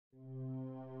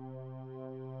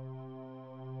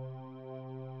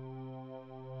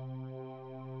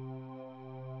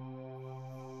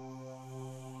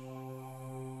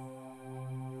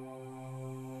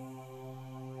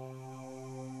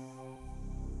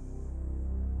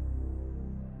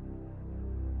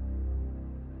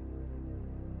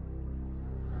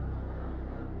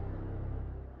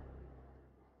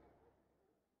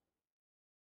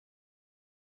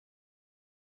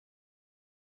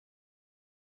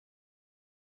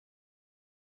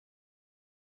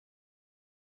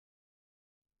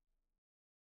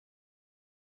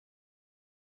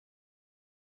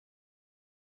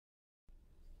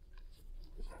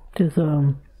There's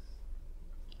a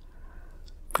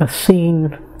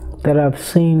scene that I've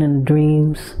seen in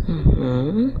dreams,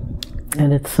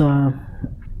 and it's on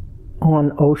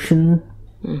ocean,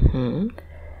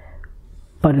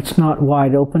 but it's not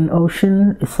wide open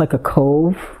ocean. It's like a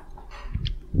cove,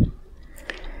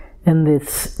 and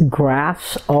there's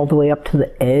grass all the way up to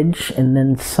the edge, and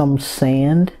then some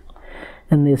sand,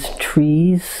 and there's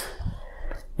trees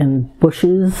and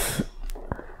bushes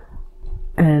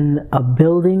and a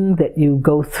building that you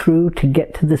go through to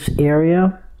get to this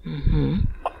area.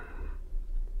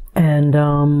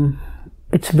 And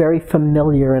it's very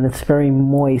familiar, and it's very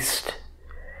moist,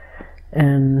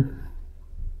 and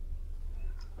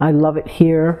I love it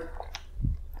here.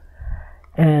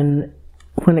 And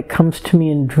when it comes to me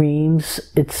in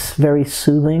dreams, it's very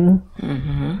soothing.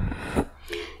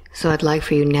 So I'd like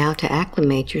for you now to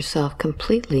acclimate yourself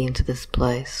completely into this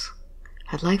place.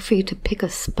 I'd like for you to pick a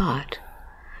spot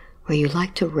where you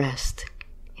like to rest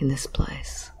in this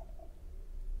place.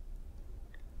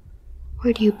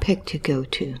 Where do you pick to go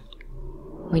to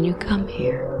when you come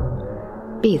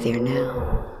here? Be there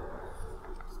now.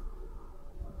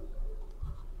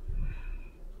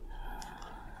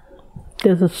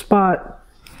 There's a spot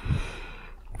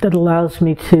that allows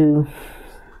me to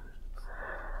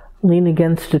lean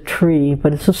against a tree,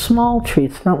 but it's a small tree.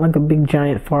 It's not like a big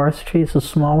giant forest tree. It's a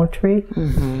smaller tree.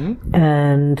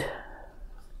 And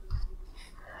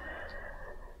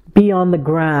be on the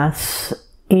grass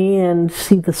and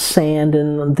see the sand,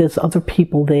 and there's other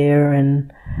people there,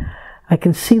 and I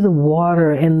can see the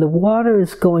water, and the water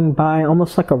is going by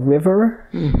almost like a river,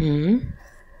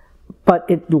 but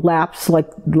it laps like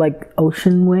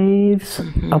ocean waves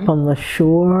up on the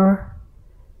shore,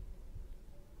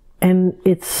 and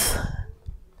it's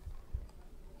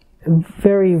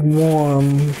very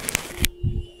warm,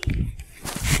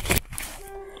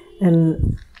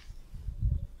 and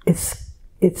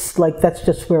it's like that's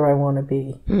just where I want to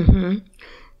be.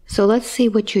 So let's see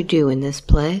what you do in this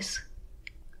place.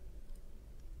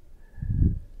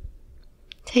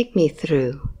 Take me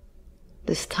through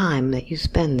this time that you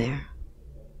spend there.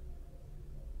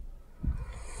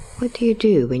 What do you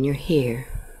do when you're here?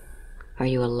 Are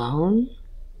you alone?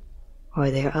 Or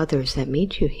are there others that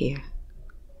meet you here?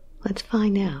 Let's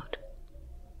find out.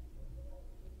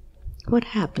 What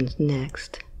happens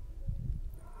next?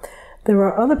 There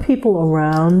are other people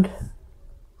around.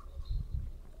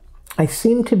 I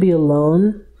seem to be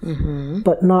alone,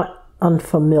 but not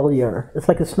unfamiliar. It's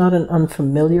like it's not an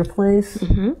unfamiliar place,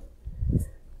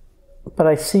 but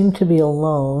I seem to be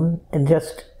alone and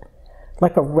just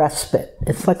like a respite.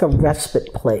 It's like a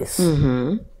respite place.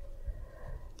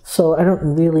 So I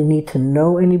don't really need to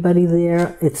know anybody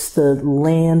there. It's the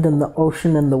land and the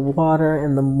ocean and the water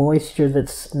and the moisture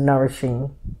that's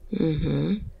nourishing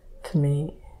to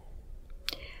me.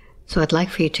 So I'd like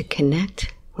for you to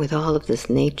connect with all of this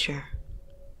nature.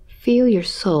 Feel your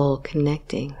soul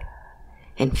connecting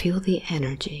and feel the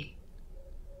energy.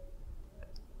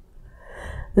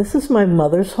 This is my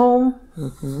mother's home.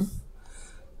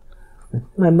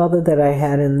 My mother that I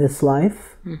had in this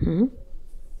life.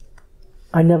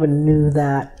 I never knew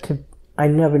that. I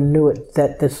never knew it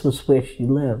that this was where she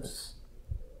lives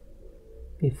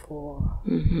before.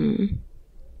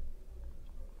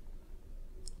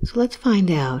 So let's find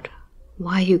out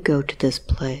why you go to this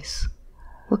place,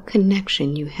 what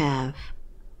connection you have,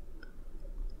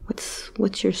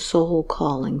 what's your soul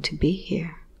calling to be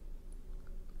here.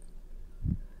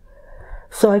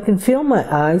 So I can feel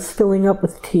my eyes filling up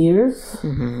with tears,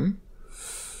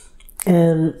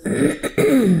 and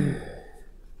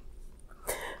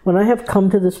when I have come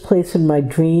to this place in my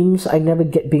dreams, I never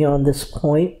get beyond this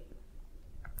point.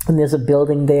 And there's a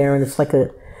building there, and it's like a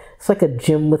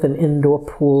gym with an indoor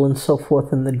pool and so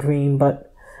forth in the dream,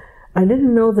 but I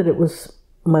didn't know that it was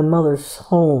my mother's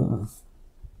home.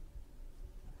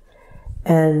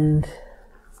 And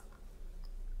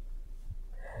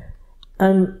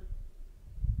I'm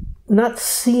not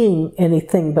seeing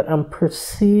anything, but I'm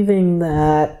perceiving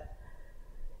that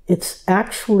it's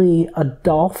actually a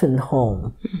dolphin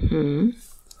home.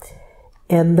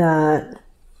 And that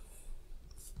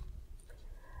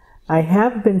I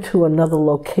have been to another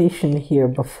location here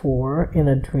before in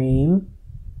a dream,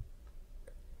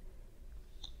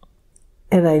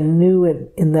 and I knew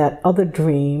in that other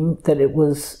dream that it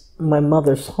was my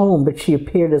mother's home, but she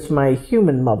appeared as my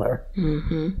human mother.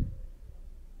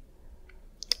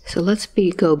 So let's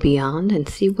go beyond and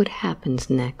see what happens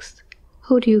next.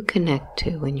 Who do you connect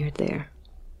to when you're there?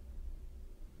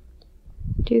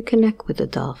 Do you connect with the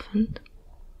dolphin?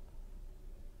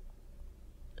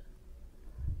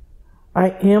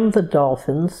 I am the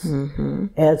dolphins,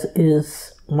 as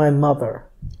is my mother.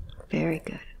 Very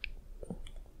good.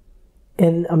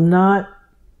 And I'm not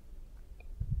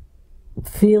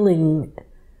feeling,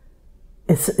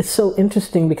 it's so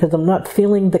interesting because I'm not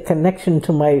feeling the connection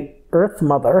to my Earth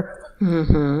Mother.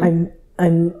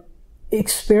 I'm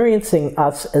experiencing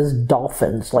us as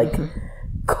dolphins, like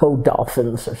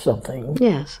co-dolphins or something.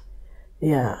 Yes.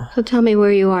 Yeah. So tell me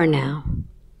where you are now.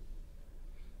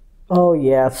 Oh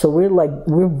yeah, so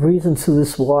we're breathing through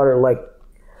this water like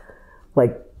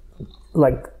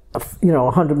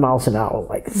 100 miles an hour,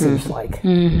 like it seems like,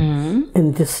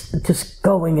 and just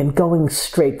going and going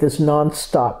straight. There's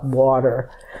non-stop water,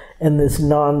 and there's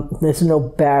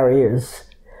no barriers,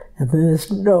 and there's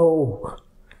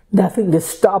nothing to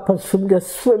stop us from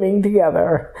just swimming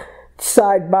together,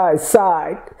 side by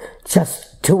side,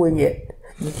 just doing it.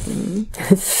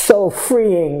 It's so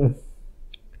freeing.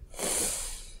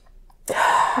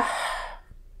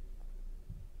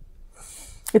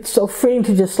 It's so freeing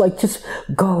to just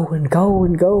go and go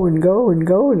and go and go and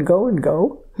go and go and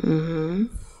go.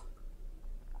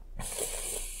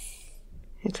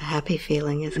 It's a happy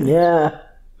feeling, isn't it? Yeah.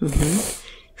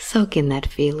 Soak in that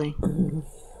feeling.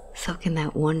 Soak in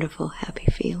that wonderful,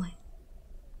 happy feeling.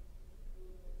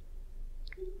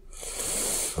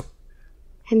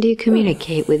 And do you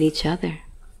communicate with each other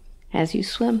as you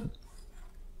swim?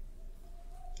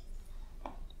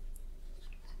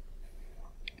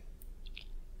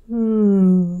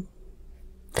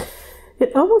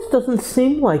 It almost doesn't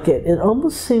seem like it. It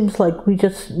almost seems like we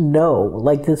just know.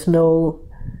 Like there's no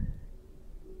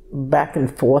back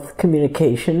and forth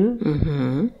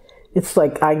communication. It's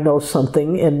like I know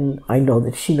something and I know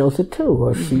that she knows it too.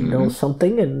 Or she knows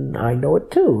something and I know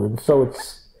it too. And so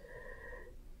it's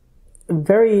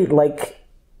very like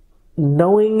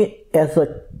knowing as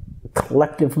a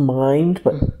collective mind,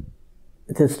 but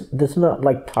there's not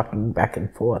like talking back and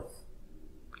forth.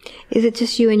 Is it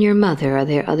just you and your mother? Are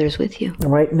there others with you?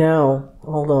 Right now,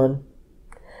 hold on.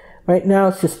 Right now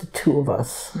it's just the two of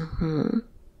us.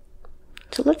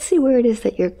 So let's see where it is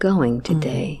that you're going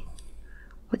today.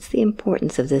 What's the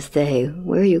importance of this day?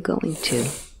 Where are you going to?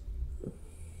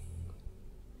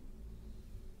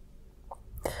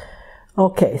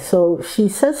 Okay, so she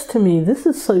says to me, this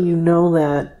is so you know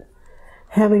that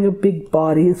having a big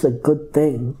body is a good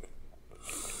thing.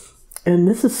 And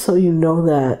this is so you know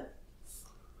that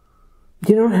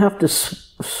you don't have to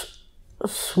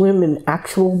swim in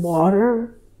actual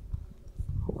water.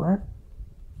 What?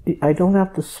 I don't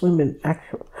have to swim in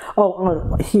actual...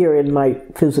 Oh, here in my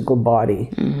physical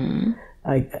body.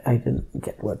 I didn't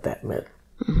get what that meant.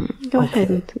 Go ahead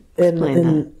and explain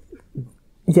that.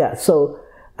 Yeah, so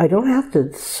I don't have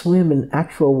to swim in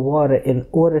actual water in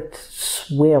order to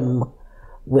swim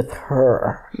with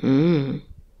her.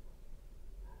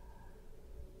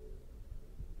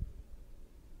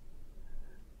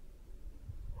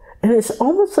 And it's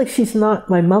almost like she's not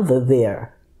my mother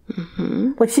there.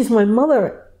 Like she's my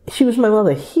mother, she was my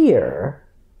mother here,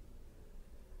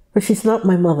 but she's not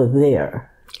my mother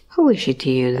there. Who is she to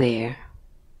you there?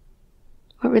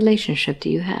 What relationship do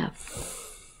you have?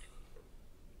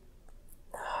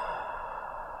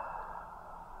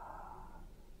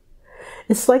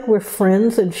 It's like we're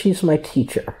friends and she's my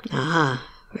teacher. Ah,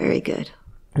 very good.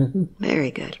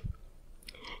 Very good.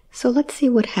 So let's see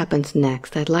what happens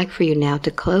next. I'd like for you now to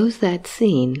close that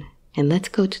scene and let's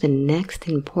go to the next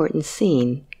important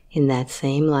scene in that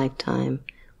same lifetime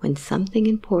when something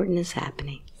important is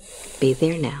happening. Be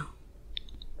there now.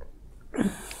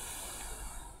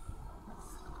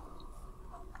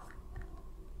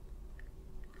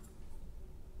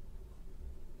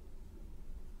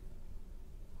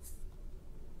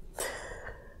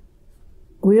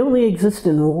 We only exist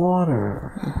in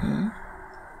water.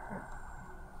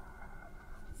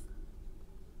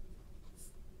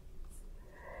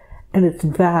 And it's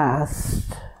vast.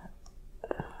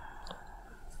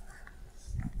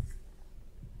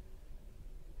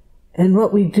 And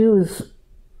what we do is,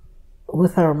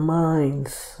 with our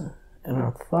minds and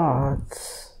our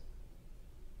thoughts,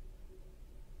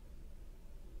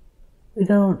 we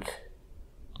don't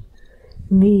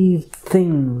need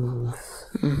things.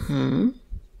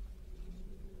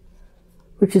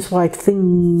 Which is why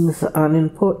things aren't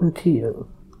important to you.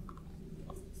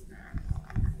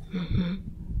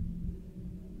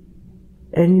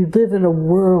 And you live in a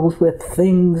world where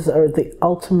things are the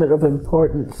ultimate of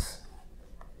importance.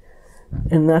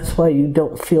 And that's why you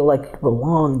don't feel like you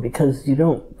belong, because you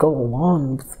don't go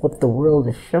along with what the world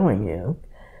is showing you.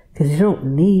 Because you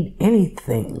don't need any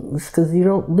things, because you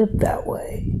don't live that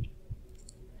way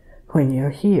when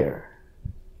you're here.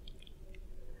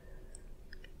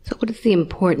 So what is the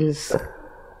importance?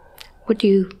 What do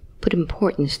you put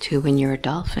importance to when you're a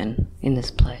dolphin in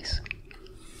this place?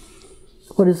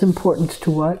 What is importance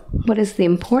to what? What is the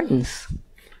importance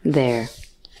there?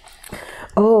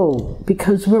 Oh,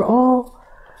 because we're all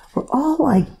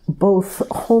like both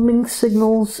homing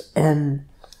signals and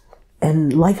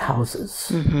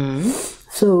lighthouses. Mm-hmm.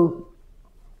 So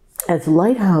as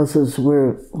lighthouses,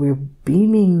 we're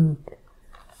beaming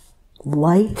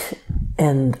light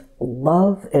and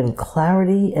love and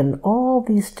clarity and all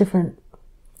these different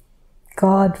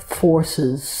God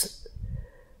forces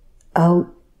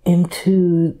out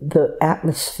into the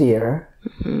atmosphere,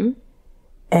 mm-hmm.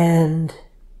 and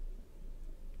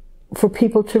for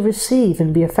people to receive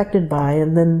and be affected by.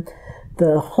 And then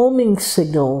the homing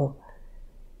signal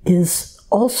is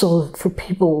also for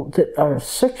people that are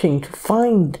searching to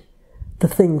find the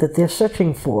thing that they're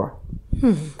searching for.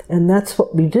 And that's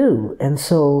what we do. And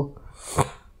so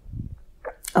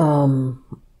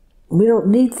we don't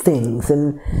need things,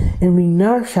 and we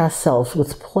nourish ourselves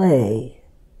with play.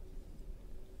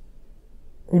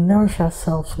 We nourish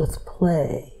ourselves with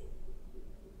play.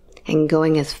 And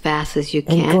going as fast as you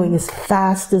can. And going as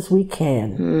fast as we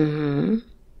can. Mm-hmm.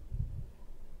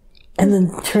 And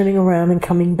then turning around and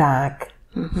coming back.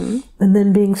 Mm-hmm. And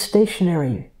then being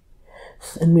stationary.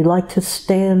 And we like to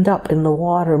stand up in the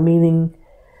water, meaning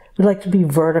we like to be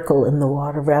vertical in the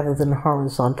water rather than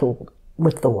horizontal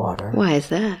with the water. Why is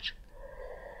that?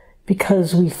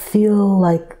 Because we feel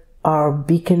like our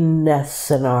beaconness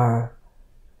and our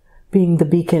being the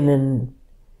beacon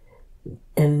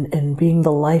and being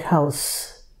the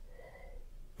lighthouse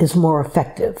is more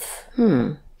effective.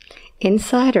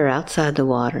 Inside or outside the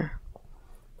water?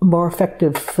 More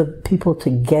effective for people to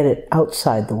get it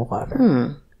outside the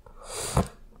water.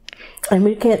 And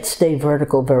we can't stay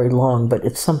vertical very long, but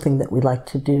it's something that we like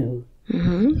to do.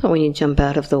 Mm-hmm. So when you jump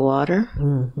out of the water,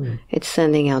 Mm-hmm. it's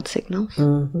sending out signals.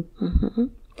 Mm-hmm. Mm-hmm.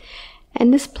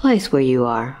 And this place where you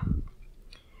are,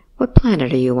 what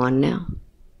planet are you on now?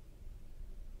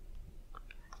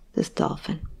 This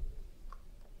dolphin.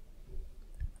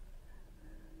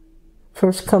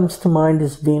 First comes to mind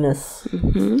is Venus.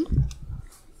 Mm-hmm.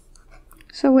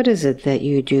 So what is it that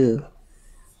you do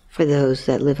for those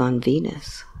that live on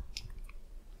Venus?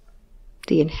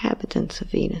 The inhabitants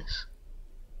of Venus.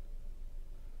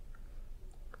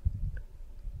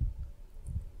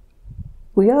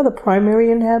 We are the primary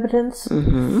inhabitants.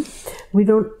 Mm-hmm. We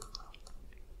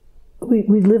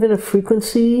live in a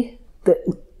frequency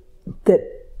that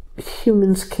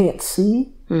humans can't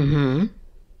see. Mm-hmm.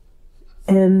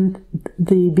 And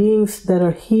the beings that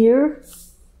are here,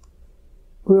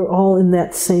 we're all in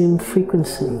that same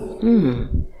frequency.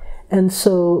 Mm. And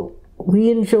so we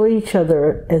enjoy each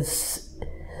other as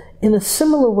in a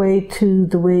similar way to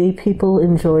the way people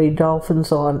enjoy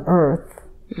dolphins on Earth.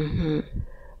 Mm-hmm.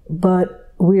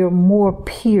 But we are more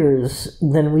peers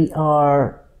than we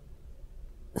are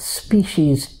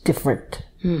species different.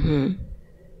 Mm-hmm.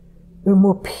 We're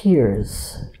more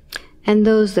peers. And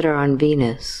those that are on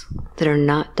Venus, that are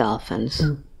not dolphins,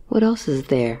 what else is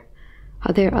there?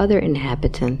 Are there other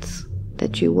inhabitants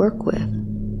that you work with?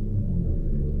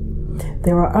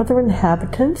 There are other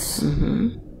inhabitants,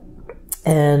 Mm-hmm.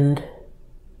 and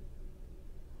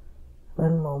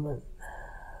one moment,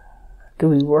 do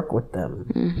we work with them?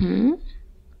 Mm-hmm.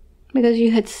 Because you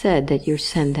had said that you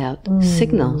send out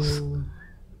signals.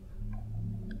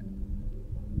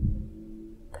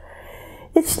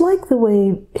 It's like the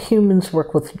way humans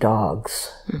work with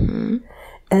dogs. Mm-hmm.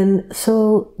 And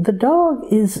so the dog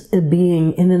is a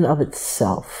being in and of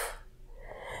itself.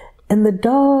 And the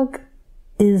dog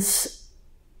has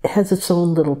its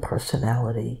own little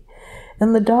personality.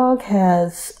 And the dog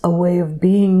has a way of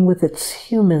being with its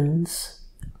humans.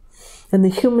 And the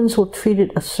humans will treat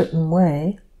it a certain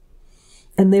way.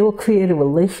 And they will create a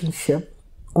relationship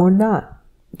or not,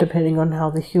 depending on how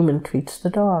the human treats the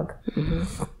dog.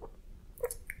 Mm-hmm.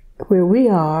 Where we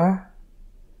are,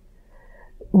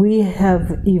 we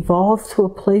have evolved to a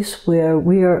place where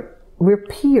we're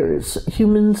peers.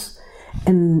 Humans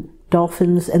and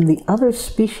dolphins and the other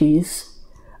species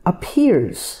are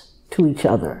peers to each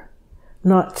other,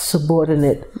 not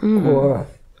subordinate or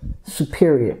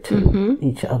superior to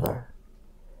each other.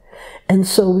 And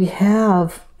so we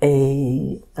have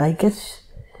I guess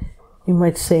you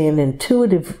might say, an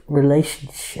intuitive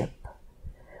relationship.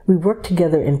 We work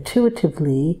together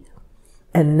intuitively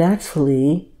and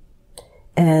naturally,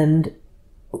 and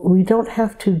we don't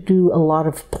have to do a lot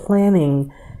of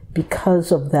planning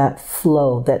because of that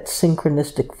flow, that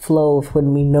synchronistic flow of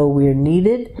when we know we're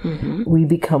needed, we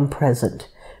become present.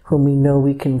 When we know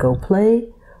we can go play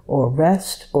or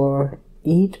rest or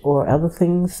eat or other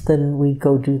things, then we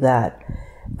go do that.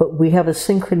 But we have a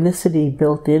synchronicity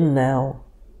built in now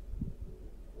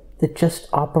that just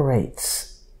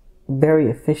operates very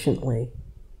efficiently.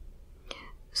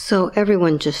 So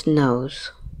everyone just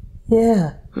knows.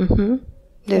 Yeah.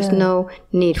 There's no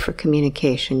need for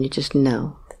communication. You just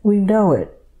know. We know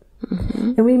it.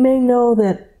 And we may know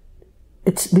that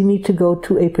we need to go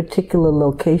to a particular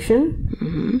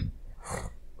location.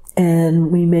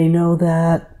 And we may know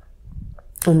that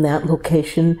in that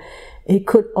location, it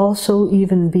could also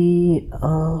even be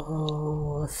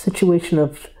a situation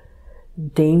of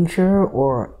danger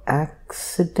or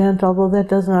accident, although that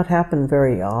does not happen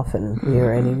very often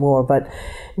here anymore. But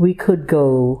we could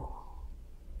go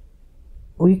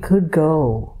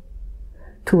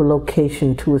to a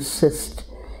location to assist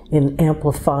in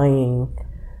amplifying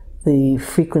the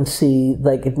frequency.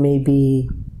 Like it may be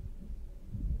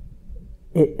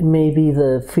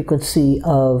the frequency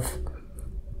of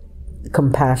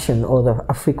compassion, or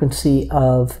a frequency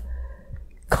of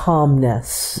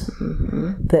calmness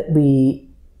that we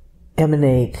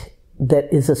emanate,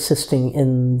 that is assisting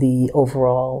in the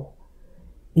overall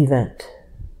event.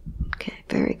 Okay,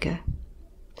 very good.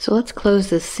 So let's close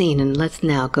this scene and let's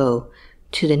now go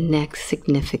to the next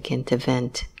significant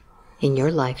event in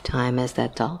your lifetime as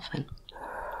that dolphin.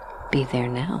 Be there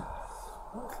now.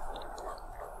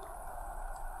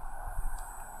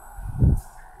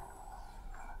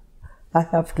 I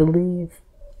have to leave.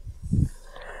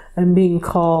 I'm being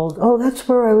called. Oh, that's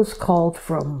where I was called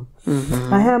from.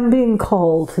 I am being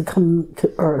called to come to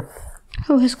Earth.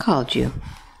 Who has called you?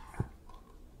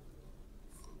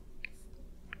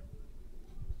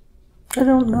 I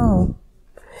don't know.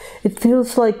 It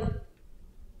feels like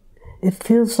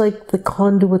the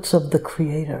conduits of the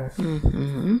Creator.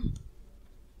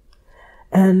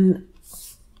 And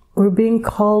we're being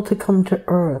called to come to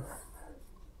Earth.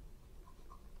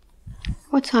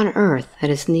 What's on Earth that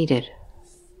is needed?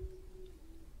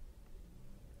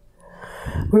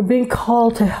 We're being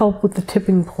called to help with the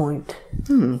tipping point.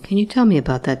 Can you tell me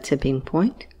about that tipping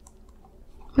point?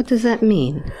 What does that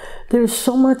mean? There's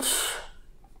so much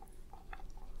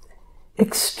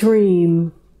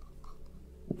extreme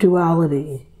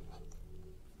duality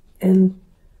and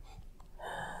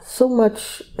so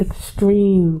much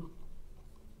extreme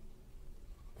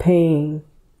pain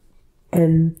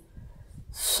and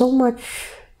so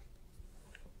much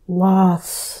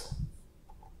loss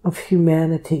of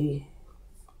humanity.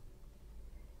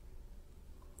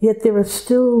 Yet there are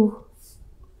still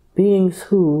beings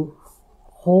who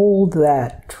hold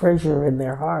that treasure in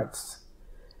their hearts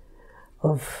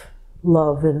of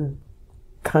love and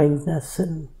kindness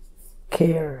and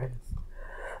care.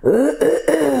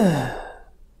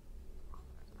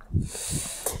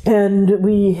 And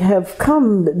we have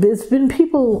come, there's been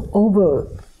people over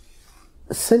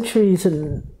centuries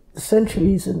and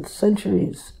centuries and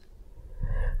centuries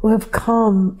who have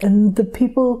come, and the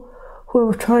people who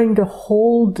are trying to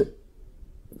hold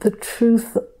the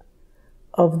truth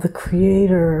of the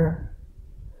Creator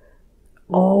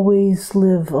always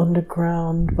live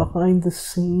underground, behind the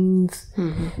scenes,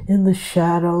 in the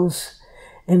shadows.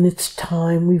 And it's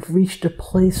time. We've reached a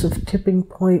place of tipping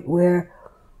point where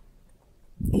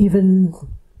even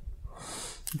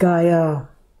Gaia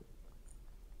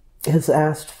has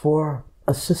asked for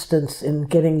assistance in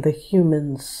getting the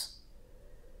humans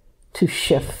to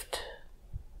shift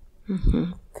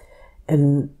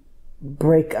and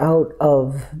break out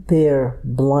of their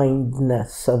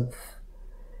blindness of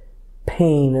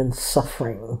pain and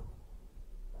suffering.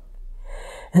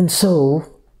 And so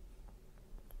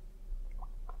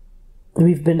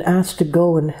we've been asked to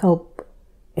go and help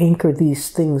anchor these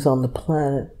things on the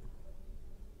planet,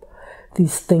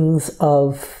 these things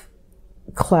of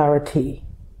clarity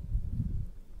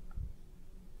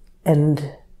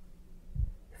and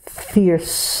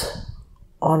fierce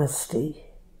honesty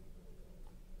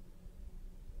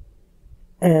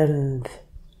and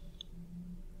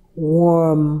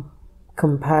warm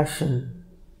compassion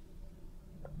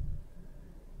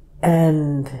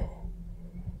and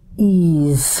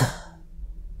ease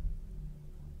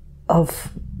of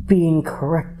being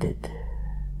corrected.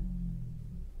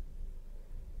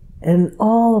 And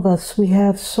all of us, we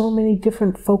have so many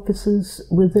different focuses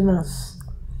within us.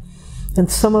 And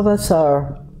some of us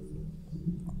are,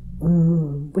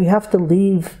 we have to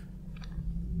leave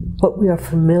what we are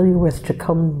familiar with to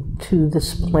come to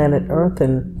this planet Earth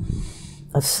and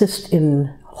assist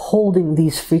in holding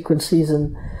these frequencies.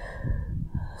 And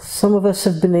some of us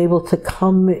have been able to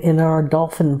come in our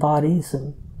dolphin bodies,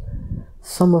 and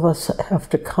some of us have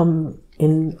to come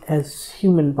in as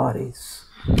human bodies.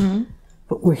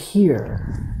 But we're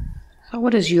here. So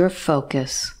what is your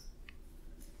focus?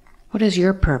 What is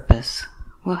your purpose?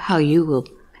 Well, how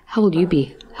will you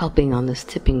be helping on this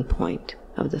tipping point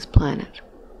of this planet?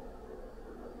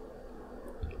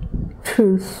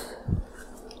 truth,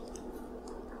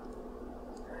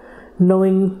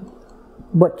 knowing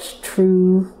what's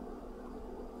true,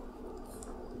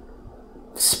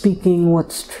 speaking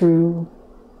what's true,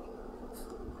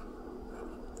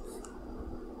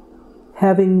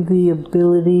 having the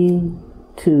ability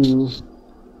to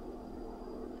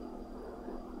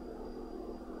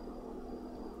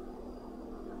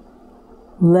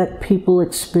let people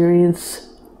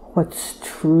experience what's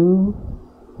true,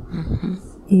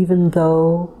 even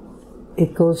though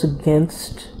it goes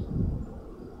against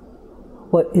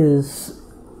what is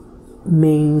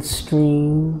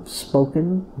mainstream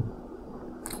spoken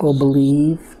or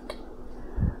believed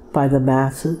by the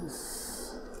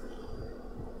masses.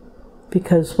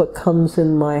 Because what comes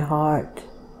in my heart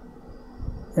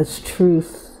as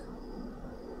truth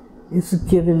is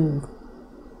given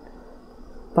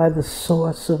by the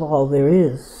source of all there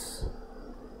is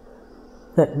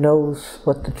that knows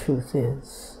what the truth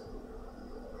is.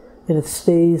 And it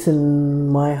stays in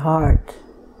my heart.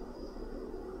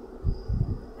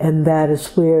 And that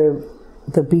is where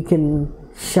the beacon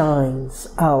shines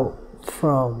out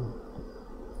from.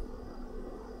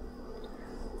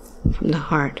 From the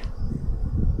heart.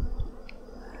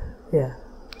 Yeah.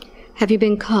 Have you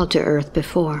been called to Earth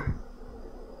before?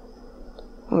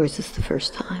 Or is this the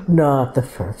first time? Not the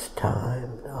first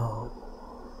time, no.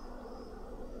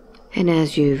 And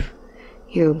as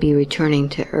you'll be returning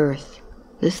to Earth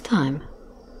this time,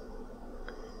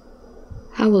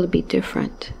 how will it be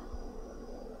different?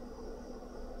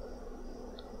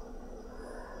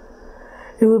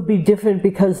 It will be different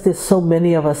because there's so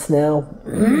many of us now.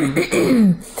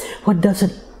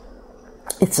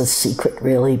 It's a secret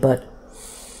really, but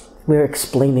we're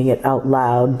explaining it out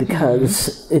loud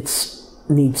because it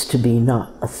needs to be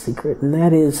not a secret. And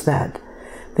that is that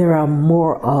there are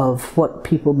more of what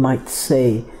people might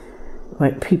say,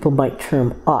 people might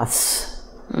term us,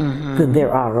 than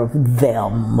there are of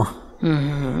them.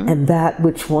 And that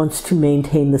which wants to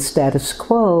maintain the status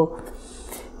quo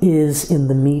is in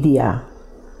the media.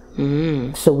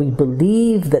 So we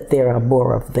believe that there are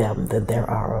more of them than there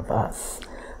are of us,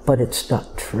 but it's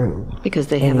not true. Because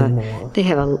they have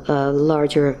a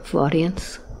larger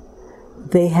audience.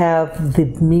 They have the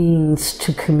means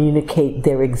to communicate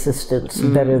their existence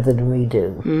better than we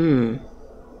do.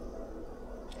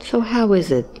 So how is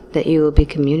it that you will be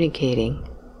communicating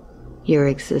your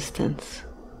existence,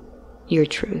 your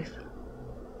truth?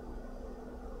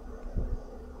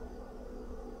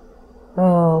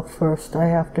 Oh, first I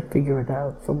have to figure it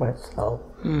out for myself.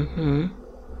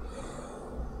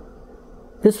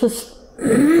 This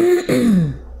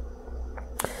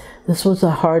was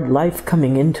a hard life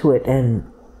coming into it, and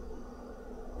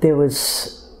there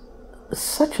was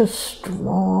such a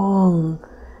strong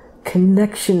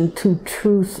connection to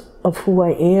truth of who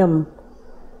I am,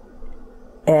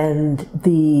 and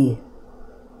the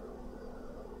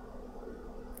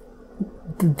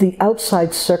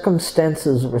outside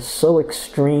circumstances were so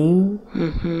extreme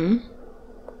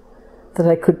that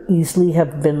I could easily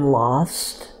have been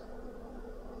lost.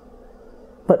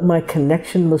 But my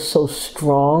connection was so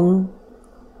strong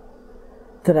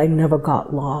that I never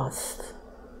got lost.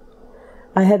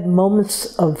 I had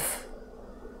moments of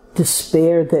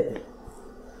despair that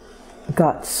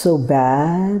got so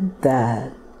bad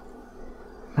that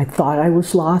I thought I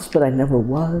was lost, but I never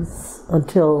was,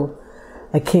 until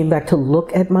I came back to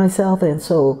look at myself. And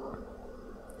so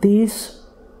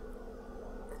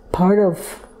part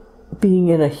of being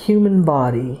in a human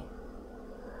body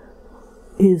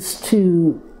is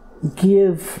to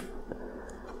give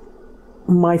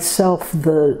myself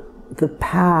the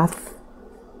path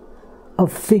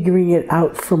of figuring it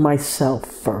out for myself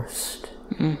first.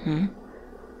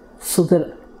 So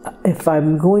that if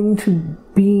I'm going to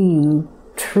beam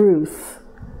truth,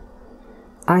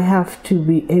 I have to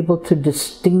be able to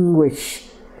distinguish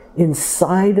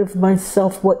inside of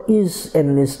myself what is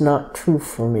and is not true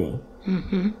for me.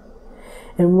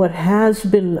 And what has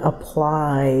been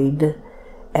applied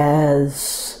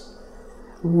as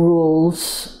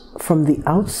rules from the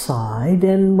outside,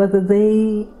 and whether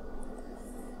they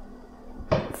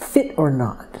fit or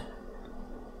not.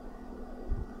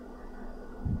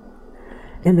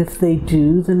 And if they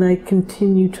do, then I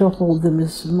continue to hold them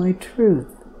as my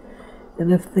truth.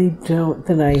 And if they don't,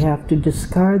 then I have to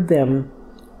discard them,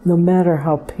 no matter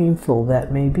how painful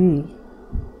that may be.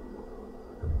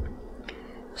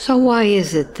 So why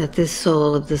is it that this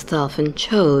soul of this dolphin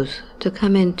chose to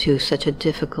come into such a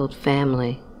difficult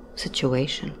family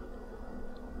situation?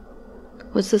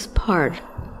 Was this part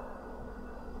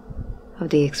of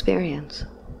the experience?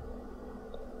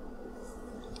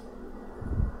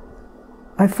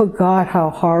 I forgot how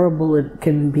horrible it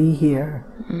can be here.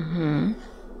 Mm-hmm.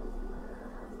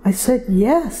 I said,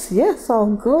 yes,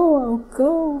 I'll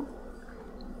go.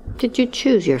 Did you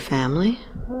choose your family?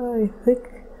 I think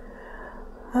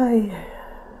I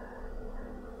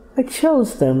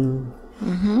chose them.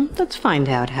 Mm-hmm. Let's find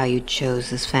out how you chose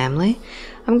this family.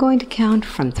 I'm going to count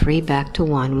from 3 back to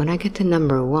 1. When I get to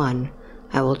number 1,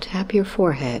 I will tap your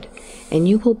forehead, and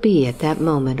you will be at that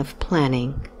moment of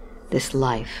planning this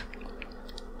life.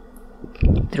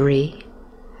 3,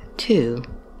 2,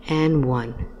 and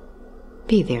 1.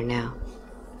 Be there now.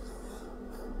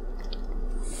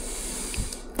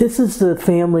 This is the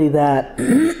family that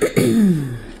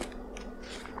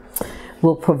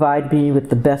will provide me with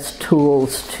the best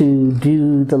tools to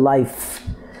do the life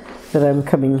that I'm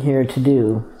coming here to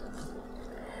do.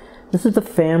 This is the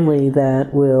family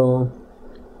that will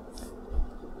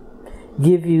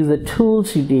give you the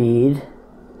tools you need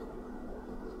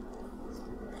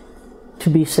to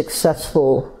be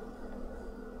successful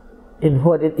in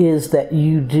what it is that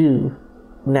you do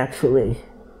naturally.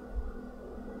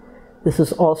 This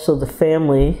is also the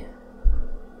family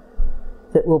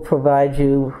that will provide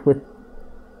you with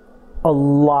a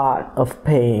lot of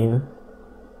pain,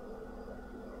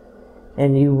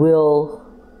 and you will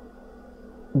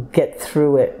get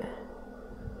through it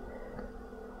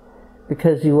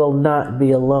because you will not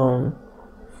be alone.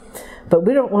 But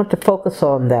we don't want to focus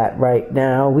on that right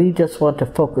now. We just want to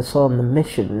focus on the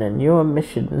mission, and your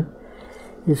mission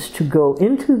is to go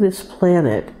into this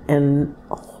planet and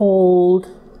hold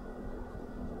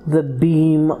the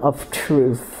beam of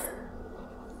truth.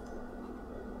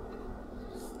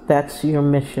 That's your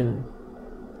mission.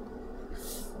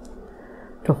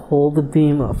 To hold the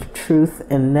beam of truth.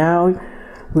 And now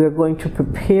we're going to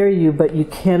prepare you, but you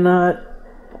cannot...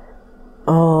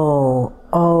 Oh.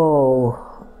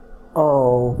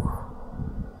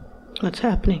 What's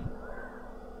happening?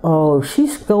 Oh,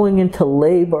 she's going into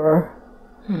labor.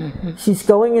 Mm-hmm. She's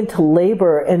going into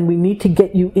labor, and we need to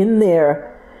get you in there.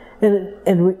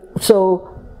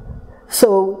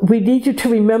 So we need you to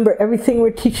remember everything we're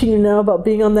teaching you now about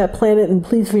being on that planet, and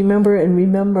please remember and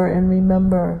remember and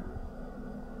remember.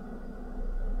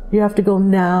 You have to go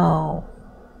now.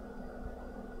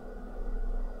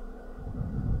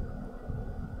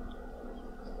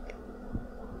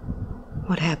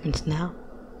 What happens now?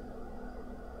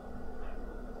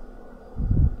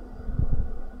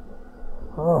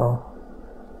 Oh.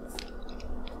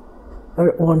 I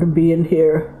don't want to be in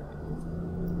here.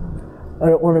 I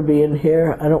don't want to be in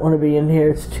here. I don't want to be in here.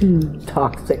 It's too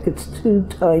toxic. It's too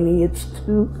tiny. It's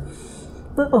too...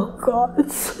 Oh God,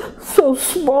 it's so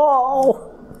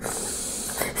small.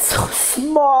 So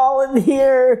small in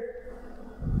here.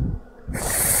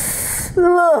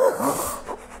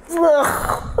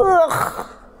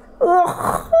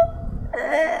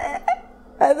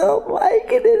 I don't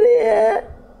like it in here.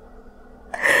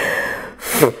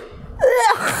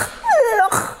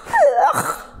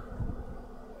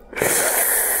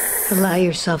 Allow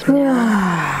yourself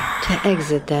now to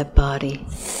exit that body.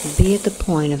 Be at the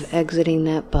point of exiting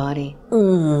that body.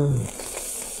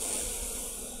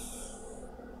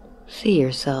 See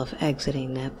yourself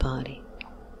exiting that body.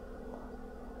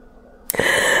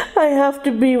 I have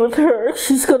to be with her.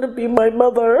 She's going to be my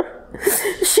mother.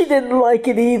 She didn't like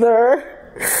it either.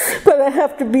 But I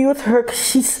have to be with her because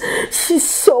she's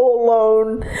so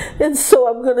alone. And so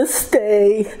I'm going to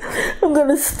stay. I'm going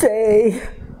to stay.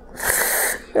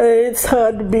 It's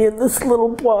hard to be in this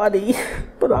little body,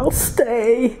 but I'll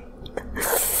stay.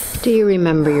 Do you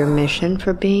remember your mission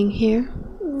for being here?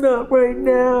 Not right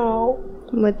now.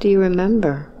 What do you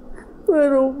remember? I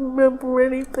don't remember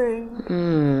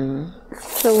anything.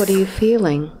 So what are you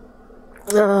feeling?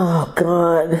 Oh,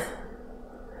 God.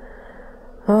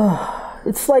 Oh,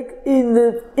 it's like in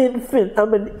the infant.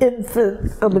 I'm an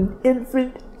infant. I'm an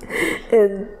infant.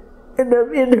 And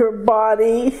I'm in her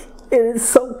body. And it's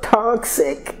so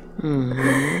toxic. And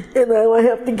I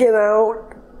have to get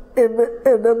out. And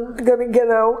I'm going to get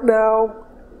out now.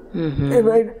 And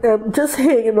I'm just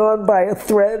hanging on by a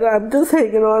thread. I'm just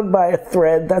hanging on by a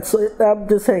thread. That's it. I'm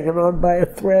just hanging on by a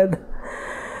thread.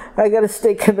 I got to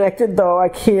stay connected, though. I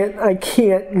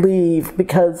can't leave,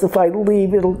 because if I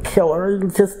leave, it'll kill her. It'll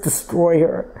just destroy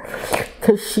her,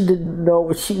 because she didn't know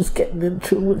what she was getting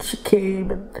into when she came,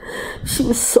 and she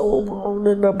was so alone.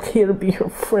 And I'm here to be her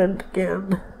friend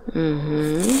again.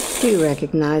 Do you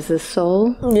recognize this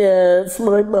soul? Yeah, it's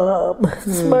my mom.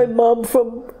 It's my mom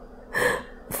from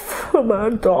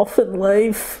our dolphin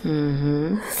life.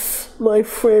 My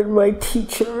friend, my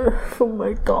teacher from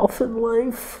my dolphin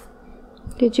life.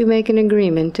 Did you make an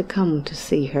agreement to come to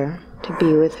see her, to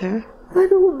be with her? I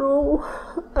don't know.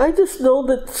 I just know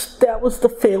that that was the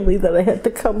family that I had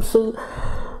to come. So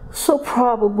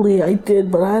probably I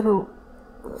did, but I don't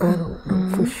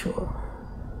know for sure.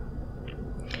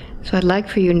 So I'd like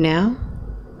for you now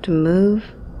to move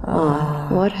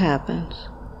on. What happens?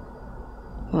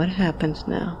 What happens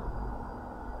now?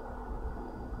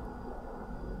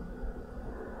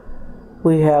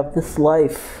 We have this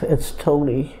life. It's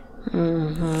Tony.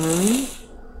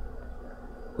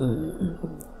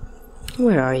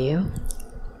 Where are you?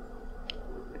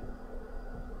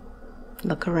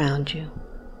 Look around you.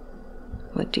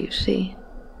 What do you see?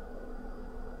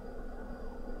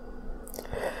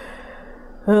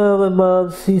 My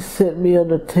mom, she sent me on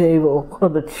the table,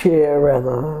 on the chair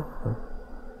rather.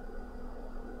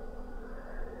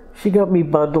 She got me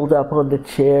bundled up on the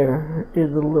chair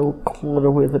in the little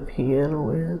corner where the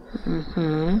piano is.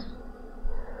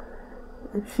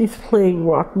 And she's playing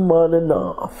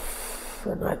Rachmaninoff,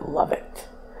 and I love it.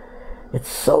 It's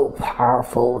so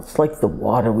powerful. It's like the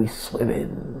water we swim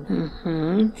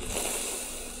in.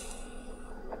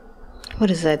 What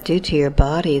does that do to your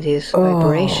body, these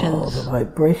vibrations? Oh, the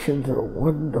vibrations are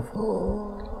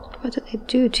wonderful. What do they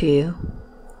do to you?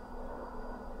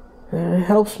 It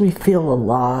helps me feel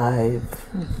alive.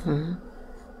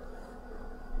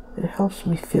 It helps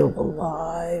me feel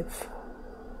alive.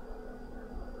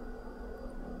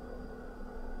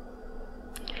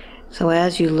 So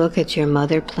as you look at your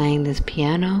mother playing this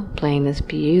piano, playing this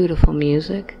beautiful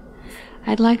music,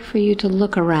 I'd like for you to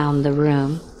look around the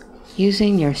room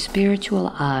using your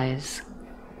spiritual eyes.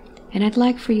 And I'd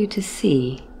like for you to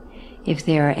see if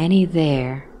there are any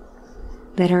there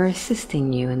that are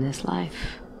assisting you in this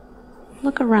life.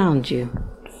 Look around you.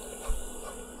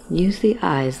 Use the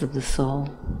eyes of the soul.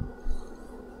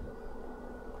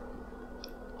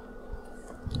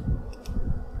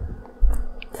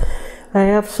 I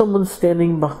have someone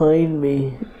standing behind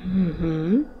me.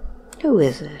 Who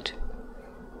is it?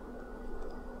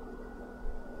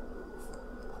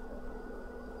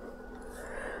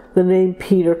 The name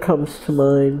Peter comes to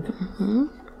mind.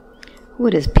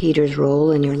 What is Peter's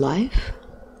role in your life?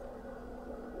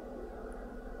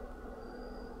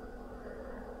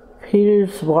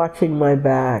 Peter's watching my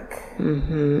back.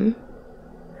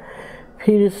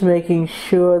 Peter's making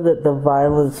sure that the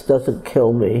violence doesn't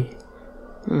kill me.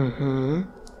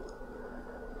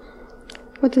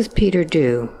 What does Peter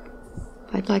do?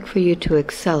 I'd like for you to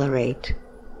accelerate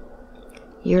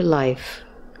your life,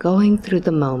 going through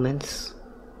the moments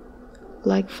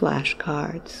like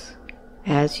flashcards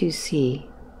as you see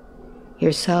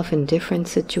yourself in different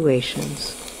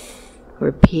situations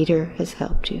where Peter has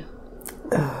helped you.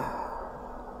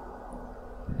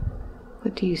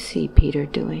 What do you see Peter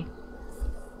doing?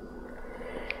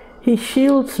 He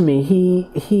shields me.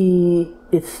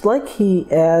 It's like he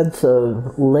adds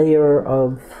a layer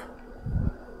of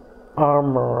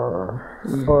armor,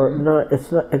 or not.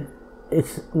 It's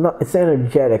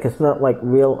energetic. It's not like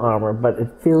real armor, but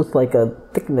it feels like a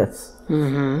thickness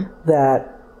that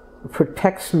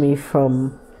protects me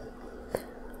from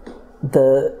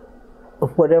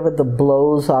whatever the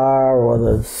blows are, or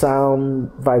the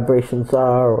sound vibrations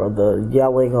are, or the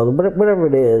yelling, or whatever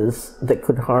it is that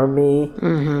could harm me,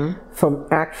 from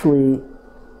actually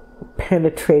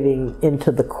penetrating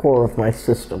into the core of my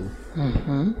system,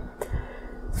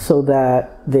 so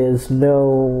that there's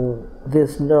no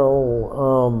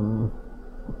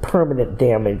permanent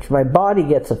damage. My body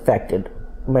gets affected,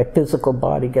 my physical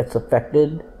body gets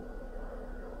affected,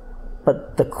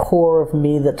 but the core of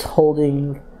me that's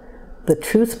holding the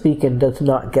truth beacon does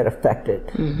not get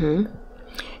affected.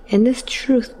 And this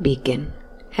truth beacon,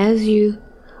 as you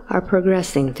are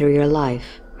progressing through your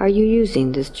life, are you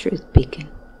using this truth beacon?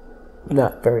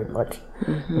 Not very much,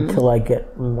 until I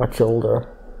get much older.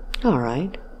 All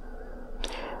right.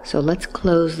 So let's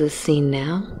close this scene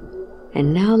now,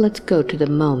 and now let's go to the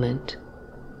moment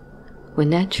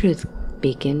when that truth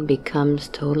beacon becomes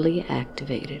totally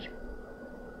activated.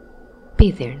 Be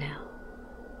there now.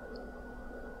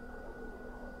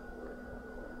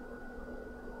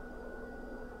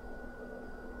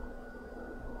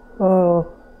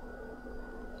 Oh.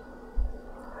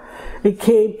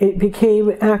 It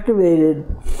became activated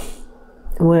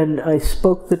when I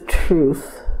spoke the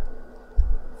truth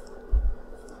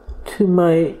to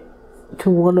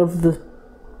one of the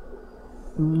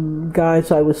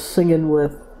guys I was singing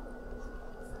with,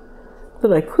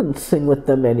 that I couldn't sing with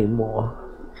them anymore.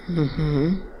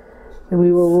 And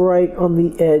we were right on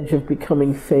the edge of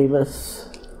becoming famous.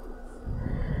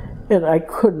 And I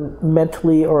couldn't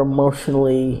mentally or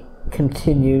emotionally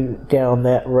continue down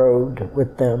that road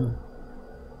with them.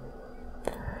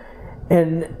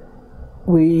 And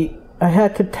we I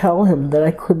had to tell him that I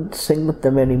couldn't sing with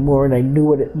them anymore, and I knew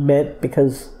what it meant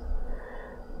because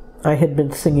I had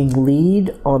been singing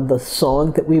lead on the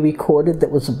song that we recorded that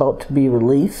was about to be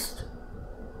released.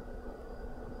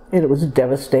 And it was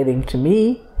devastating to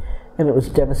me, and it was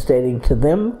devastating to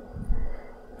them.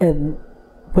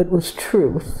 But it was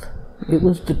truth. It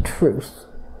was the truth.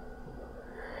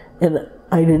 And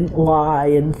I didn't lie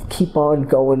and keep on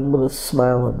going with a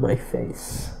smile on my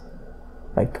face.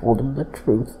 I told him the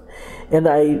truth. And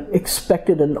I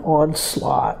expected an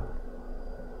onslaught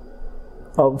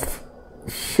of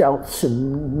shouts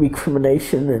and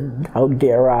recrimination and how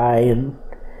dare I, and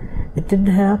it didn't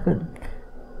happen.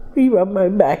 He rubbed my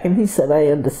back and he said, I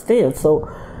understand. So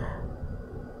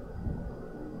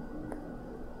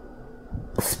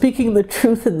speaking the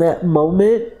truth in that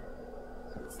moment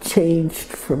changed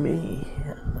for me.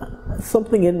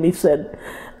 Something in me said,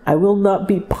 I will not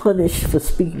be punished for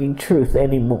speaking truth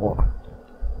anymore.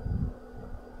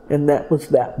 And that was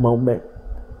that moment.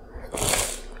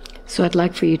 So I'd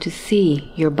like for you to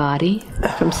see your body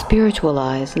from spiritual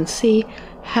eyes and see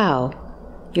how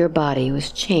your body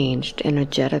was changed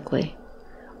energetically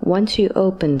once you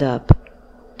opened up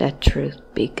that truth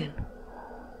beacon.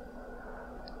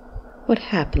 What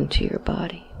happened to your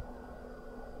body?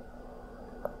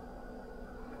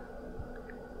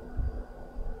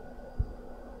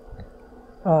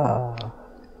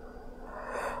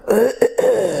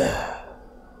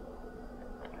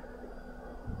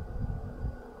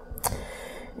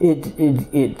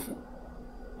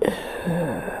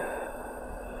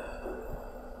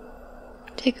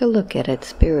 Take a look at it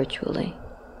spiritually.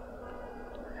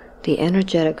 The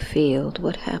energetic field,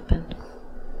 what happened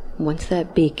once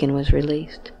that beacon was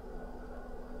released?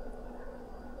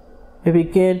 It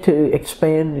began to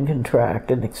expand and contract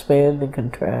and expand and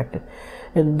contract.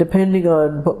 And depending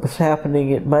on what was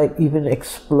happening, it might even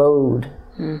explode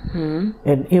and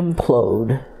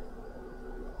implode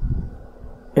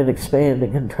and expand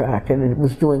and contract. And it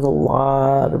was doing a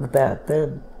lot of that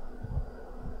then.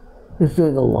 It was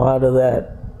doing a lot of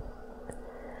that.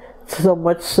 So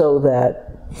much so that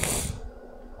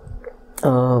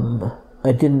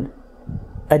I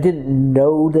didn't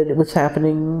know that it was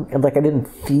happening, and like I didn't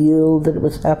feel that it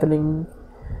was happening,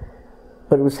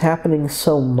 but it was happening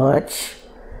so much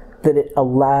that it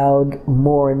allowed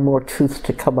more and more truth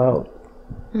to come out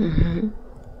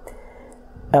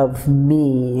of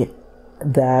me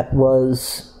that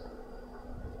was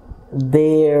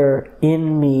there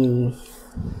in me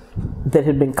that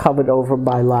had been covered over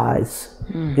by lies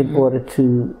in order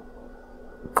to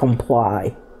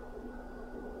comply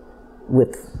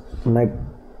with my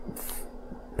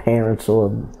parents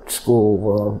or school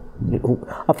or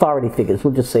authority figures.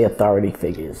 We'll just say authority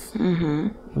figures.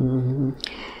 And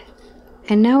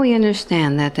now we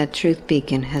understand that that truth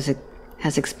beacon has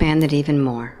expanded even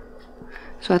more.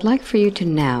 So I'd like for you to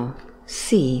now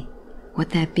see what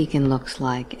that beacon looks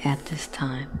like at this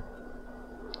time.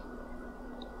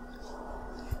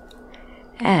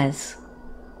 As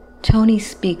Tony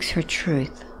speaks her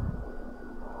truth,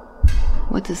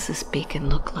 what does this beacon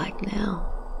look like now?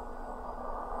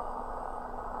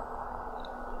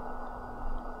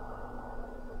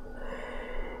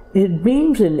 It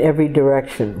beams in every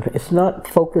direction. It's not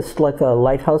focused like a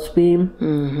lighthouse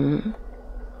beam.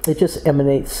 It just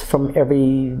emanates from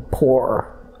every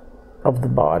pore of the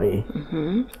body.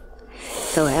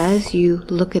 So as you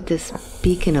look at this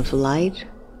beacon of light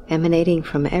emanating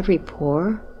from every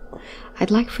pore,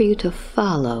 I'd like for you to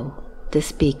follow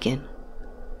this beacon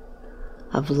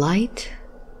of light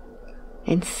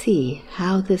and see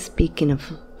how this beacon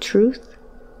of truth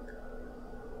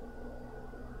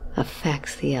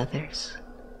affects the others,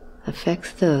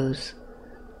 affects those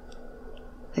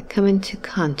that come into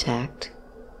contact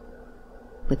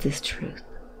with this truth.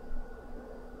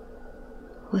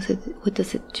 What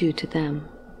does it do to them?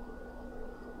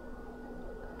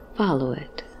 Follow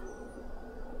it.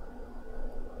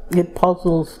 It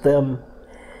puzzles them.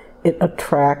 It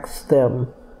attracts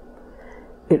them.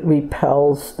 It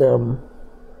repels them.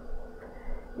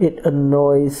 It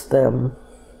annoys them.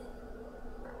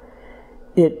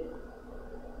 It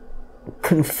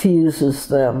confuses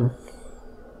them.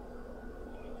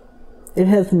 It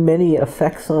has many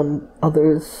effects on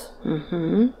others.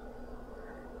 And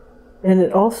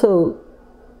it also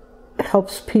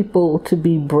helps people to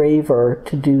be braver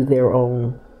to do their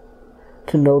own,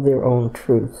 to know their own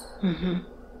truth.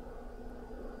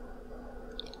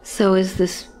 So is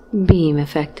this beam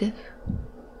effective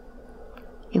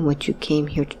in what you came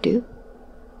here to do?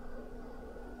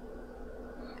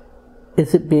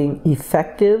 Is it being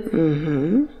effective?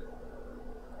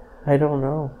 I don't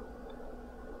know.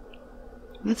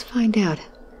 Let's find out.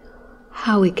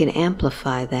 how we can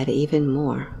amplify that even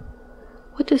more.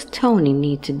 What does Tony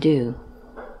need to do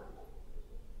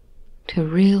to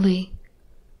really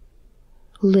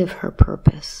live her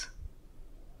purpose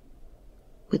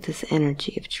with this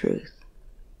energy of truth?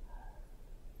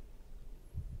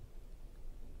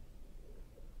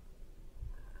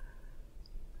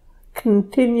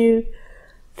 Continue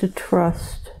to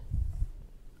trust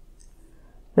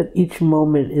that each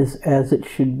moment is as it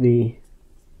should be,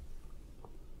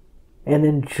 and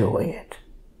enjoy it.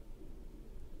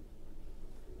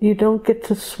 You don't get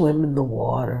to swim in the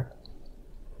water,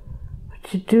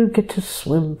 but you do get to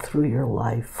swim through your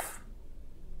life.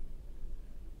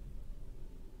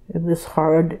 And this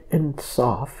hard and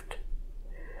soft,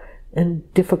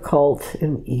 and difficult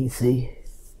and easy.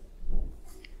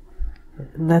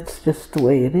 And that's just the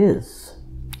way it is.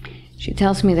 She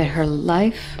tells me that her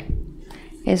life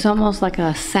is almost like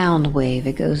a sound wave.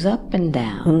 It goes up and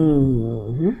down.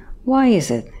 Mm-hmm. Why is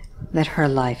it that her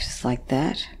life is like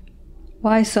that?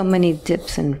 Why so many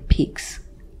dips and peaks?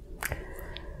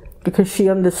 Because she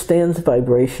understands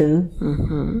vibration.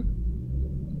 Mm-hmm.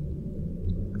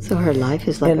 So her life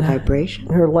is like a vibration?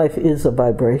 Her life is a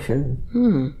vibration.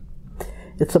 Mm.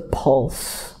 It's a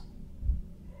pulse.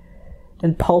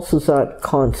 And pulses aren't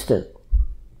constant.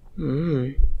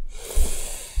 Mm.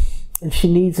 And she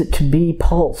needs it to be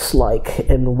pulse-like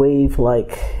and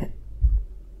wave-like,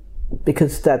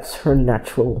 because that's her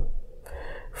natural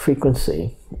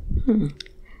frequency. Mm.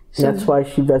 So that's why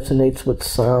she resonates with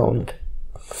sound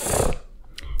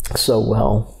so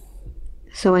well.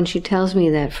 So when she tells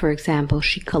me that, for example,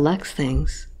 she collects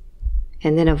things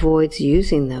and then avoids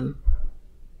using them,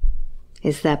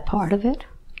 is that part of it?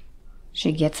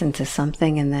 She gets into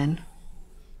something and then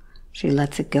she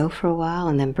lets it go for a while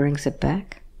and then brings it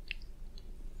back?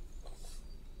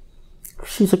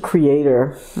 She's a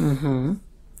creator, mm-hmm.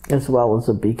 as well as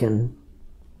a beacon.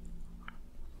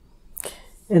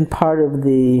 And part of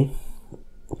the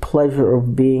pleasure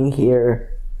of being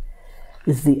here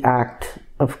is the act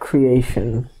of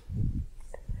creation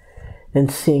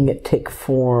and seeing it take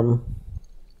form.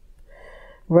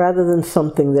 Rather than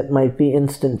something that might be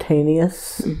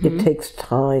instantaneous, mm-hmm. It takes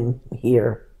time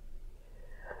here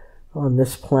on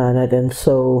this planet. And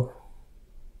so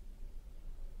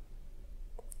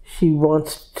she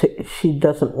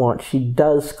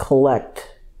does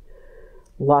collect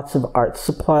lots of art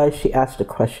supplies. She asked a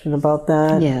question about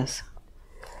that. Yes.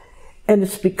 And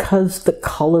it's because the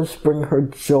colors bring her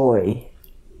joy.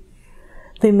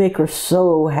 They make her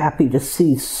so happy to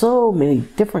see so many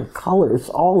different colors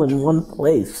all in one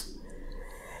place.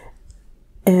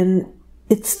 And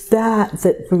it's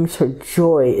that brings her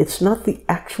joy. It's not the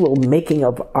actual making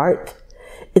of art.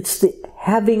 It's the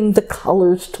having the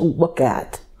colors to look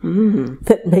at. Mm.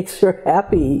 That makes her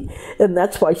happy. And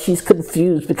that's why she's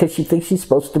confused, because she thinks she's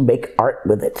supposed to make art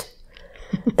with it.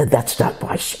 And that's not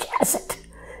why she has it.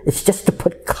 It's just to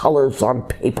put colors on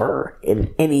paper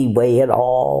in any way at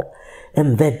all.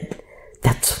 And then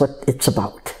that's what it's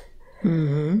about.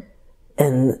 Mm-hmm.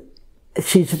 And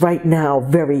she's right now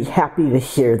very happy to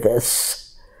hear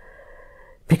this,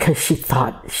 because she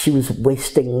thought she was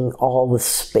wasting all the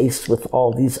space with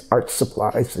all these art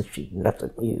supplies that she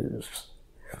doesn't use.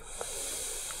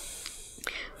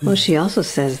 Well, she also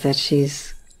says that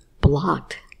she's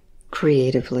blocked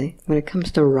creatively when it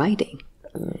comes to writing.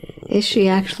 Is she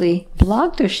actually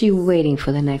blocked, or is she waiting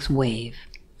for the next wave?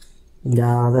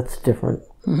 No, that's different.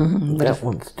 Mm-hmm. That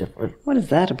one's different. What is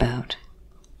that about?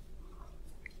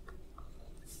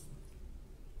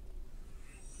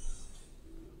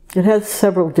 It has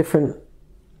several different...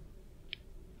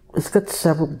 It's got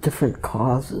several different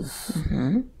causes.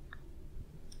 Mm-hmm.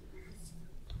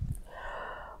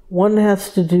 One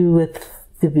has to do with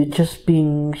just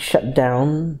being shut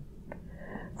down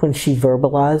when she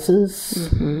verbalizes.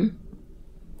 Mm-hmm.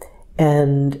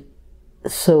 And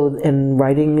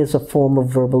writing is a form of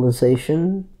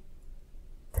verbalization.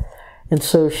 And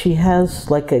so she has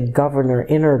like a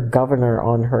inner governor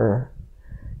on her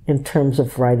in terms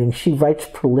of writing. She writes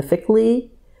prolifically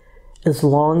as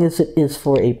long as it is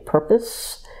for a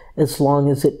purpose, as long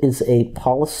as it is a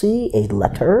policy, a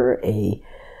letter,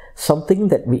 something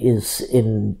that is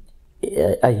in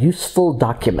a useful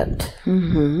document.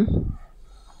 Mm-hmm.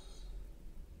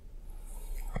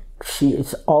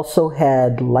 She's also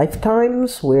had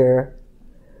lifetimes where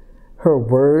her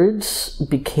words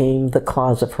became the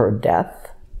cause of her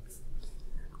death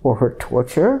or her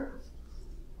torture.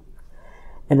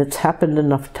 And it's happened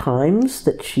enough times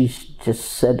that she's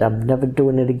just said, I'm never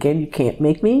doing it again, you can't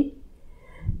make me.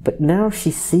 But now she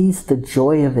sees the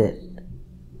joy of it.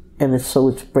 And so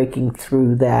it's breaking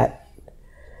through that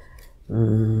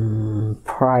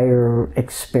prior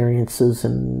experiences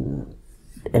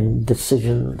and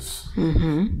decisions.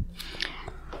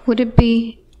 Would it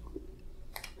be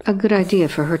a good idea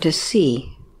for her to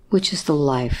see which is the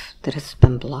life that has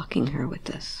been blocking her with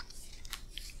this?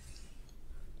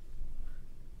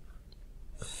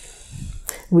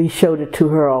 We showed it to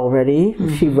her already.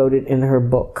 She wrote it in her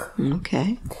book.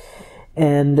 Okay.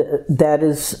 And that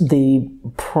is the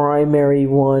primary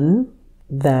one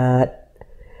that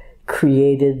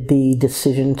created the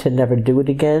decision to never do it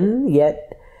again.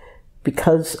 Yet,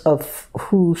 because of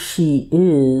who she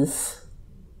is,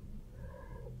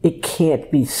 it can't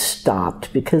be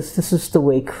stopped, because this is the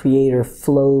way Creator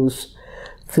flows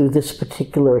through this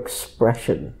particular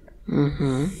expression.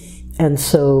 And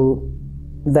so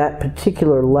that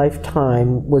particular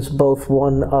lifetime was both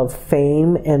one of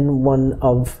fame and one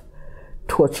of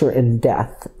torture and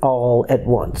death all at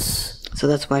once. So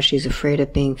that's why she's afraid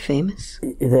of being famous?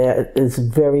 That is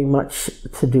very much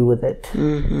to do with it.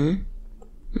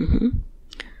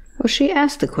 Well, she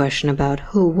asked the question about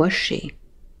who was she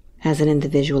as an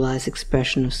individualized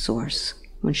expression of Source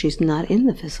when she's not in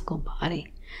the physical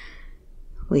body.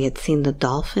 We had seen the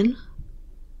dolphin.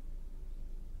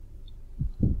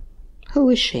 Who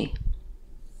is she?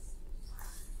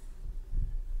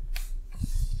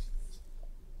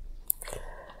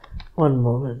 One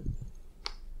moment.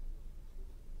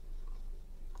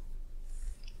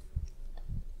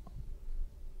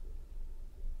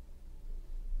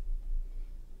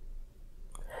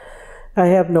 I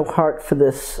have no heart for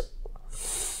this.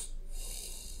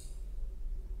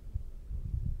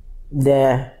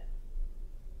 Nah.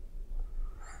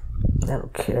 I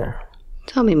don't care.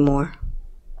 Tell me more.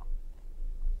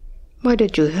 Why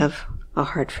did you have a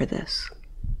heart for this?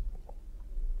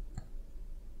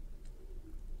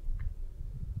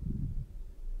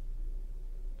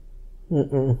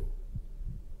 I'm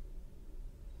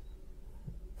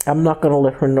not going to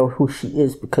let her know who she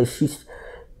is, because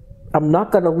I'm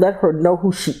not going to let her know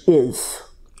who she is.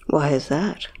 Why is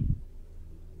that?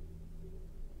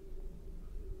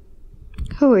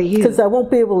 Who are you? Because I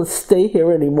won't be able to stay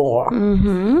here anymore.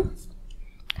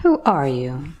 Who are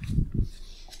you?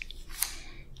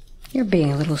 You're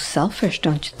being a little selfish,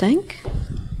 don't you think?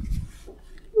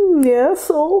 Yeah,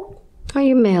 so? Are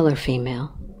you male or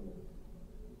female?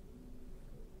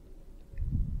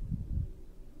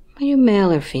 Are you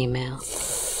male or female?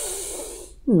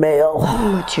 Male.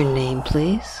 What's your name,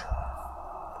 please?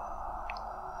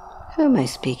 Who am I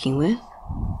speaking with?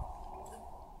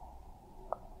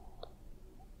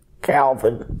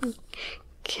 Calvin.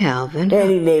 Calvin.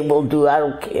 Any name will do. I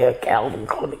don't care. Calvin.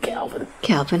 Call me Calvin.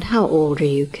 Calvin, how old are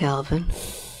you, Calvin?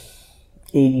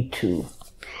 82.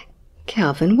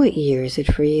 Calvin, what year is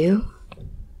it for you?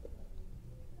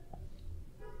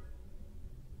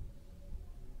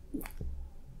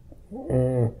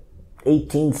 Mm,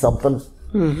 18 something.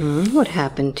 What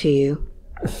happened to you?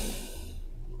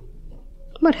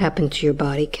 What happened to your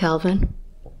body, Calvin?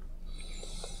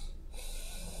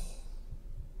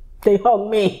 They hung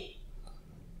me.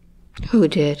 Who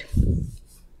did?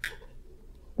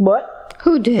 What?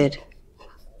 Who did?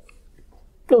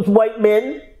 Those white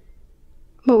men.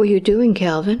 What were you doing,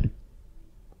 Calvin?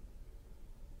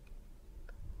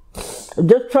 I'm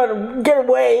just trying to get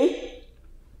away.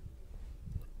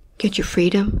 Get your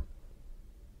freedom?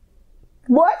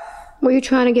 What? Were you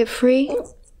trying to get free?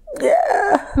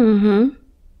 Yeah.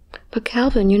 But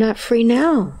Calvin, you're not free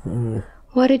now.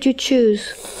 Why did you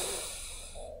choose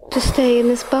to stay in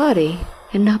this body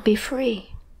and not be free?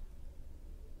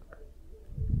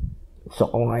 That's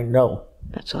all I know.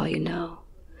 That's all you know.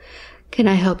 Can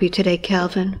I help you today,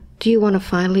 Calvin? Do you want to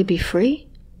finally be free?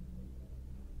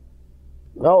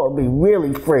 Oh, I'll be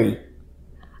really free.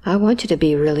 I want you to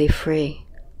be really free.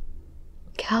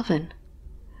 Calvin,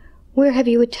 where have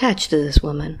you attached to this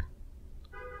woman?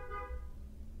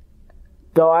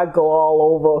 So I go all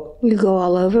over. You go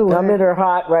all over? Where? I'm in her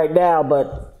heart right now,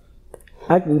 but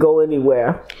I can go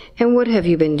anywhere. And what have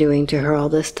you been doing to her all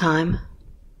this time?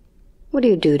 What do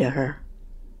you do to her?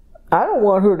 I don't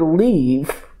want her to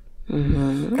leave.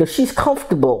 Because she's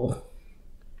comfortable.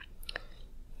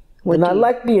 And I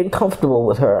like being comfortable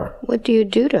with her. What do you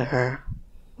do to her?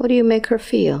 What do you make her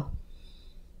feel?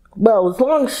 Well, as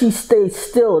long as she stays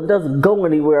still and doesn't go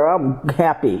anywhere, I'm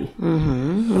happy.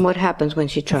 And what happens when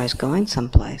she tries going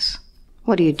someplace?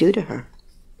 What do you do to her?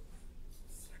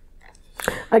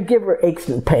 I give her aches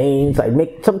and pains.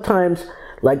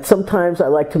 Sometimes I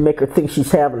like to make her think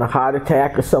she's having a heart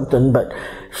attack or something, but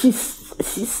she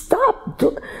stopped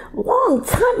a long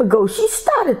time ago. She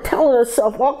started telling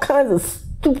herself all kinds of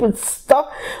stupid stuff.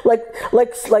 Like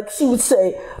she would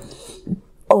say,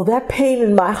 oh, that pain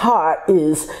in my heart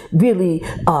is really,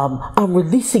 I'm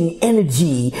releasing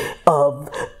energy of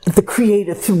the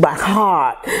Creator through my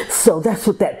heart. So that's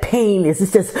what that pain is.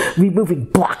 It's just removing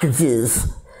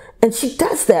blockages. And she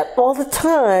does that all the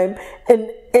time.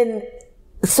 And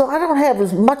so I don't have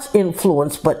as much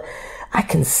influence, but I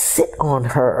can sit on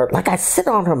her, like I sit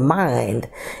on her mind,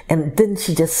 and then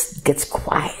she just gets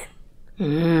quiet.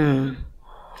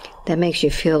 That makes you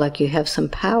feel like you have some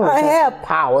power. I have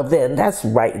power then. That's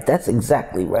right. That's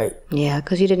exactly right. Yeah,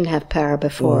 because you didn't have power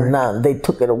before. None. They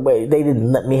took it away. They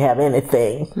didn't let me have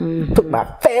anything. Took my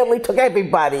family, took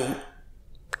everybody.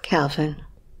 Calvin,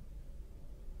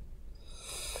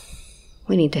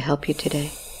 we need to help you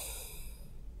today.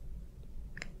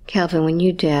 Calvin, when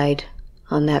you died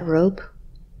on that rope,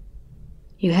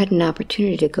 you had an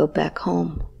opportunity to go back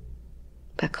home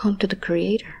to the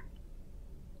Creator.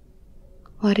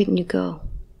 Why didn't you go?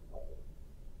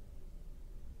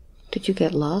 Did you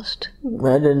get lost?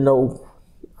 I didn't know.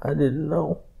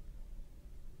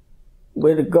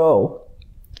 Where to go.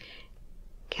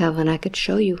 Calvin, I could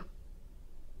show you.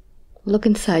 Look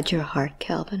inside your heart,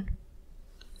 Calvin.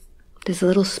 There's a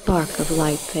little spark of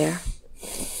light there.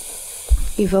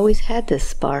 You've always had this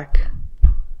spark.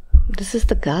 This is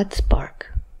the God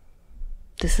spark.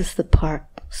 This is the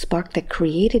spark that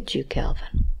created you,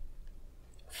 Calvin.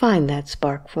 Find that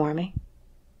spark for me.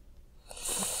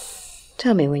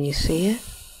 Tell me when you see it.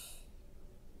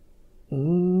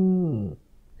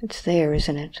 It's there,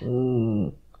 isn't it?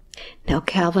 Now,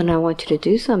 Calvin, I want you to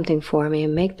do something for me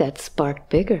and make that spark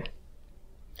bigger.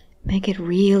 Make it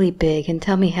really big and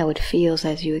tell me how it feels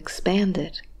as you expand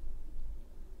it.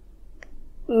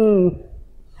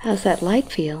 How's that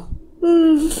light feel?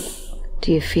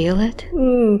 Do you feel it?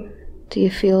 Do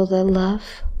you feel the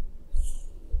love?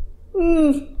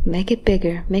 Make it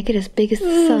bigger. Make it as big as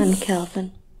the sun,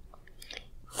 Calvin.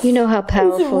 You know how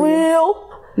powerful. Is it real?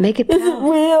 Make it powerful. Is it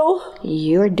real?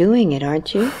 You're doing it,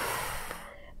 aren't you?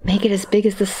 Make it as big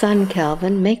as the sun,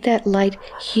 Calvin. Make that light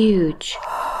huge.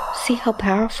 See how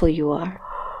powerful you are.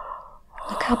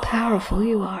 Look how powerful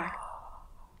you are.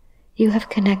 You have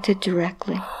connected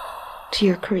directly to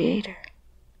your Creator.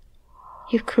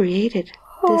 You've created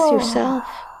this yourself.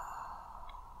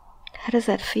 How does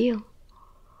that feel?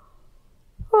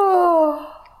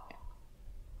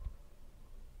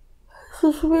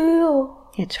 This is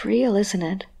real. It's real, isn't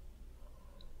it?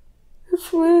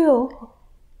 It's real.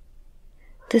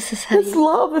 This is how it's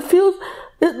love. It feels,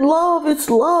 it's love, it's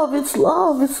love, it's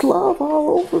love, it's love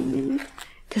all over me.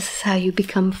 This is how you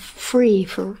become free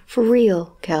for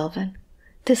real, Calvin.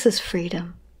 This is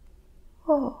freedom.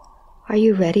 Are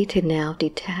you ready to now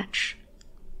detach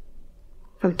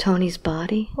from Tony's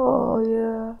body?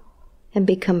 Yeah. And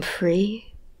become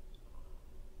free?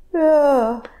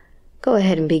 Yeah. Go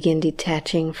ahead and begin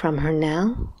detaching from her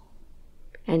now.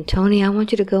 And Tony, I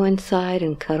want you to go inside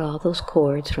and cut all those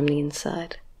cords from the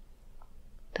inside.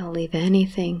 Don't leave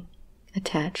anything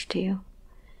attached to you.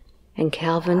 And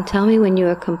Calvin, tell me when you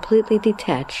are completely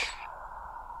detached.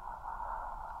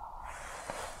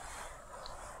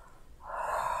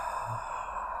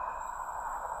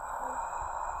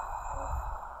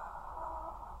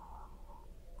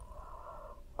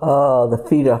 Oh, the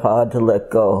feet are hard to let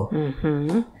go.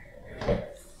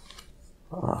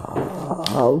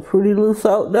 I'm pretty loose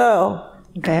out now.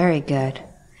 Very good.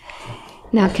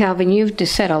 Now, Calvin, you've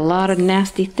just said a lot of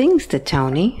nasty things to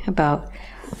Tony about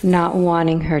not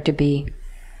wanting her to be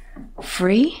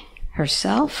free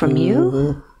herself from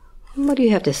you. What do you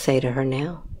have to say to her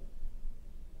now?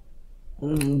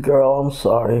 Girl, I'm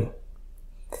sorry.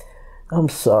 I'm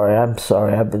sorry.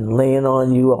 I've been laying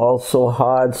on you all so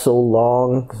hard, so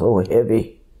long, so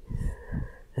heavy.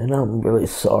 And I'm really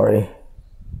sorry.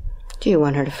 Do you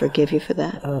want her to forgive you for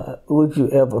that? Would you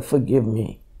ever forgive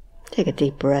me? Take a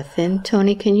deep breath in.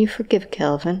 Tony, can you forgive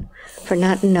Calvin for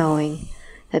not knowing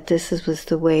that this was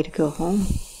the way to go home?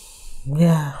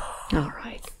 Yeah. All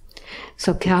right.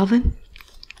 So, Calvin,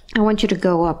 I want you to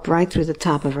go up right through the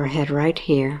top of her head right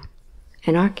here.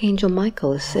 And Archangel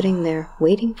Michael is sitting there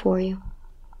waiting for you.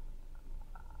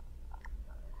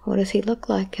 What does he look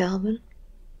like, Calvin?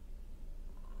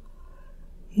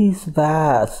 He's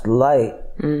vast, light.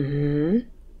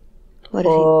 What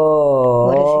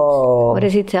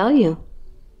does he tell you?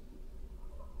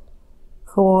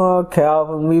 Come on,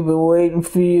 Calvin. We've been waiting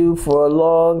for you for a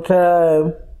long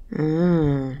time.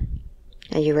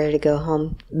 Are you ready to go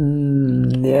home?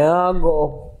 Yeah, I'll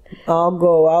go.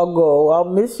 I'll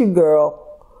miss you, girl.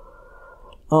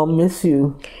 I'll miss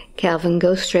you. Calvin,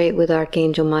 go straight with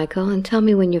Archangel Michael and tell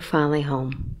me when you're finally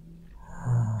home.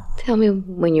 Tell me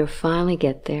when you finally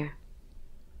get there.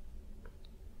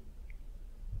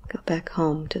 Go Go back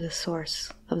home to the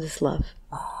source of this love.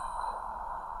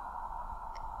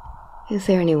 Is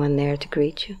there anyone there to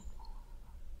greet you?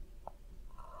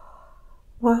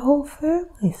 My whole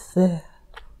family's there.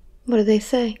 What do they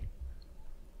say?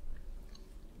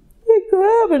 They're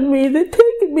grabbing me, they're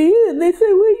taking me in. They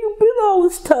say, where you been all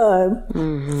this time?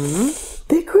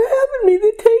 They're grabbing me,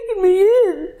 they're taking me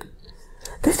in.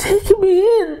 They're taking me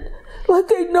in. Like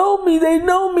they know me, they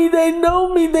know me, they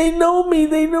know me, they know me,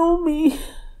 they know me.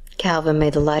 Calvin, may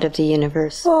the light of the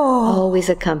universe always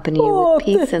accompany you with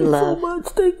peace and love.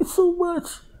 Thank you so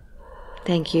much.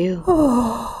 Thank you.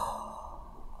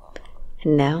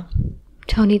 And now,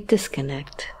 Tony,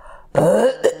 disconnect.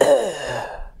 And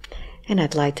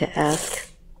I'd like to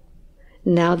ask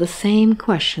now the same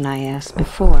question I asked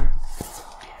before.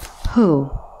 Who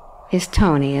is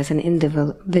Tony as an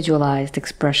individualized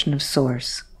expression of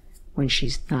Source when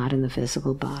she's not in the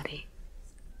physical body?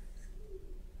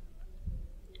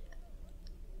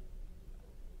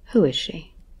 Who is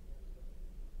she?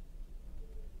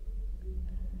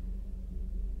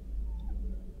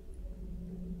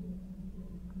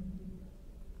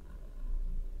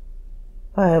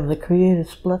 I am the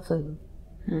Creator's blessing.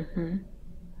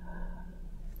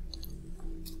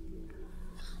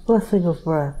 Blessing of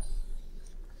breath.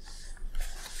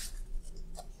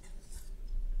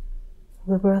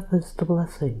 The breath is the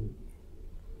blessing.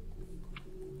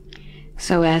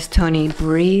 So as Tony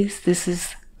breathes, this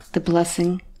is the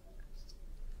blessing.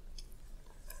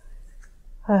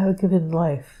 I have given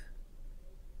life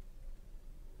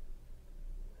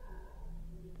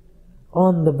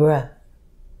on the breath.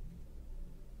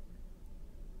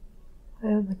 I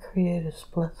am the Creator's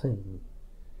blessing.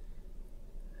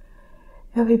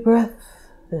 Every breath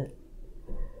that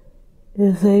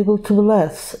is able to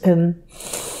bless, and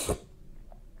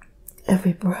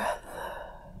every breath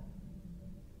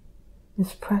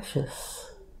is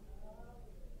precious.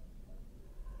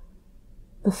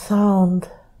 The sound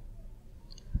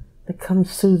that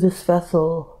comes through this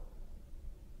vessel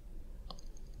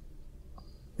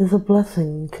is a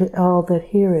blessing to all that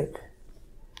hear it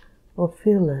or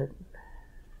feel it.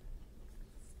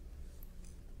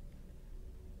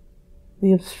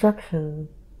 The obstruction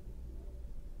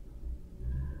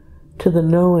to the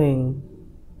knowing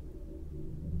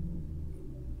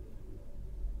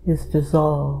is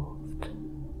dissolved.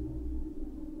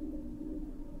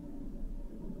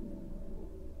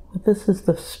 But this is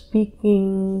the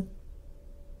speaking,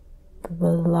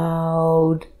 the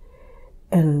loud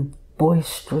and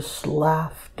boisterous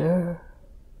laughter,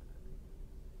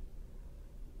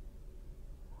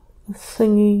 the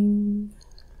singing,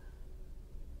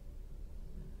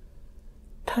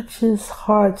 touches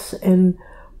hearts and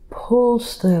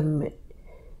pulls them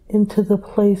into the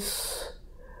place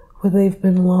where they've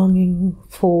been longing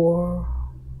for,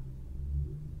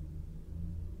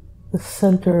 the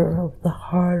center of the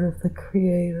heart of the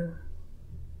Creator,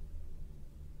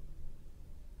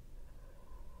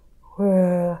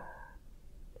 where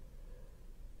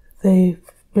they've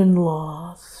been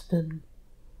lost and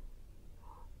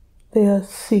they are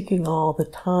seeking all the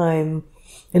time.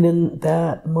 And in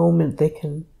that moment, they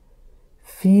can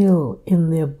feel in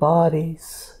their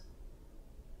bodies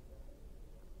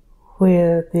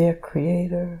where their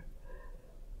Creator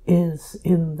is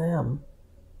in them.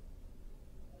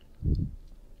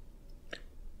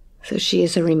 So she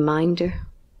is a reminder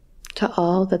to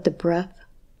all that the breath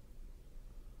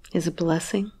is a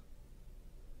blessing.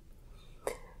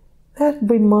 That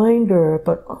reminder,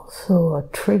 but also a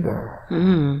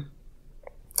trigger.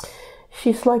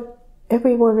 She's like,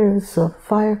 everyone is a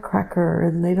firecracker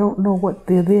and they don't know what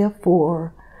they're there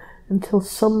for until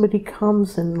somebody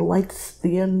comes and lights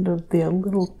the end of their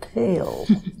little tail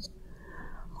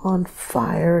on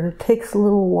fire. And it takes a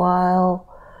little while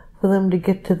for them to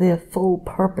get to their full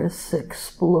purpose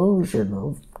explosion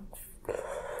of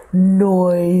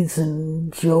noise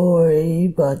and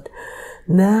joy. But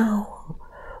now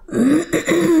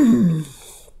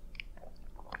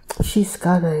she's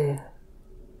got a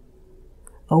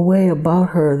way about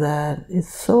her that is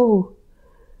so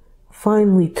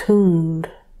finely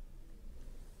tuned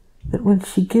that when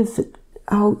she gives it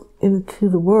out into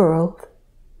the world,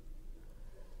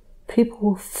 people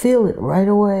will feel it right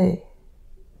away,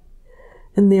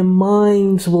 and their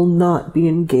minds will not be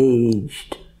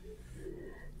engaged.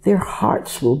 Their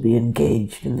hearts will be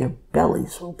engaged, and their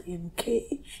bellies will be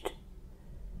engaged.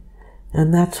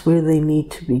 And that's where they need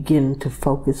to begin to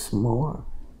focus more.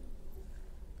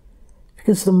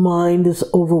 Because the mind is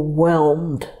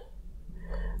overwhelmed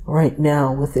right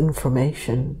now with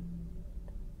information.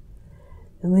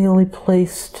 And the only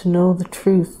place to know the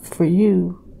truth for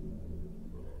you,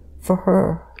 for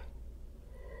her,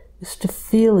 is to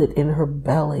feel it in her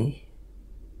belly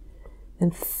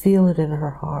and feel it in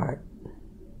her heart.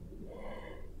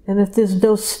 And if there's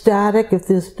no static, if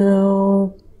there's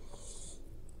no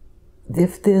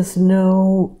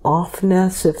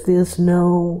offness, if there's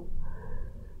no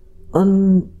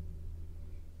unsureness,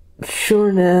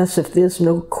 if there's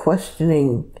no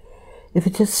questioning, if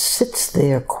it just sits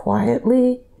there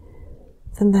quietly,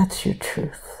 then that's your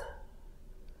truth.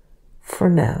 For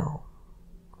now.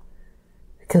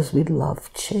 Because we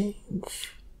love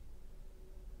change.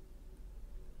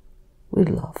 We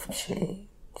love change.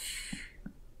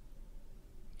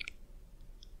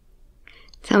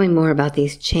 Tell me more about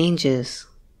these changes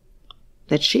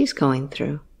that she's going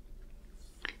through.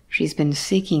 She's been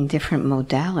seeking different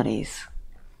modalities.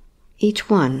 Each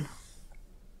one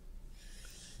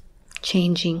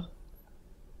changing,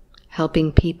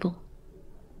 helping people.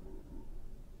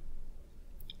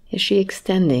 Is she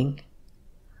extending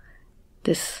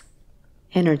this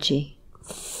energy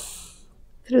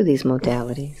through these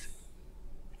modalities?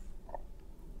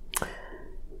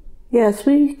 Yes,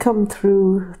 we come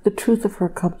through, the truth of her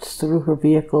comes through her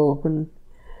vehicle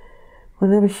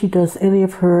whenever she does any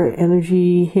of her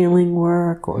energy healing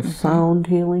work or sound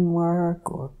healing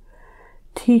work or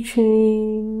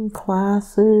teaching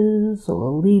classes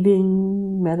or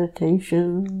leading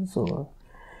meditations or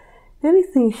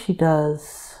anything she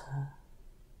does.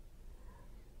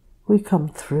 We come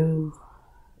through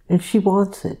and she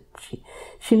wants it.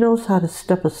 She knows how to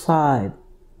step aside.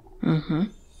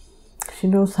 She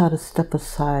knows how to step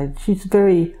aside. She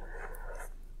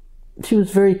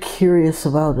was very curious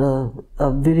about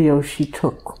a video she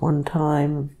took one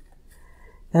time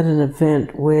at an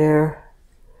event where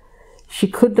she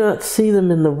could not see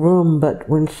them in the room, but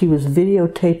when she was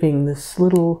videotaping this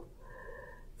little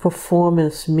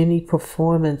performance, mini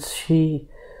performance, she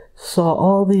saw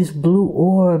all these blue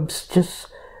orbs just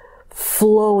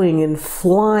flowing and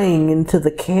flying into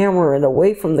the camera and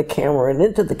away from the camera and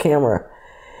into the camera.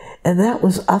 And that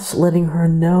was us letting her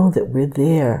know that we're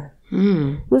there.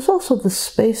 It was also the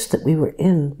space that we were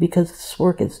in, because this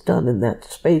work is done in that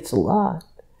space a lot.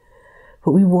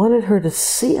 But we wanted her to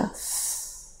see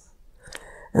us.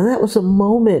 And that was a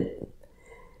moment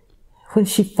when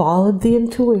she followed the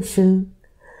intuition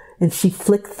and she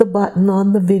flicked the button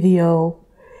on the video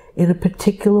in a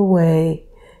particular way.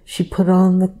 She put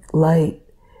on the light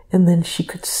and then she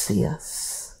could see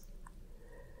us.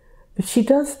 But she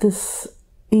does this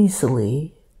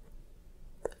easily,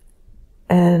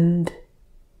 and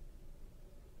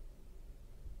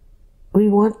we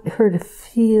want her to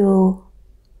feel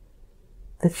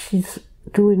that she's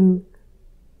doing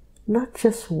not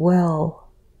just well,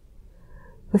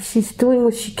 but she's doing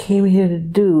what she came here to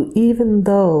do, even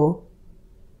though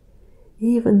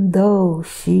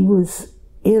she was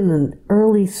in the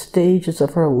early stages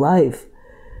of her life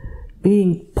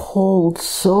being pulled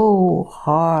so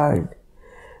hard.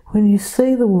 When you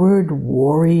say the word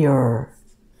warrior,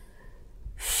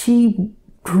 she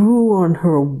drew on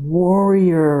her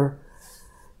warrior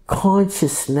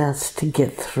consciousness to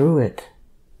get through it.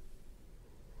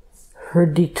 Her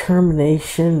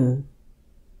determination,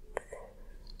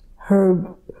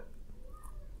 her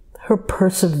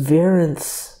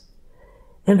perseverance,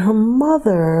 and her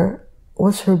mother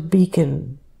was her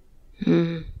beacon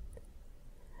that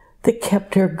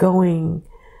kept her going.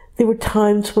 There were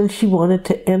times when she wanted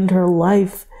to end her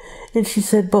life, and she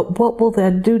said, but what will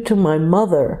that do to my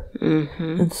mother?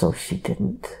 And so she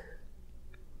didn't.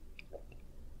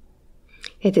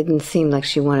 It didn't seem like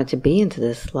she wanted to be into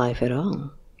this life at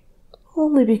all.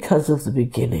 Only because of the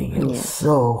beginning. It was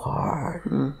so hard.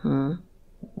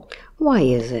 Why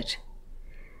is it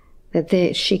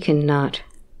that she cannot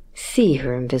see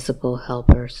her invisible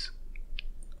helpers?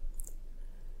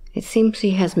 It seems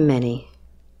she has many.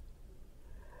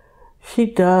 She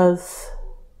does.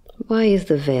 Why is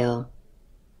the veil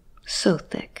so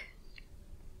thick?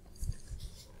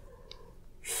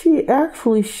 She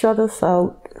actually shut us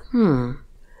out.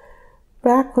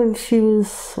 Back when she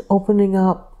was opening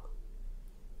up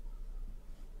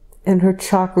and her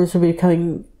chakras were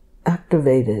becoming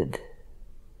activated,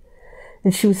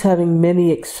 and she was having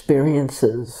many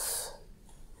experiences,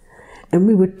 and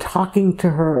we were talking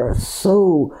to her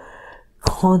so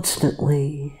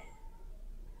constantly.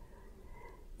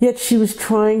 Yet she was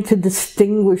trying to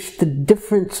distinguish the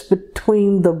difference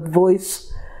between the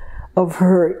voice of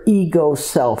her ego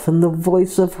self and the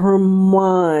voice of her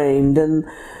mind and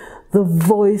the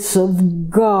voice of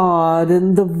God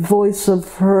and the voice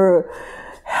of her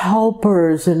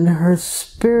helpers and her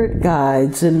spirit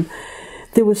guides. And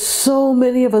there were so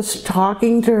many of us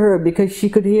talking to her because she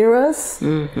could hear us,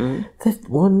 that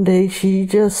one day she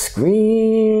just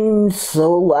screamed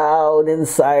so loud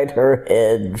inside her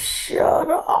head, "Shut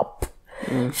up."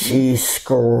 She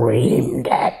screamed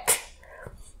it.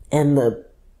 And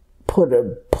put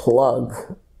a plug.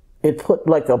 It put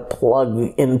like a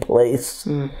plug in place.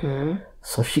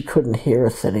 So she couldn't hear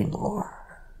us anymore.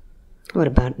 What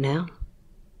about now?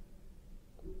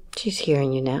 She's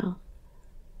hearing you now.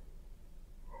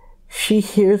 She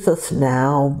hears us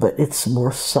now, but it's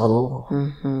more subtle.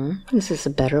 Is this a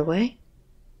better way?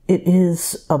 It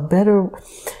is a better...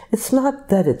 It's not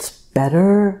that it's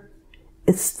better.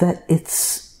 It's that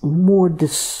it's more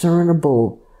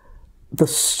discernible, the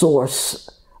source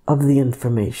of the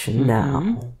information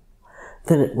now,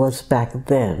 than it was back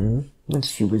then when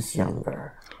she was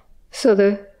younger. So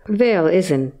the veil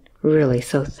isn't really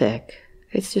so thick.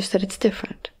 It's just that it's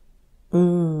different.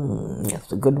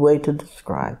 That's a good way to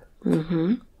describe.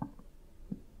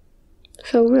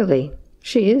 So really,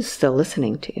 she is still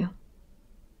listening to you.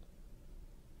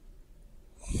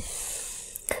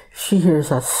 She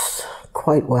hears us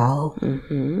quite well.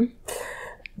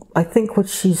 I think what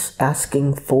she's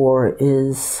asking for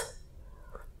is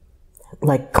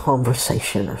like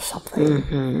conversation or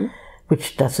something,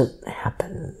 which doesn't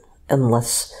happen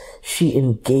unless she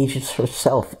engages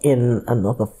herself in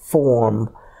another form,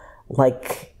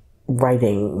 like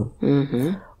writing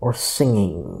or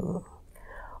singing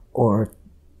or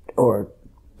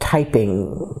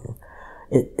typing.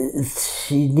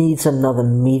 She needs another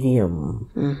medium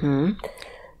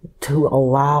to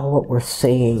allow what we're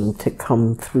saying to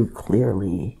come through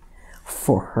clearly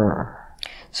for her.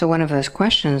 So one of those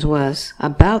questions was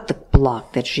about the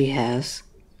block that she has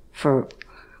for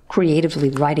creatively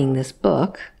writing this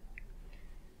book.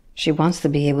 She wants to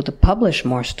be able to publish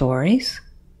more stories.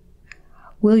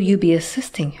 Will you be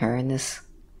assisting her in this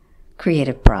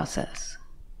creative process?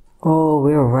 Oh,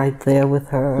 we're right there with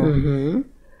her.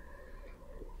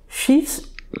 She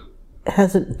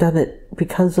hasn't done it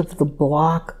because of the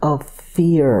block of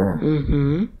fear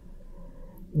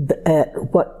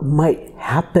at what might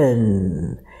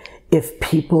happen if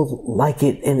people like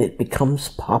it and it becomes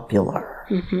popular.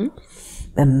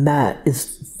 And that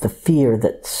is the fear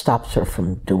that stops her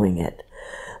from doing it.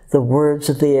 The words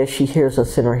are there. She hears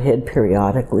us in her head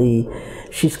periodically.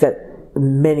 She's got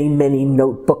many, many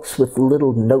notebooks with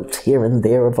little notes here and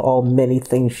there of all many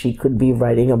things she could be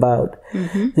writing about.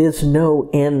 There's no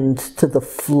end to the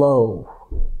flow.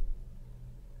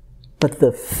 But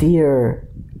the fear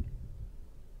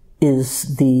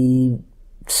is the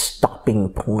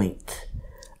stopping point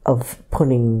of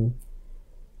putting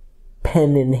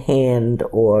pen in hand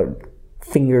or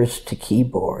fingers to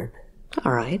keyboard.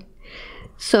 All right.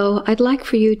 So I'd like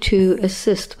for you to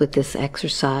assist with this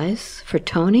exercise for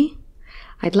Tony.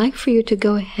 I'd like for you to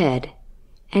go ahead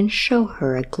and show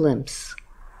her a glimpse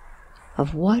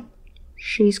of what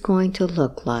she's going to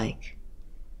look like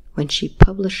when she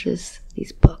publishes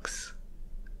these books.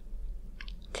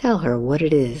 Tell her what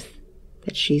it is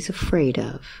that she's afraid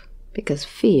of, because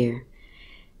fear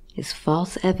is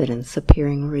false evidence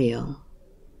appearing real.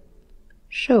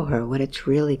 Show her what it's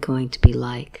really going to be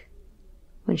like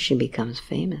when she becomes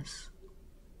famous.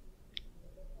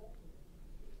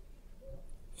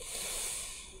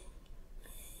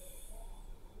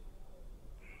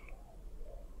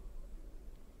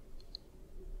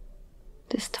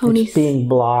 Does Tony... It's being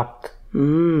blocked.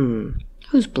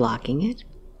 Who's blocking it?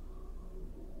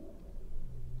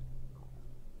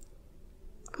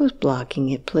 Who's blocking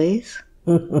it, please?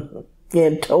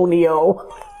 Antonio.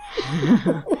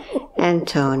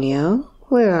 Antonio,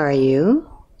 where are you?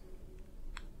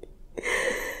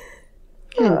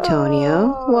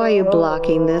 Antonio, why are you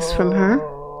blocking this from her?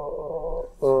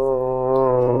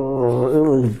 Oh, it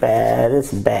was bad.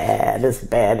 It's bad. It's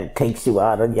bad. It takes you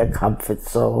out of your comfort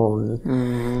zone.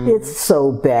 It's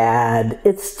so bad.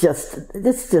 It's just,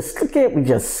 can't we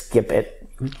just skip it?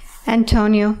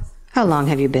 Antonio, how long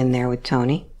have you been there with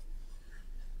Tony?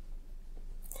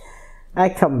 I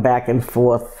come back and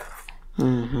forth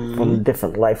from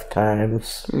different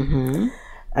lifetimes.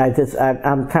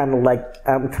 I'm kind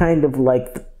of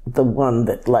like the one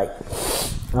that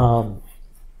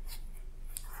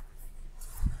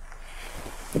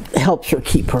helps her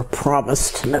keep her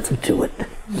promise to never do it.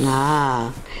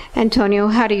 Ah. Antonio,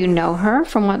 how do you know her?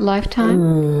 From what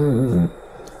lifetime?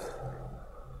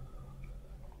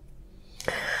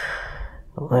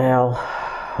 Well,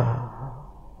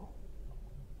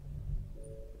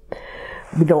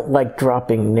 we don't like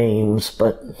dropping names,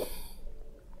 but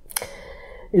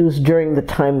It was during the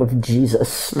time of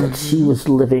Jesus that she was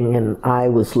living and I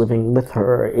was living with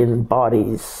her in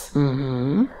bodies.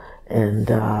 And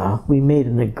we made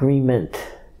an agreement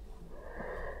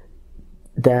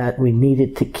that we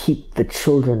needed to keep the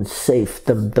children safe,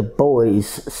 the boys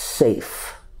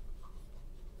safe.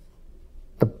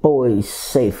 The boys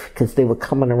safe, because they were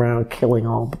coming around killing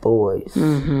all the boys.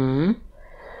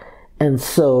 And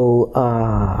so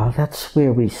that's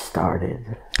where we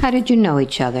started. How did you know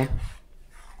each other?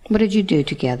 What did you do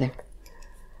together?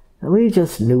 We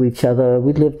just knew each other.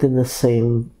 We lived in the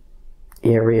same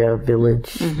area,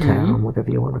 village, town, whatever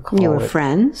you want to call it. You were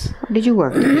friends? Or did you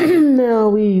work together? No,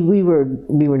 we were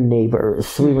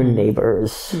neighbors. We were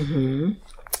neighbors.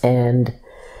 And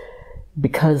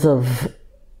because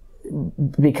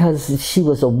she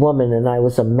was a woman and I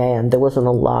was a man, there wasn't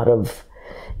a lot of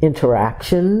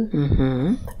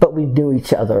interaction, but we knew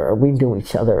each other. We knew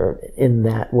each other in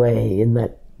that way, in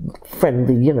that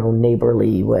friendly,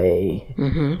 neighborly way.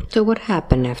 So what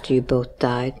happened after you both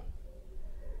died?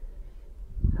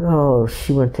 Oh,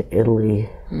 she went to Italy.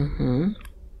 And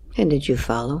did you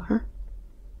follow her?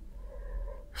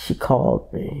 She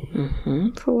called me.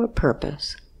 For what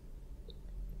purpose?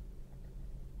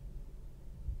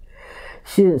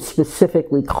 She didn't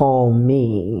specifically call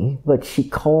me, but she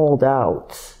called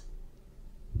out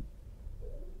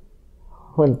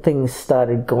when things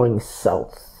started going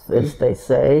south, as they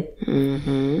say.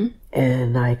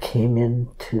 And I came in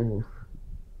to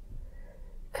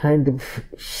kind of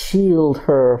shield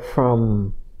her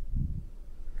from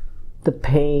the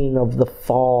pain of the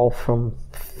fall from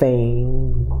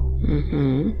fame.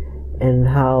 And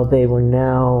how they were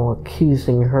now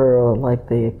accusing her like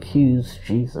they accused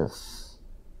Jesus.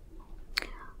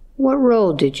 What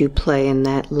role did you play in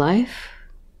that life?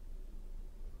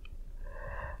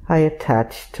 I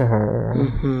attached to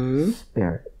her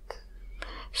spirit.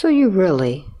 So you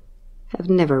really have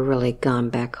never really gone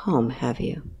back home, have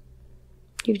you?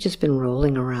 You've just been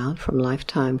rolling around from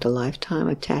lifetime to lifetime,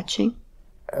 attaching?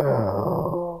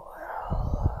 Oh,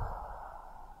 well,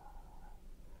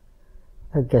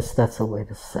 I guess that's a way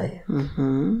to say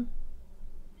it.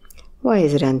 Why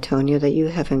is it, Antonio, that you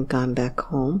haven't gone back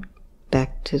home,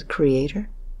 back to the Creator,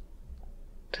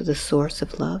 to the source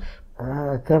of love?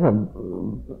 I've kind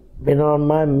of been on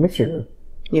my mission.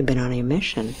 You've been on a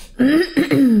mission.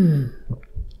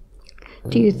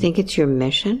 Do you think it's your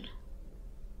mission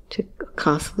to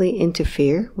constantly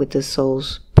interfere with the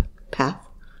soul's path?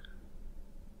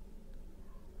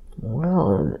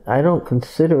 Well, I don't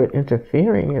consider it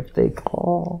interfering if they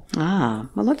call. Well,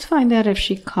 let's find out if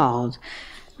she called.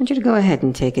 I want you to go ahead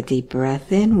and take a deep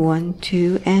breath in. 1,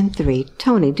 2, and 3.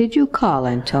 Tony, did you call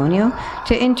Antonio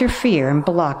to interfere and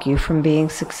block you from being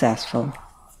successful?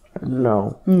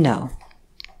 No. No.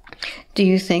 Do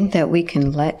you think that we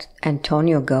can let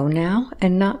Antonio go now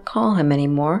and not call him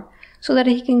anymore so that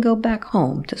he can go back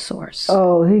home to Source?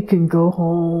 Oh, he can go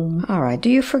home. All right.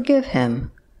 Do you forgive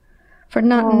him for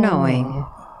not knowing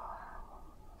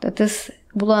that this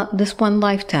one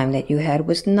lifetime that you had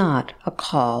was not a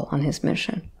call on his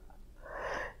mission?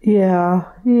 Yeah.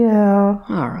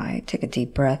 All right. Take a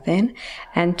deep breath in.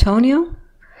 Antonio,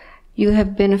 you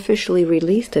have been officially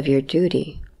released of your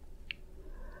duty.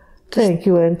 Thank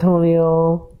you,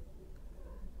 Antonio.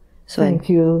 Thank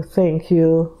you.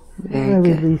 Very I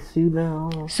good. release you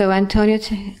now. So, Antonio,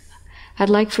 I'd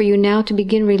like for you now to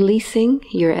begin releasing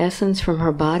your essence from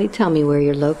her body. Tell me where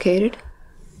you're located.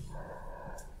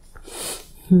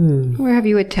 Where have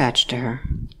you attached to her?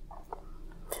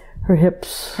 Her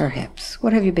hips. Her hips.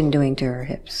 What have you been doing to her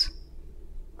hips?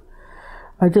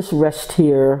 I just rest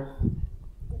here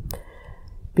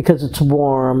because it's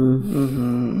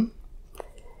warm.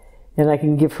 And I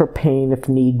can give her pain if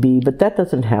need be, but that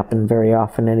doesn't happen very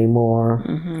often anymore.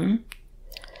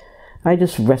 I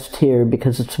just rest here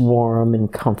because it's warm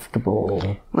and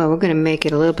comfortable. Well, we're going to make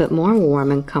it a little bit more warm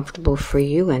and comfortable for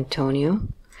you, Antonio,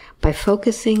 by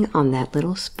focusing on that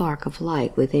little spark of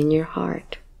light within your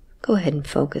heart. Go ahead and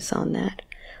focus on that.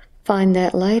 Find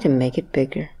that light and make it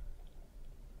bigger.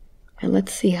 And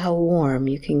let's see how warm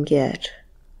you can get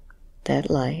that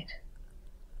light.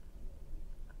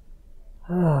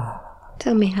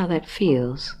 Tell me how that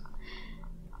feels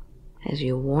as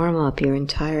you warm up your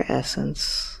entire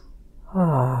essence.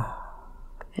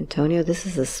 Antonio, this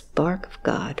is the spark of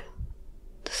God,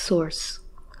 the source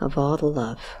of all the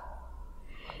love.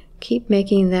 Keep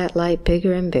making that light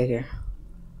bigger and bigger.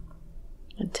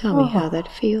 And tell me how that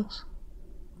feels.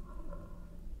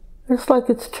 It's like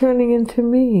it's turning into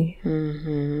me.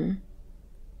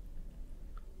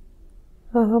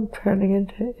 I'm turning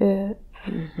into it.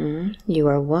 You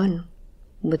are one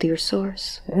with your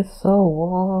source. It's so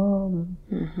warm.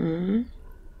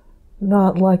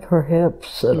 Not like her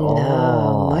hips at all.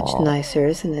 No, much nicer,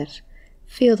 isn't it?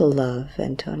 Feel the love,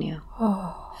 Antonio.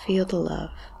 Feel the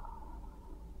love.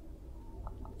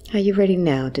 Are you ready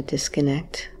now to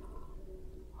disconnect?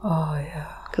 Oh, yeah.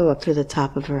 Go up through the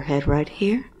top of her head right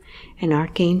here, and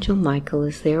Archangel Michael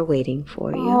is there waiting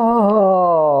for you.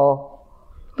 Oh.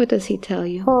 What does he tell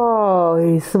you? Oh,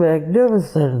 he's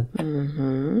magnificent.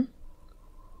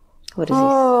 What does he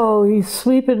Oh, he's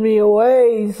sweeping me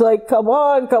away. He's like, come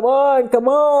on, come on, come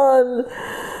on.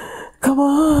 Come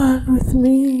on with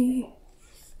me.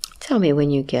 Tell me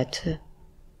when you get to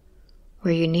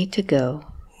where you need to go.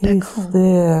 He's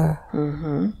there.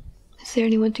 Is there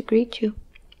anyone to greet you?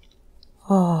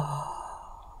 Oh,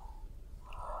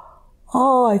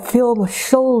 I feel my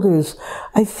shoulders.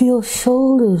 I feel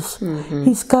shoulders.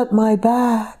 He's got my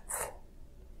back.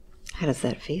 How does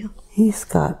that feel? He's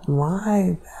got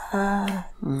my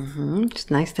back.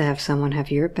 It's nice to have someone have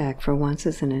your back for once,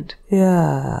 isn't it?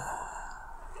 Yeah.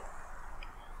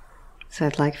 So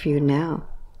I'd like for you now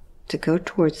to go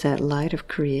towards that light of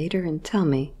Creator and tell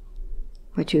me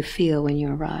what you feel when you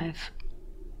arrive.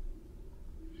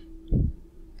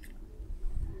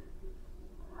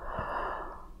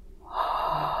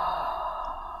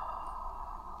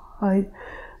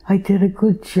 I did a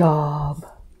good job.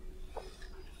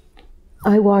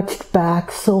 I watched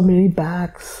back, so many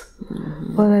backs,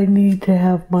 but I need to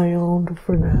have my own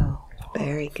for now.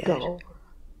 Very good.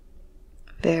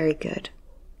 Very good.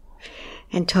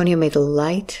 Antonio, may the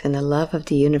light and the love of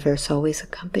the universe always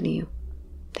accompany you.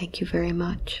 Thank you very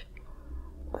much.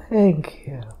 Thank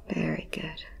you. Very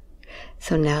good.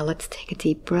 So now let's take a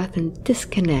deep breath and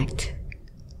disconnect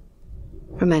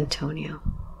from Antonio.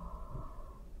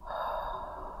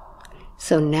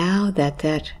 So now that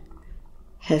that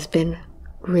has been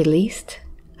released,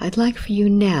 I'd like for you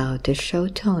now to show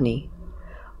Tony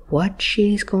what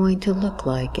she's going to look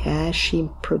like as she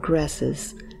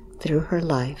progresses through her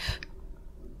life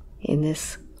in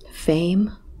this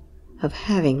fame of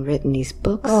having written these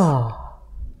books. Oh,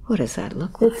 what does that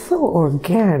look like? it's so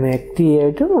organic,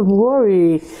 dear. Don't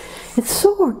worry. It's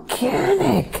so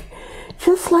organic.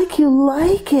 Just like you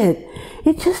like it.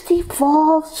 It just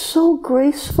evolves so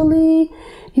gracefully.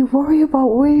 You worry about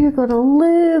where you're going to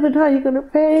live and how you're going to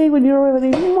pay when you don't have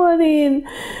any money, and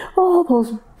all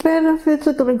those benefits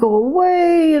are going to go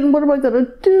away, and what am I going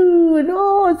to do? And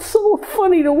oh, it's so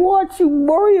funny to watch you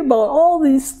worry about all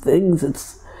these things.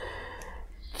 It's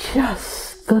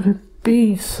just going to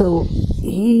be so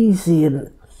easy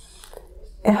and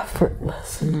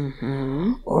effortless,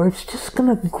 or it's just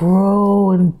going to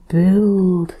grow and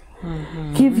build.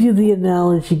 Give you the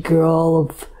analogy, girl,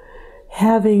 of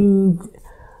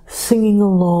singing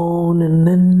alone, and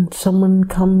then someone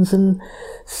comes and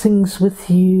sings with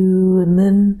you, and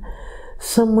then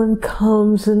someone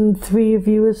comes and 3 of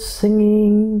you are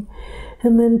singing,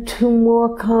 and then 2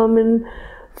 more come and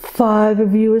 5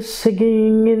 of you are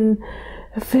singing, and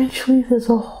eventually there's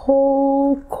a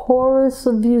whole chorus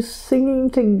of you singing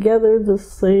together the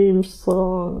same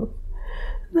song.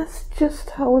 That's just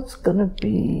how it's gonna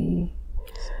be.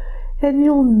 And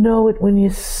you'll know it when you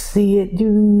see it. You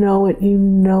know it, you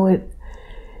know it.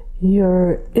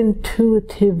 Your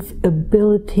intuitive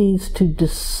abilities to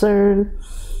discern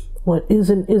what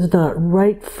is and is not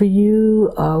right for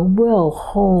you are well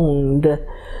honed.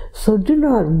 So do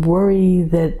not worry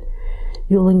that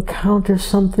you'll encounter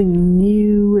something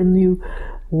new and you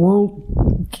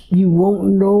won't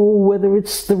know whether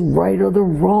it's the right or the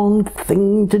wrong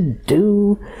thing to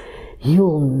do.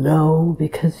 You'll know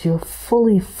because you're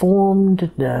fully formed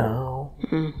now.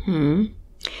 And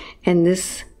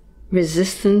this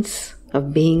resistance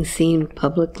of being seen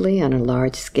publicly on a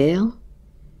large scale,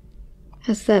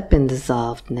 has that been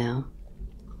dissolved now?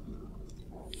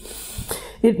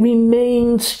 It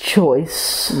remains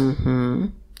choice.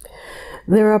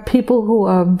 There are people who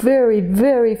are very,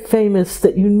 very famous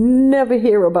that you never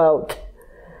hear about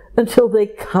until they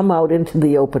come out into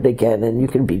the open again, and you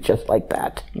can be just like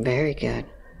that. Very good.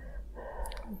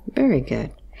 Very good.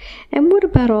 And what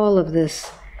about all of this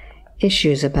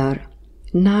issues about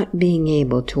not being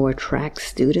able to attract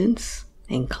students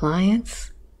and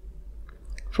clients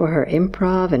for her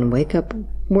improv and wake-up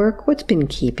work? What's been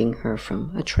keeping her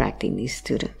from attracting these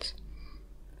students?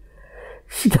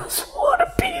 She doesn't want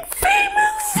to be famous.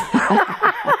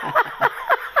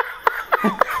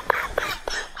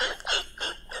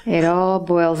 It all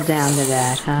boils down to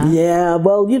that, huh? Yeah,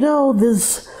 well, you know,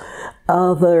 there's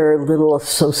other little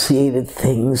associated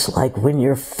things, like when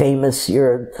you're famous,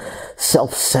 you're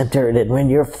self-centered, and when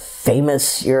you're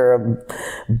famous, you're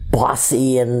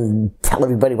bossy and tell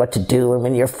everybody what to do, and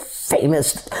when you're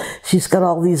famous, she's got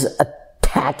all these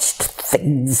attached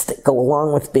things that go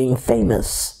along with being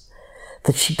famous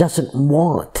that she doesn't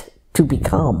want to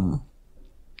become.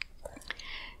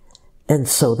 And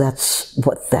so that's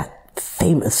what that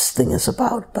famous thing is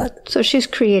about. But so she's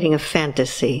creating a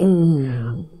fantasy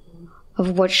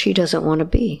of what she doesn't want to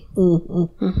be.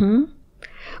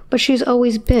 But she's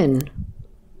always been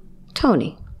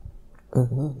Tony.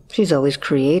 She's always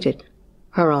created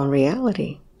her own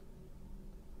reality.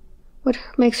 What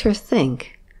makes her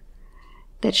think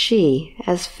that she,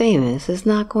 as famous, is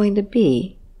not going to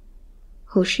be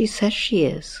who she says she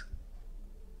is?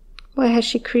 Why has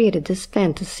she created this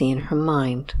fantasy in her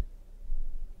mind?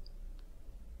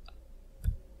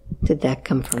 Did that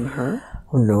come from her?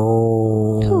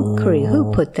 no.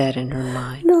 Who put that in her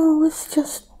mind? No, it's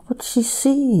just what she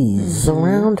sees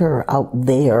around her out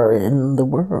there in the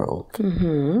world.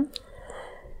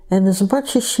 And as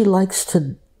much as she likes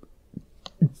to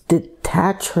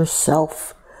detach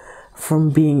herself from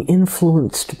being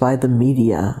influenced by the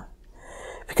media,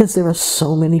 because there are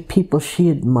so many people she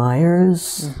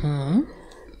admires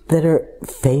that are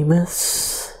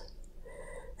famous,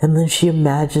 and then she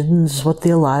imagines what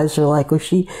their lives are like, or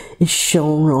she is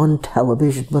shown on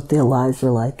television what their lives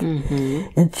are like,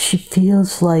 and she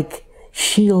feels like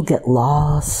she'll get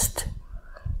lost,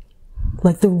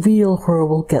 like the real her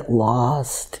will get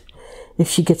lost if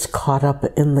she gets caught up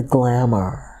in the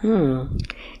glamour.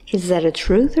 Is that a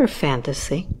truth or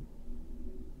fantasy?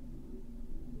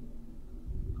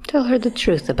 Tell her the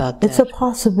truth about that. It's a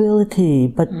possibility,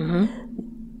 but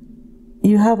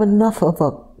you have enough of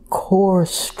a core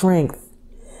strength,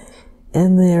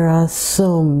 and there are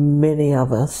so many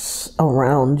of us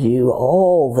around you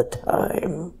all the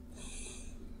time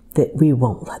that we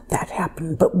won't let that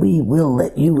happen, but we will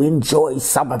let you enjoy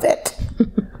some of it.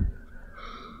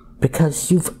 Because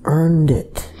you've earned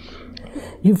it.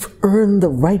 You've earned the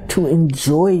right to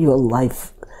enjoy your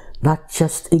life, not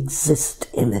just exist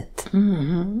in it.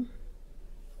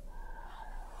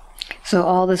 So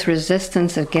all this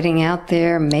resistance of getting out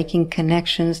there, making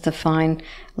connections to find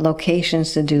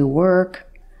locations to do work,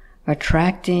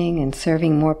 attracting and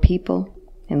serving more people,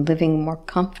 and living more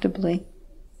comfortably,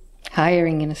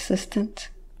 hiring an assistant,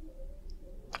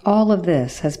 all of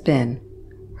this has been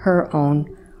her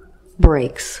own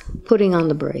brakes, putting on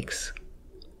the brakes.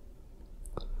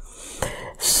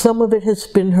 Some of it has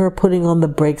been her putting on the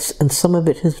brakes, and some of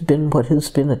it has been what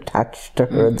has been attached to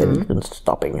her that has been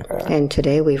stopping her. And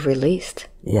today we've released.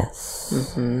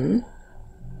 Yes.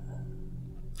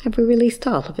 Have we released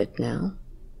all of it now?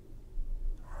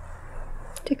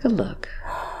 Take a look.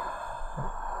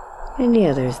 Any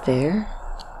others there?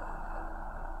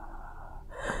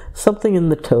 Something in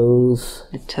the toes.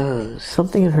 The toes.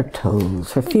 Something in her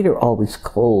toes. Her feet are always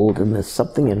cold, and there's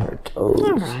something in her toes.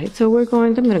 All right, so I'm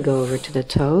going to go over to the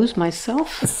toes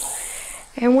myself,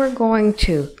 and we're going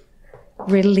to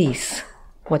release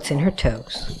what's in her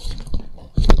toes.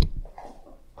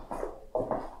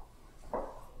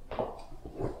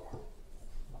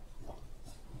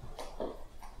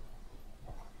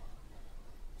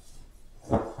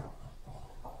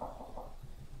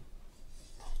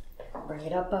 Bring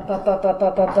it up.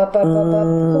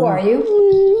 Who are you?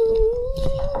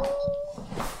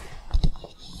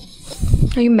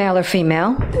 Are you male or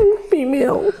female?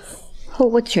 Female. Oh,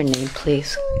 what's your name,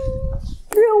 please?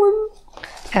 Ellen.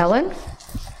 Ellen?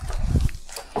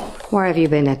 Why have you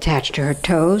been attached to her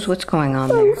toes? What's going on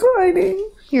there? I'm hiding.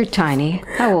 You're tiny.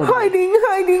 How old are you?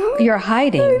 Hiding. You're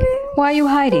hiding. Why are you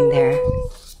hiding there?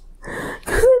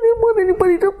 Because I didn't want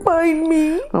anybody to find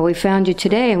me. Well, we found you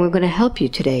today, and we're going to help you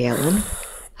today, Ellen.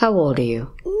 How old are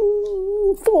you?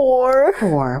 4.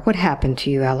 4. What happened to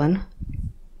you, Ellen?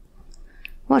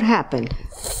 What happened?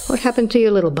 What happened to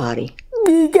your little body?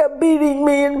 He kept beating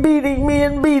me, and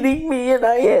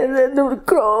I hit into the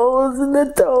claws and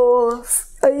the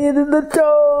toes. I hit in the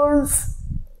toes.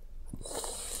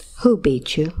 Who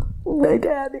beat you? My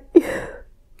daddy.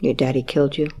 Your daddy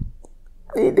killed you?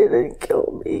 He didn't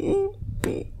kill me.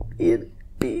 He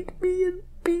beat me and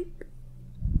beat me.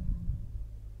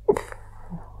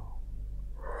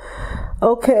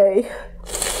 Okay.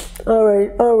 All right.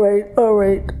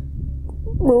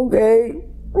 Okay.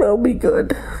 I'll be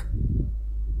good.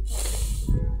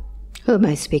 Who am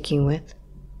I speaking with?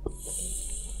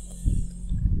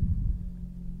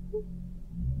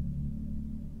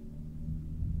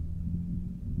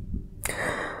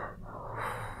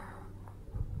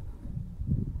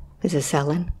 Is this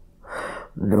Ellen?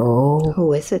 No.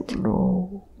 Who is it?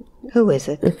 No. Who is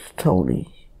it? It's Tony.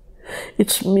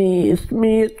 It's me, it's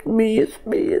me, it's me, it's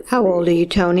me, it's How old are you,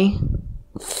 Tony?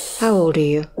 How old are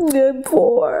you? I'm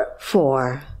 4.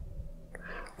 4.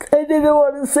 I didn't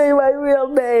want to say my real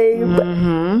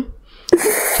name.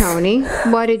 Tony,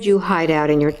 why did you hide out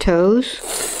in your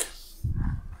toes?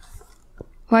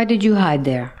 Why did you hide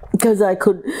there? Because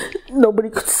nobody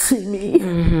could see me.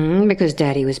 Because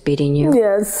Daddy was beating you?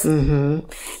 Yes. And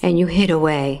you hid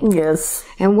away? Yes.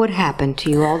 And what happened to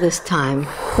you all this time?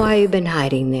 Why have you been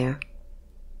hiding there?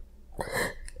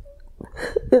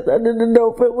 Because I didn't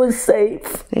know if it was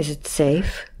safe. Is it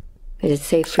safe? Is it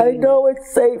safe for you? I know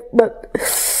it's safe, but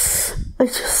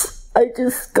I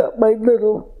just got my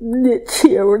little niche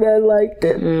here and I liked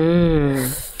it.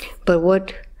 But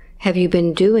what have you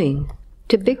been doing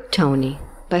to Big Tony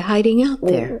by hiding out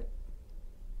there?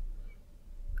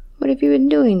 What have you been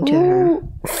doing to her?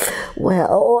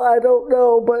 Well, I don't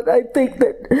know, but I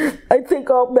think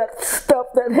all that stuff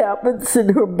that happens in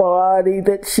her body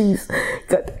that she's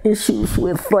got issues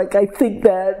with, like I think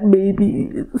that maybe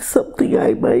it's something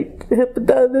I might have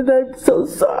done, and I'm so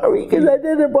sorry because I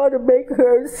didn't want to make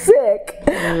her sick.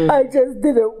 I just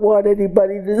didn't want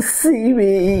anybody to see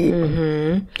me.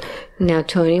 Now,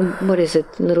 Tony, what is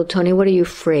it, little Tony? What are you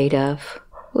afraid of?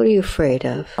 What are you afraid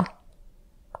of?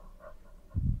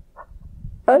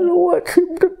 I don't want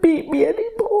him to beat me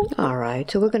anymore. All right,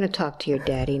 so we're going to talk to your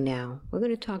daddy now. We're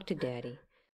going to talk to Daddy.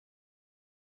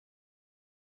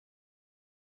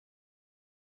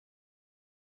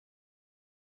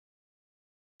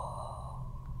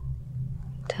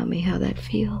 Tell me how that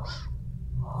feels.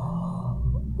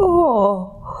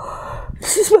 Oh,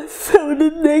 she's my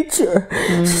feminine nature.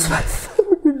 She's my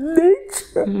feminine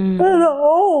nature. And the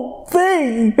whole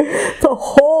thing. The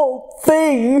whole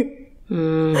thing.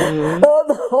 Oh,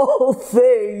 the whole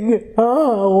thing.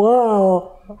 Oh,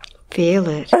 wow. Feel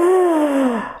it.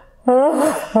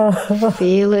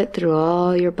 Feel it through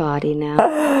all your body now.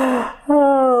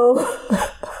 Oh.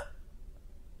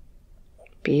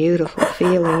 Beautiful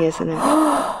feeling, isn't it?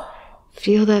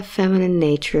 Feel that feminine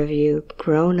nature of you,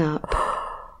 grown up.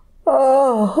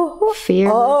 Oh.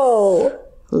 Fearless,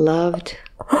 loved,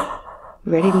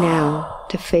 ready now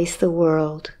to face the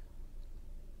world.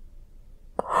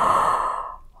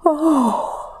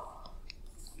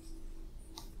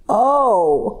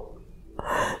 Oh,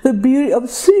 the beauty. I'm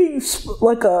seeing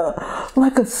like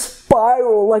a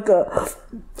spiral,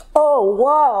 oh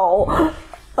wow.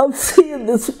 I'm seeing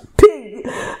this big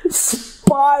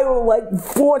spiral, like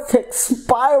vortex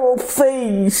spiral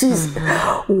thing. She's,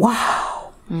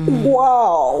 wow,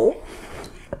 wow.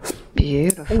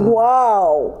 Beautiful.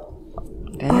 Wow.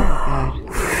 Very good.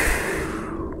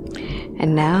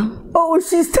 And now? Oh,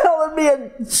 she's telling me a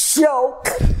joke.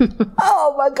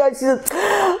 Oh my God, she says,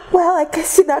 well, I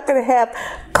guess you're not going to have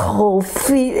cold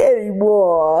feet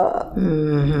anymore.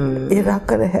 You're not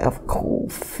going to have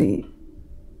cold feet.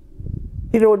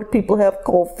 You know when people have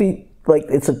cold feet, like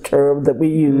it's a term that we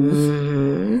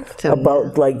use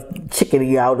about like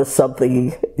chickening out or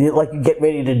something. Like you get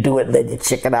ready to do it and then you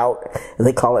chicken out. And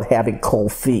they call it having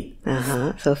cold feet.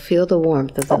 So feel the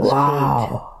warmth of those wow.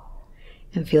 feet.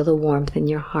 And feel the warmth in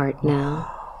your heart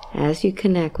now as you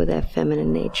connect with that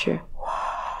feminine nature.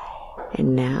 Wow.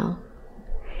 And now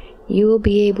you will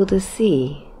be able to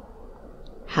see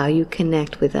how you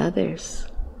connect with others.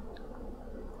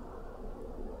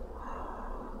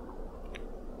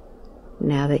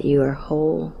 Now that you are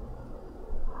whole.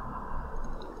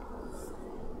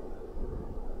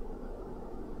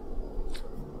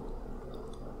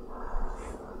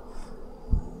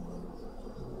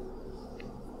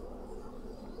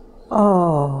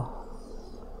 Oh.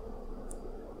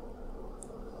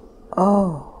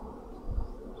 Oh.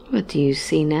 What do you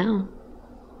see now?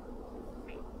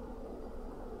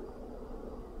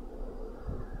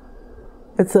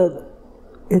 It's the,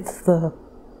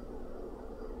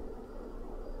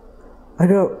 I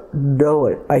don't know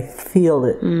it, I feel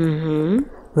it.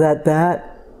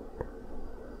 That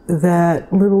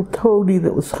little Tony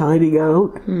that was hiding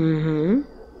out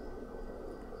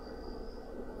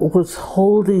was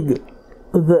holding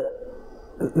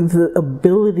the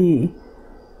ability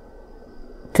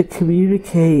to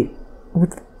communicate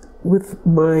with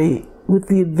the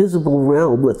invisible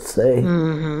realm, let's say.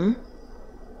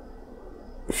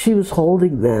 She was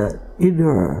holding that in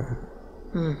her.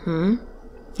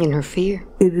 In her fear.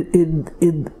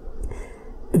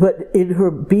 But in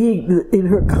her being, in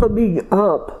her coming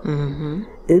up,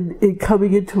 in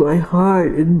coming into my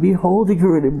heart and me holding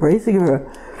her and embracing her,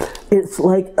 it's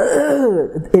like,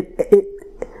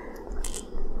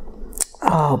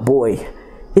 oh boy,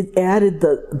 it added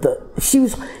she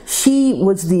was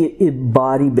the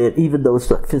embodiment, even though it's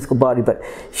not physical body, but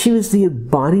she was the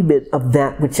embodiment of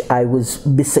that which I was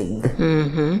missing.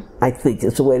 I think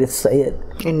is a way to say it.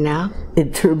 And now?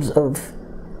 In terms of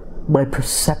my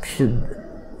perception,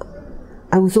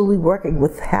 I was only working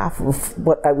with half of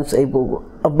what I was able,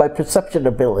 of my perception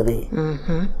ability.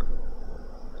 And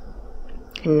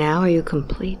now are you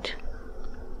complete?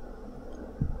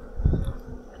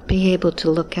 Be able to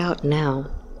look out now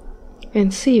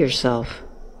and see yourself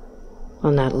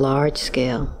on that large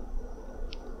scale.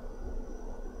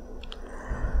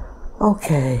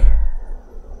 Okay.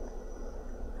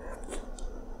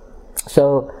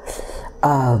 So,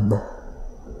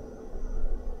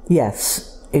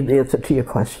 yes, in answer to your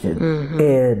question.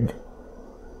 And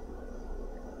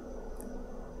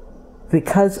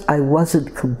because I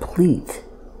wasn't complete,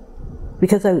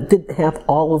 because I didn't have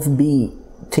all of me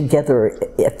together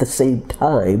at the same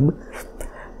time,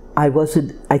 I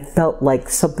felt like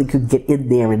something could get in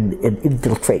there and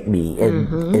infiltrate me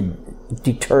and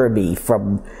deter me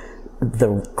from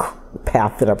the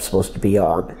path that I'm supposed to be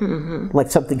on. Like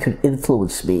something could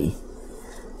influence me.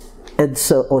 And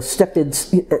so, or step in,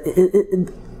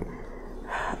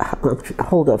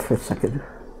 hold on for a second.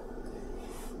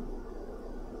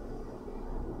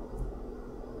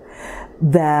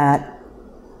 That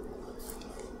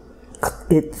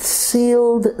it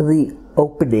sealed the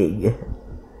opening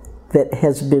that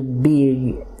has been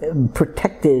being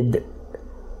protected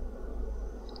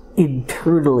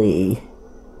internally.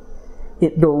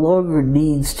 It no longer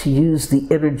needs to use the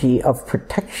energy of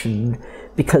protection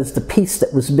because the piece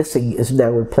that was missing is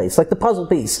now in place. Like the puzzle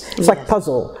piece. It's like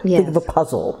puzzle. Think of a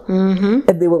puzzle. And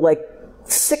there were like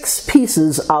 6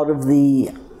 pieces out of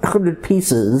the 100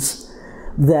 pieces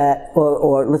that,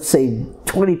 or let's say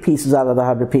 20 pieces out of the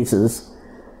 100 pieces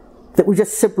that were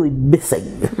just simply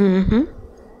missing.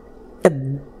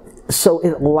 And so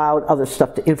it allowed other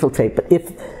stuff to infiltrate. But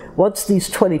once these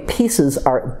 20 pieces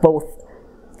are both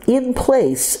in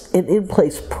place and in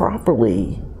place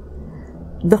properly,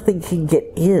 nothing can get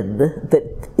in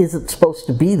that isn't supposed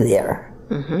to be there.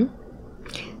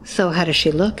 So how does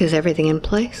she look? Is everything in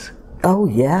place? Oh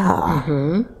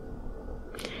yeah.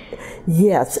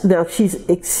 Yes. Now she's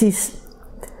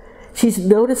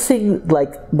noticing,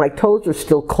 like, my toes are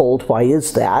still cold. Why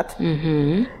is that?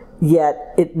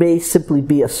 Yet it may simply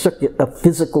be a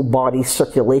physical body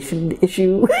circulation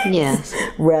issue. Yes.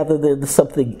 Rather than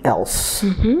something else.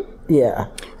 Yeah.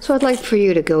 So I'd like for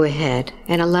you to go ahead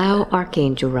and allow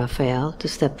Archangel Raphael to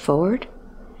step forward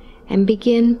and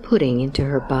begin putting into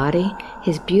her body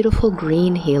his beautiful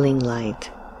green healing light,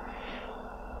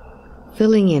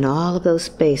 filling in all of those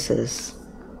spaces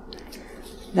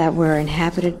that were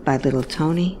inhabited by little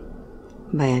Tony,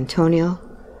 by Antonio,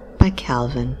 by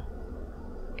Calvin,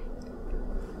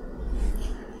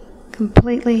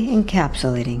 completely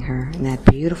encapsulating her in that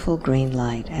beautiful green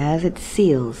light as it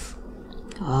seals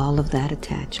all of that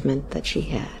attachment that she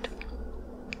had.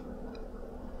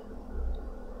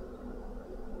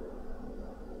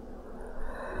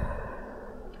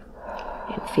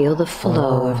 And feel the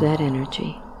flow of that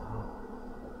energy.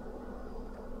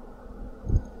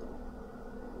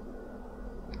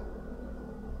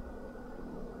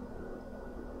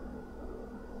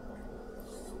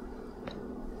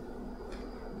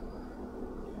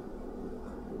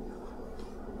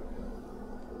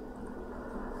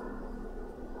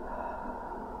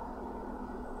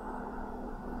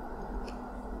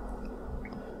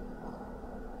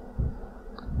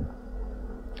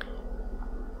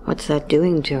 What's that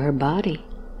doing to her body?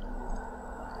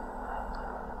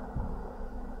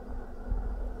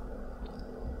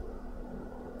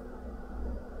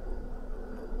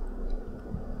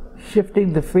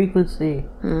 Shifting the frequency.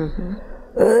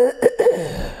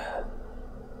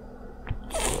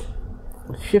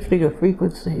 Shifting a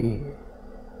frequency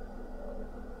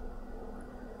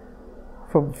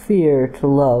from fear to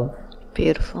love.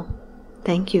 Beautiful.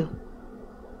 Thank you.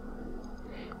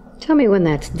 Tell me when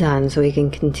that's done so we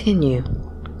can continue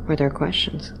with our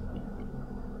questions.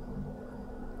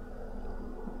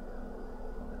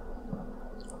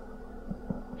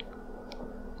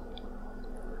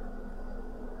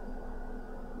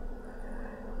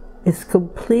 It's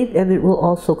complete, and it will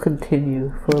also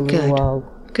continue for a little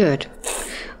while. Good.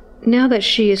 Now that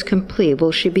she is complete,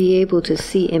 will she be able to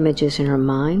see images in her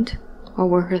mind, or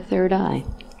were her third eye?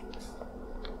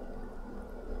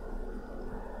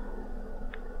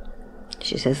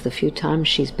 She says the few times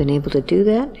she's been able to do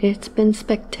that, it's been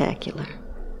spectacular.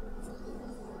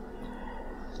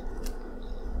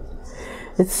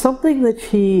 It's something that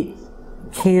she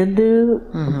can do,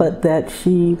 but that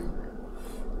she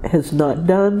has not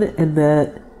done, and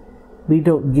that we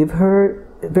don't give her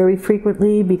very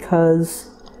frequently, because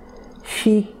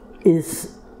she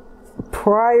is,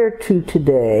 prior to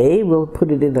today, we'll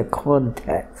put it in a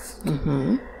context,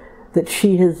 that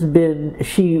she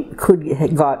could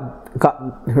have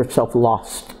gotten herself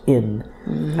lost in,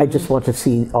 I just want to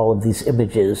see all of these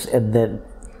images, and then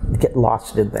get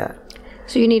lost in that.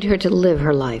 So you need her to live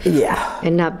her life. Yeah.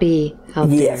 And not be out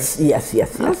there. Yes.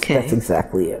 Okay. That's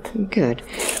exactly it. Good.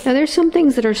 Now, there's some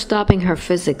things that are stopping her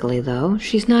physically, though.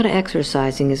 She's not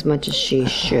exercising as much as she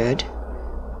should.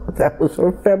 That was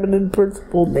her feminine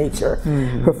principle nature.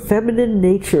 Her feminine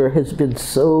nature has been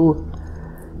so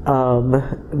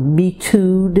Me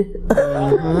Too'd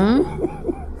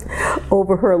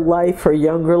over her life, her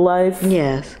younger life.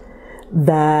 Yes.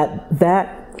 That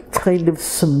kind of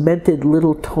cemented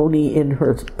little Tony in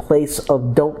her place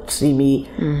of don't see me,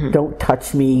 don't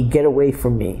touch me, get away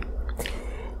from me.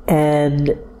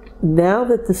 And now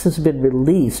that this has been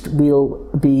released, we'll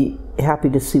be happy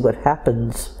to see what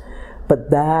happens. But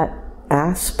that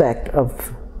aspect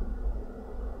of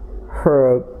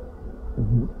her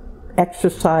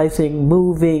exercising,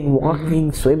 moving,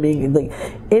 walking, swimming, like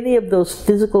any of those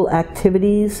physical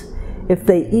activities, if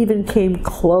they even came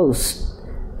close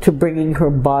to bringing her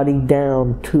body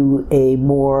down to a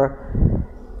more,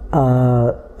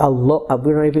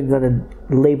 we're not even going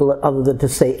to label it other than to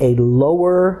say a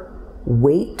lower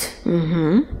weight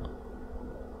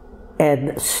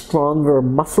and stronger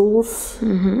muscles,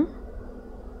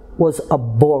 was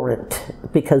abhorrent,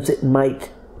 because it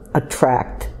might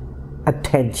attract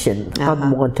attention,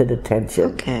 unwanted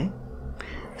attention. Okay.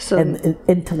 So, and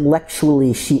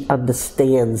intellectually she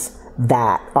understands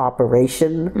that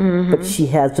operation, but she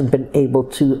hasn't been able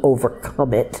to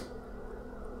overcome it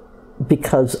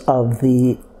because of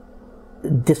the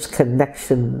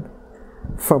disconnection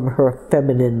from her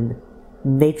feminine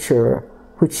nature,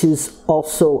 which is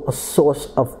also a source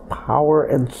of power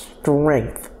and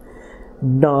strength,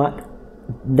 not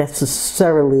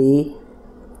necessarily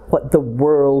what the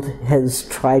world has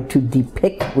tried to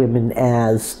depict women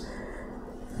as,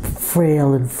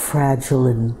 frail and fragile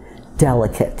and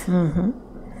delicate.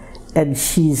 And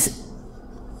she's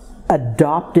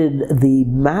adopted the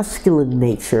masculine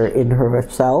nature in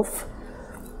herself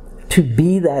to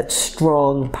be that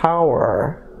strong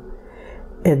power,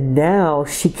 and now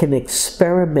she can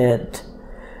experiment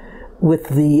with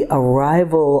the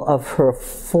arrival of her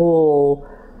full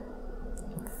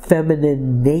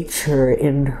feminine nature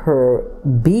in her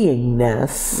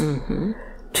beingness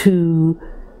to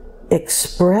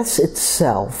express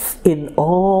itself in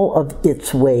all of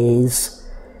its ways,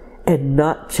 and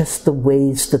not just the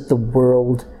ways that the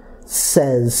world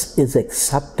says is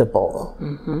acceptable.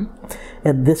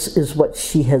 And this is what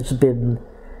she has been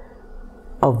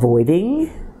avoiding.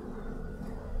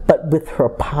 But with her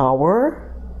power,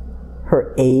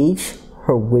 her age,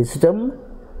 her wisdom,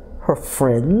 her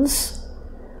friends,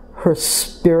 her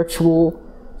spiritual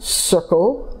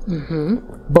circle,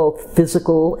 both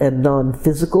physical and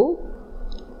non-physical,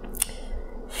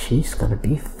 she's going to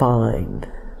be fine.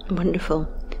 Wonderful.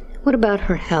 What about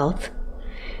her health?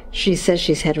 She says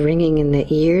she's had ringing in the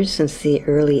ears since the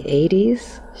early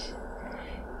 80s.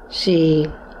 She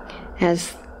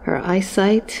has her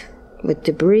eyesight with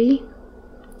debris,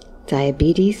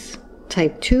 diabetes,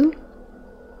 type 2,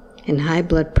 and high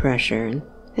blood pressure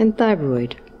and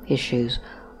thyroid issues.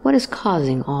 What is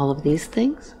causing all of these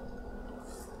things?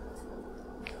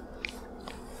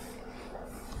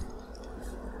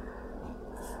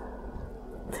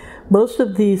 Most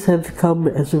of these have come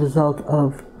as a result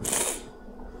of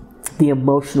the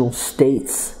emotional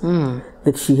states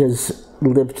that she has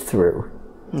lived through.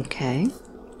 Okay.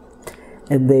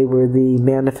 And they were the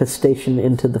manifestation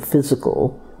into the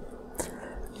physical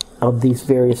of these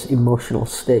various emotional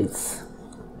states.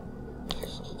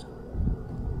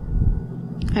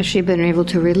 Has she been able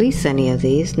to release any of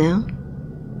these now?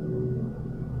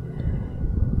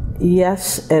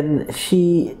 Yes, and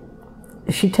she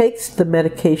takes the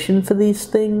medication for these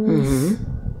things,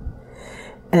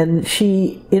 and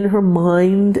she, in her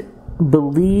mind,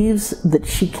 believes that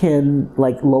she can,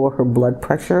 like, lower her blood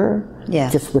pressure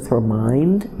just with her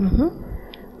mind,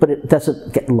 but it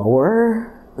doesn't get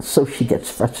lower, so she gets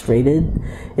frustrated,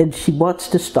 and she wants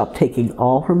to stop taking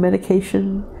all her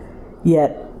medication,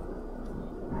 yet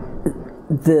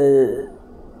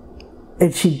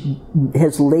and she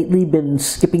has lately been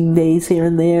skipping days here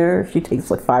and there. She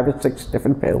takes like 5 or 6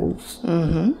 different pills.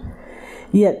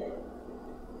 Yet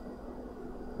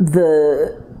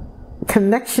the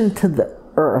connection to the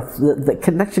earth, the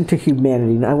connection to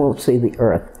humanity, and I won't say the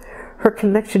earth, her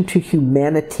connection to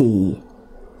humanity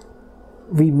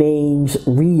remains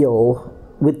real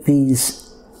with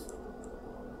these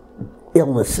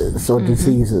illnesses or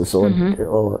diseases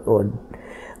or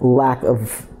lack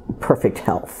of perfect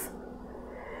health.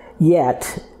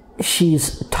 Yet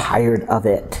she's tired of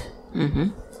it.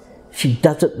 She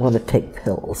doesn't want to take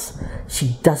pills.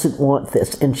 She doesn't want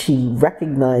this. And she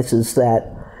recognizes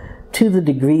that to the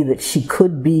degree that she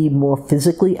could be more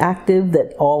physically active,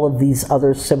 that all of these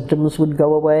other symptoms would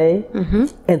go away.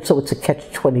 And so it's a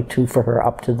catch-22 for her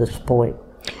up to this point.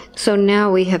 So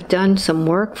now we have done some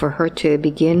work for her to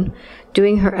begin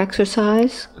doing her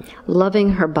exercise,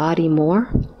 loving her body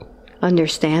more,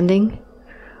 understanding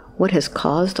what has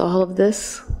caused all of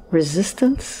this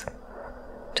resistance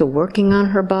to working on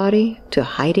her body, to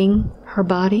hiding her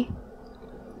body.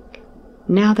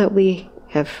 Now that we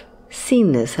have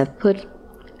seen this, have put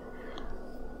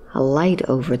a light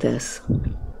over this,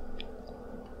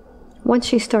 once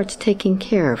she starts taking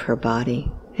care of her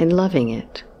body and loving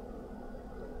it,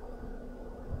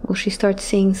 will she start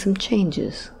seeing some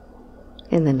changes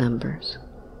in the numbers?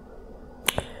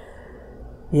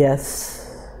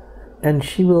 Yes, and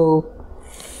it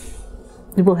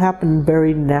will happen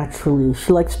very naturally.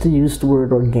 She likes to use the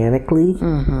word organically,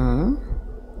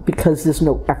 because there's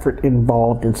no effort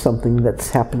involved in something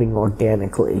that's happening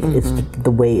organically. It's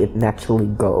the way it naturally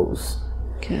goes.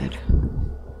 Good.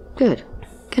 Good.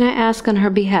 Can I ask on her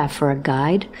behalf for a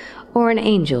guide or an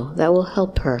angel that will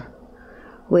help her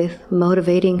with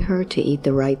motivating her to eat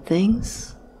the right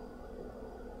things,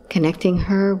 connecting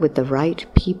her with the right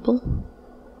people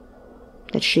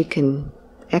that she can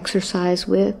exercise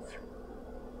with,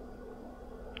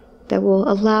 that will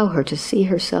allow her to see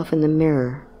herself in the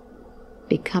mirror,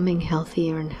 becoming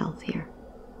healthier and healthier?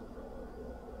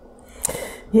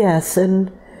 Yes,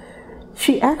 and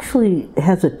she actually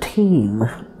has a team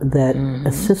that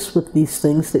assists with these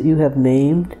things that you have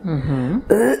named.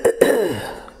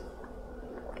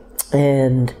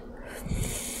 And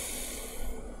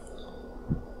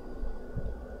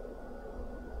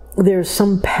there's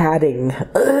some padding.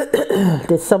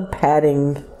 There's some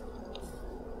padding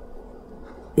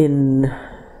in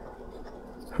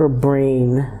her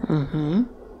brain.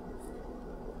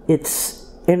 It's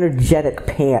energetic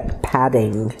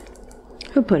padding.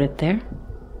 Who put it there?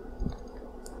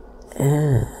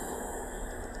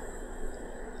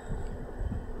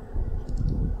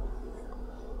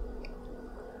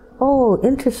 Oh,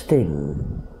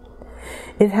 interesting.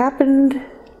 It happened.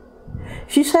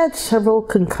 She's had several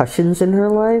concussions in her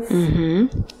life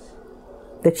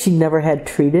that she never had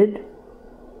treated.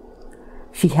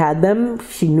 She had them,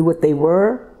 she knew what they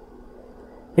were,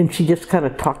 and she just kind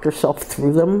of talked herself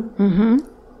through them.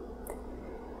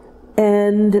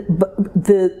 And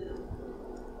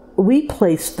we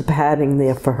placed the padding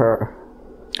there for her.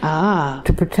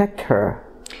 To protect her.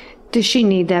 Does she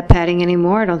need that padding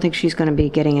anymore? I don't think she's going to be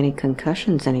getting any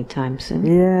concussions anytime soon.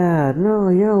 Yeah,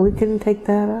 we can take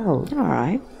that out. All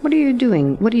right. What are you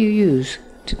doing? What do you use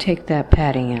to take that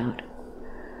padding out?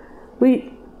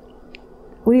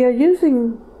 We are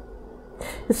using,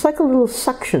 it's like a little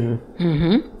suction.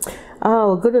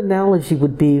 A good analogy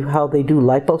would be how they do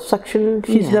liposuction.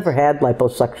 She's never had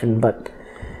liposuction, but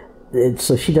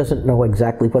so she doesn't know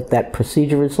exactly what that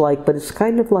procedure is like, but it's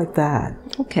kind of like that.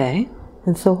 Okay.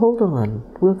 And so hold on,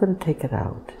 we're going to take it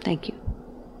out. Thank you.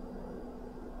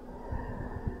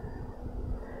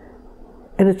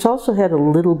 And it's also had a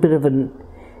little bit of an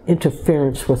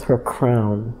interference with her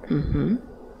crown.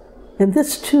 And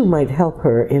this too might help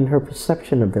her in her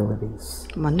perception abilities.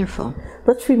 Wonderful.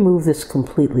 Let's remove this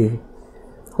completely.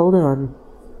 Hold on.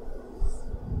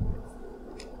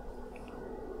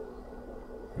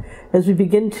 As we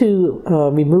begin to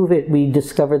remove it, we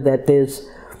discovered that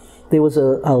there was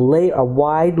a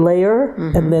wide layer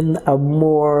and then a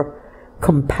more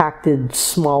compacted,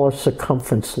 smaller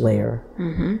circumference layer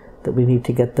that we need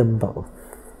to get them both.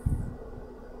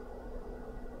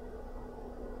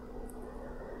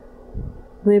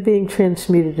 They're being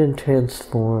transmuted and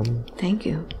transformed. Thank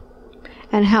you.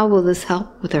 And how will this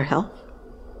help with her health?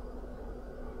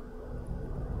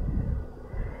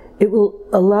 It will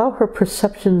allow her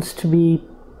perceptions to be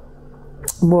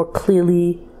more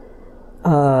clearly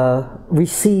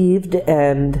received,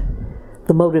 and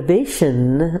the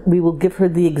motivation, we will give her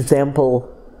the example.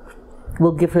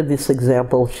 We'll give her this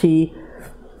example. She,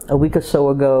 a week or so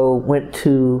ago, went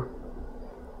to,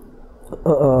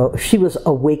 she was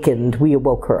awakened, we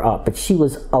awoke her up, but she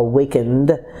was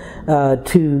awakened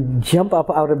to jump up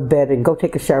out of bed and go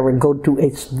take a shower and go to a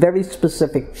very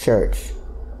specific church.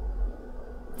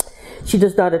 She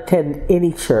does not attend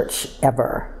any church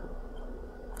ever.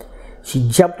 She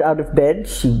jumped out of bed,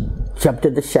 she jumped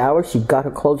in the shower, she got her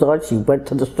clothes on, she went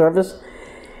to the service,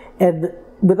 And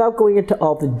without going into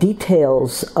all the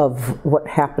details of what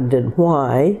happened and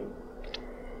why,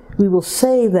 we will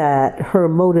say that her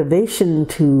motivation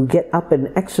to get up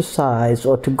and exercise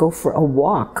or to go for a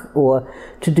walk or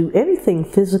to do anything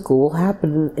physical will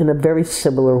happen in a very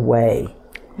similar way.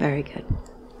 Very good.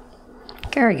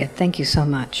 Very good. Thank you so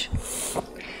much.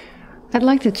 I'd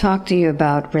like to talk to you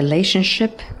about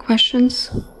relationship questions.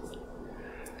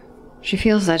 She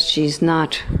feels that she's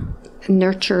not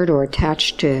nurtured or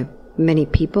attached to many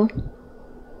people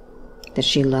that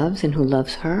she loves and who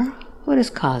loves her. What is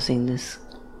causing this?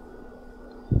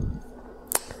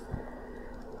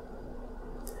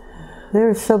 There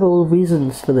are several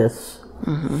reasons for this.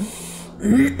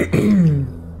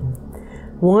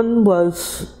 One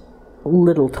was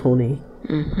little Tony.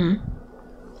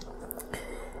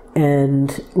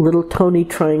 And little Tony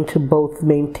trying to both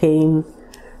maintain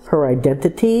her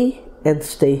identity and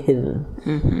stay hidden.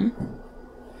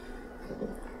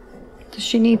 Does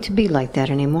she need to be like that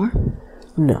anymore?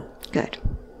 No. Good.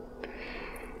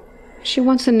 She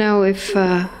wants to know if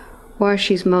why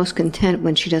she's most content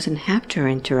when she doesn't have to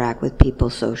interact with people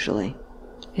socially.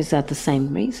 Is that the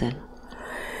same reason?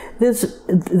 There's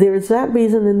that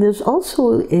reason, and there's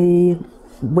also a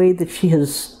way that she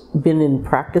has been in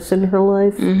practice in her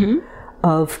life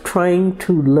of trying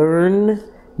to learn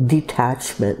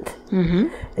detachment.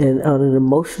 And on an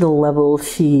emotional level,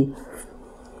 she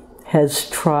has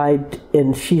tried,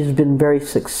 and she's been very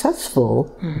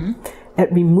successful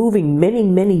at removing many,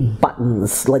 many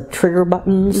buttons, like trigger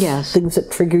buttons, things that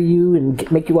trigger you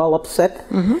and make you all upset.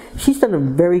 She's done a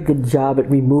very good job at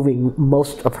removing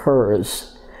most of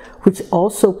hers, which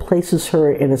also places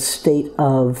her in a state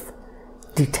of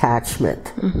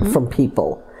detachment from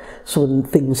people. So when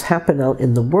things happen out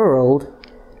in the world,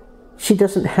 she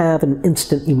doesn't have an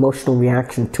instant emotional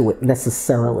reaction to it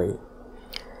necessarily.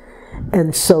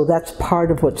 And so that's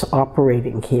part of what's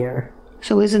operating here.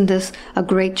 So isn't this a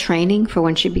great training for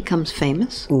when she becomes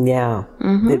famous? Yeah,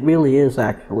 it really is,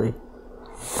 actually.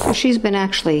 So she's been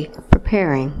actually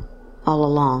preparing all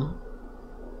along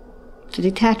to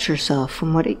detach herself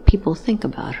from what people think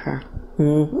about her.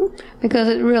 Because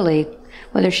it really,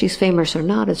 whether she's famous or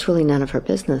not, it's really none of her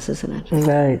business, isn't it?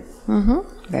 Right.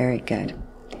 Very good.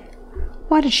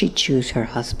 Why did she choose her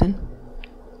husband?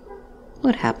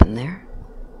 What happened there?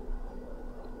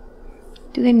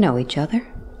 Do they know each other?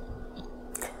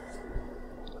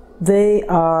 They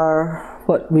are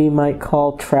what we might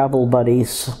call travel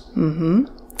buddies.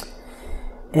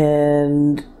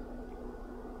 And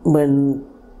when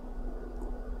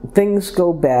things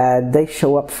go bad, they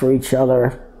show up for each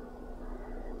other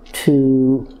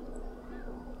to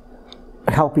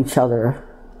help each other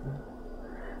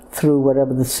through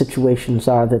whatever the situations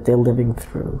are that they're living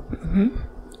through.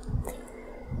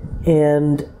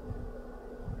 And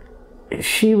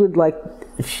she would like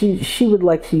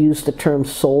to use the term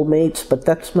soulmates, but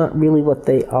that's not really what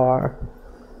they are.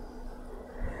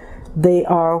 They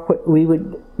are what we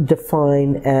would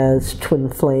define as twin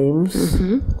flames.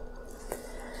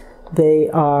 They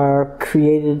are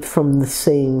created from the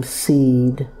same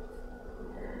seed.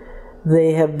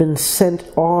 They have been sent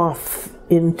off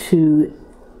into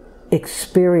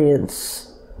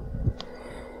experience,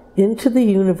 into the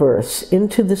universe,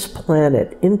 into this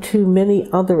planet, into many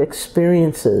other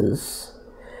experiences,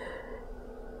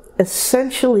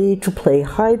 essentially to play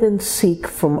hide and seek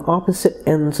from opposite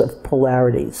ends of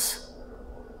polarities.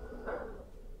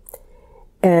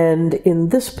 And in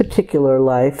this particular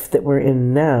life that we're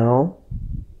in now,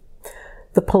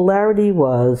 the polarity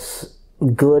was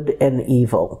good and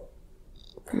evil.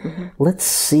 Let's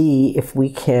see if we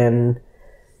can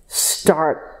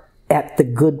start at the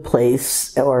good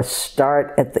place or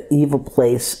start at the evil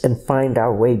place and find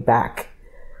our way back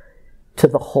to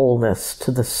the wholeness,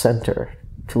 to the center,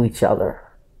 to each other.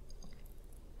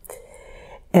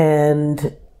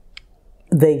 And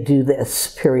they do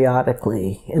this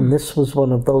periodically. And this was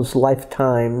one of those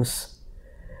lifetimes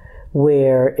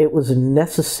where it was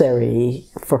necessary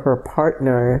for her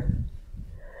partner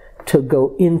to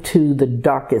go into the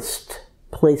darkest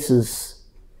places,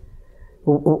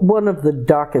 one of the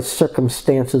darkest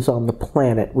circumstances on the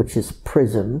planet, which is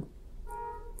prison,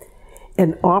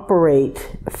 and operate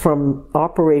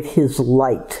his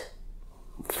light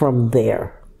from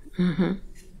there.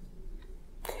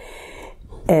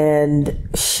 And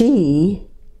she,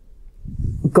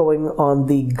 going on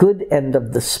the good end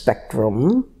of the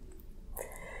spectrum,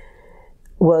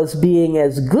 was being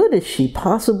as good as she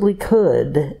possibly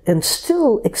could and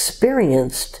still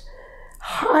experienced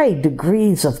high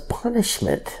degrees of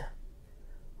punishment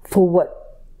for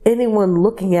what anyone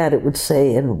looking at it would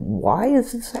say, and why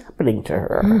is this happening to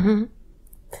her?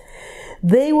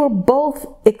 They were both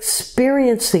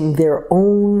experiencing their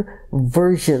own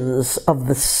versions of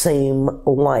the same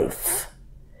life.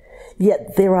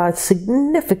 Yet there are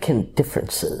significant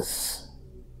differences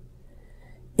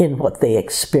in what they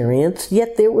experienced,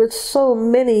 yet there were so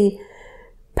many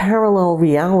parallel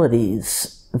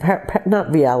realities,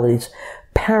 not realities,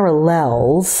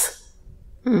 parallels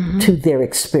to their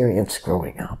experience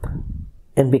growing up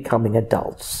and becoming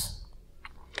adults.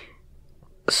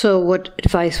 So what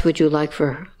advice would you like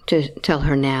to tell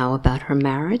her now about her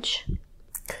marriage?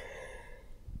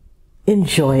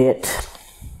 Enjoy it.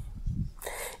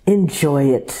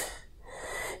 Enjoy it.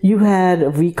 You had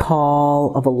a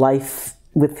recall of a life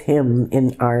with him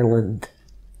in Ireland.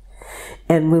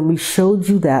 And when we showed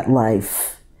you that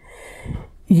life,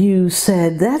 you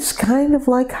said, that's kind of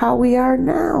like how we are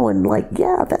now. And like,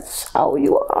 yeah, that's how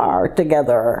you are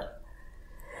together.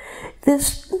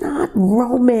 There's not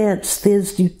romance,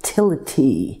 there's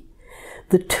utility.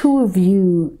 The two of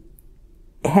you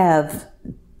have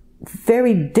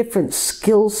very different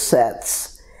skill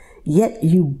sets, yet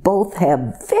you both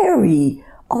have very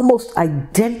almost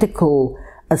identical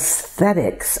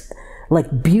aesthetics,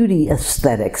 like beauty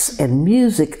aesthetics and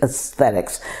music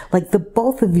aesthetics. Like the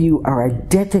both of you are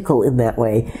identical in that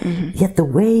way, yet the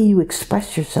way you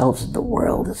express yourselves in the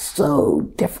world is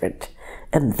so different.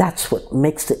 And that's what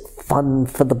makes it fun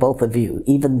for the both of you,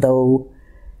 even though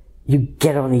you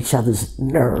get on each other's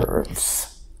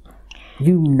nerves.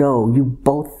 You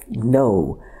both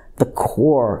know the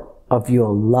core of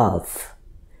your love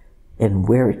and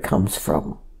where it comes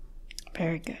from.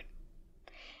 Very good.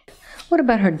 What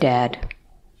about her dad?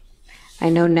 I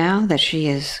know now that she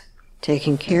is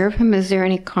taking care of him. Is there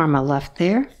any karma left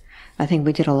there? I think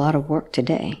we did a lot of work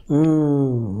today.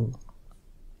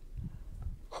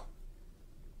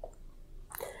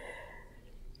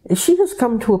 She has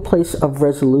come to a place of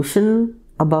resolution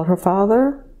about her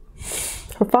father.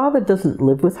 Her father doesn't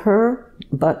live with her,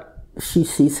 but she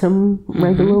sees him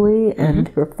regularly, and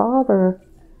her father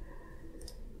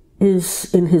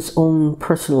is in his own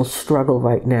personal struggle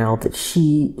right now that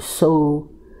she so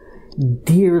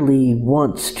dearly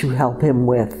wants to help him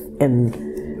with and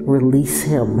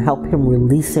help him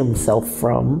release himself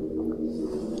from.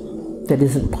 That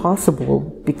isn't possible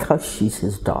because she's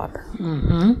his daughter.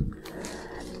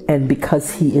 And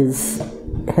because he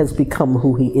has become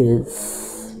who he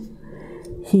is.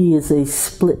 He is a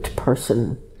split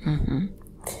person.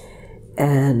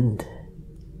 And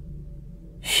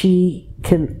she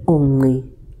can only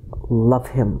love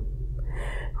him.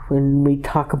 When we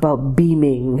talk about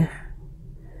beaming,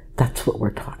 that's what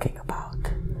we're talking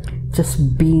about.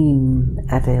 Just beam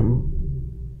at him.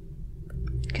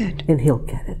 Good. And he'll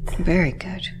get it. Very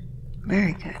good.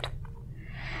 Very good.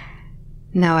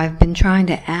 Now, I've been trying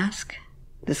to ask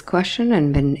this question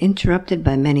and been interrupted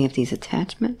by many of these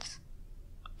attachments.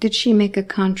 Did she make a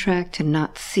contract to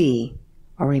not see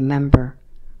or remember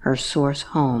her source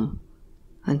home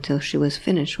until she was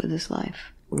finished with this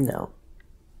life? No.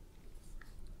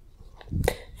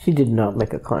 She did not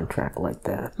make a contract like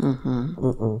that.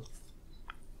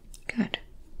 Good.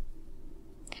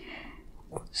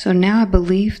 So now I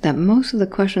believe that most of the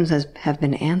questions have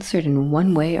been answered in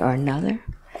one way or another.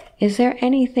 Is there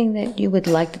anything that you would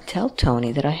like to tell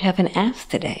Tony that I haven't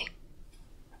asked today?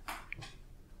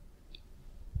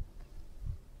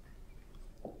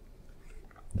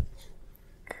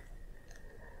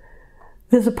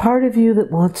 There's a part of you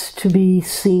that wants to be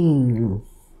seen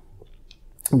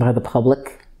by the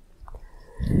public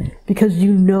because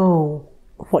you know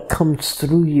what comes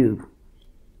through you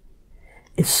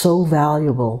is so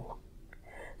valuable,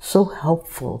 so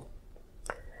helpful,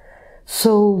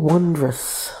 so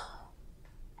wondrous,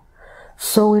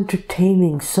 so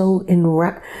entertaining, so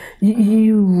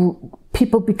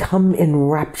people become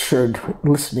enraptured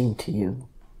listening to you.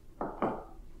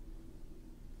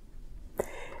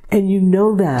 And you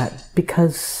know that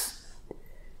because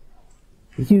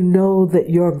you know that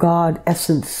your God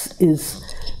essence is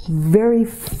very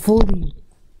fully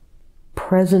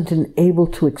present and able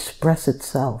to express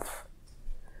itself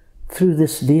through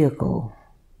this vehicle.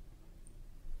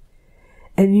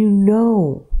 And you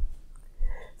know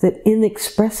that in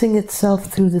expressing itself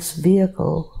through this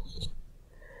vehicle,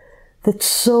 that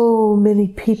so many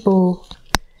people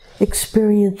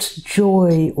experience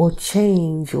joy or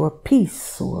change or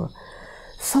peace or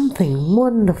something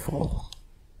wonderful.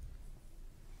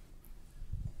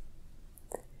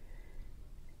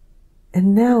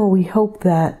 And now we hope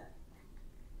that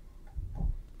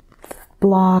the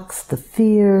blocks, the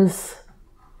fears,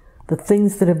 the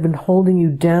things that have been holding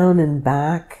you down and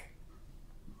back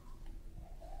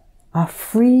are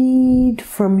freed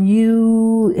from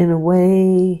you in a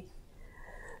way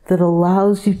that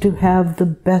allows you to have the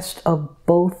best of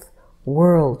both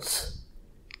worlds.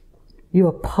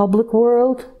 Your public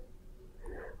world,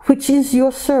 which is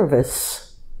your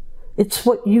service. It's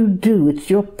what you do. It's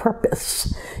your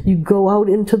purpose. You go out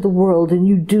into the world and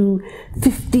you do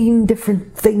 15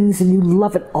 different things and you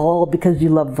love it all because you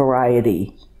love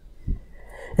variety.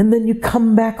 And then you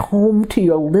come back home to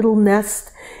your little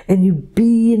nest and you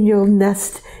be in your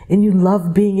nest and you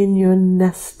love being in your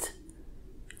nest.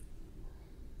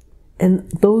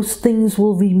 And those things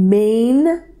will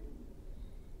remain,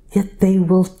 yet they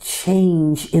will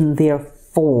change in their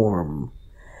form.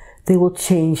 They will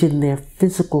change in their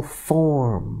physical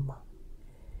form.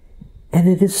 And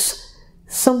it is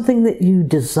something that you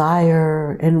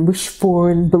desire and wish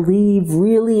for and believe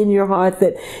really in your heart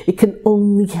that it can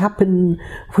only happen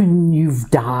when you've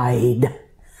died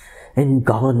and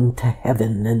gone to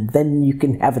heaven, and then you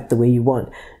can have it the way you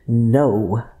want.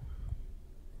 No.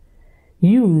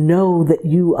 You know that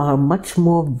you are much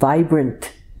more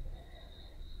vibrant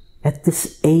at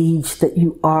this age that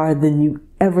you are than you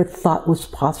ever thought was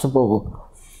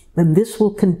possible. And this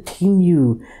will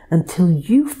continue until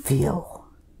you feel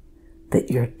that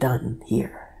you're done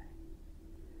here.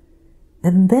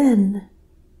 And then,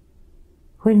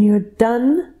 when you're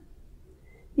done,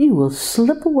 you will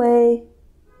slip away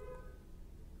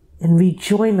and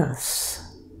rejoin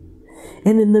us.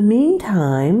 And in the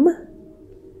meantime,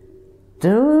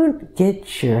 don't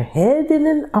get your head in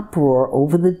an uproar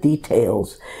over the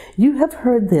details. You have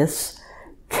heard this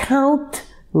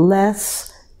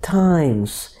countless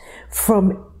times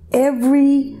from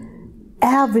every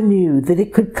avenue that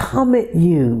it could come at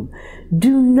you.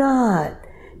 Do not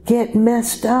get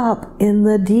messed up in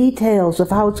the details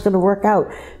of how it's going to work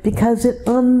out, because it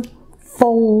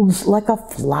unfolds like a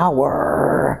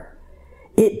flower.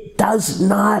 It does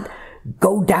not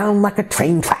go down like a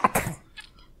train track.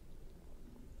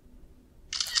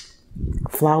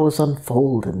 Flowers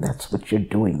unfold, and that's what you're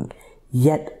doing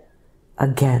yet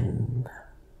again.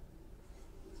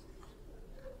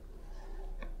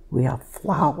 We are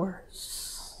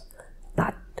flowers,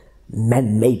 not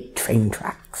man-made train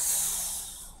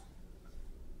tracks.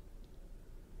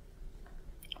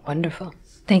 Wonderful.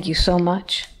 Thank you so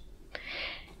much.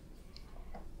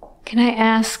 Can I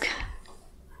ask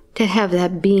to have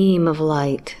that beam of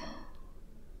light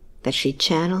that she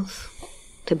channels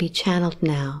to be channeled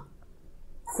now,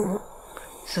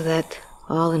 so that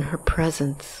all in her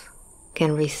presence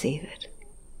can receive it?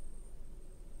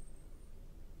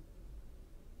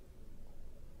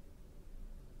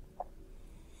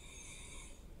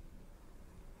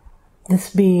 This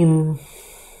beam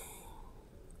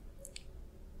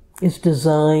is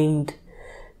designed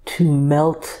to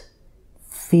melt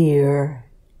fear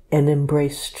and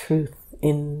embrace truth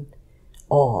in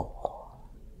all.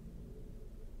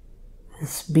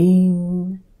 This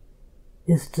beam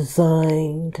is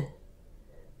designed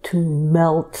to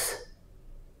melt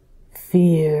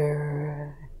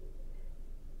fear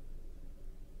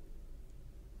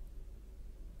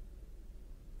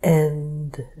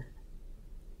and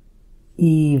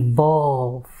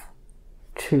evolve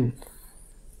truth.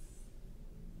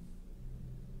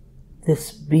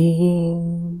 This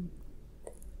being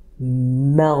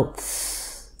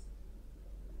melts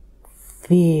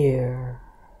fear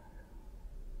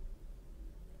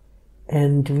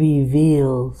and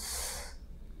reveals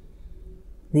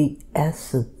the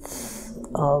essence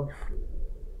of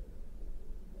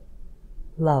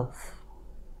love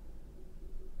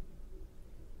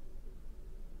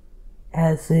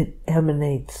as it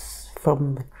emanates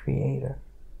from the Creator,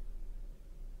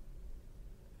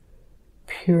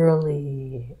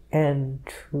 purely and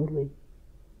truly.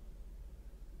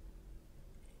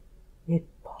 It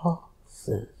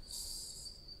pulses.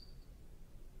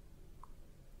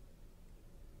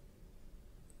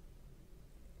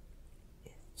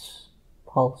 It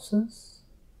pulses,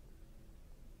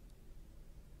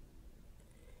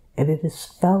 and it is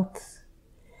felt.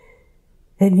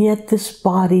 And yet this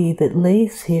body that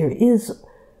lays here is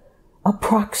a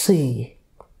proxy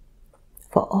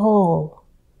for all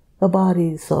the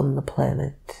bodies on the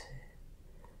planet,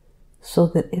 so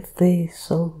that if they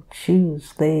so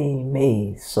choose, they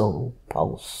may so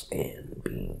pulse and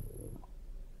beam.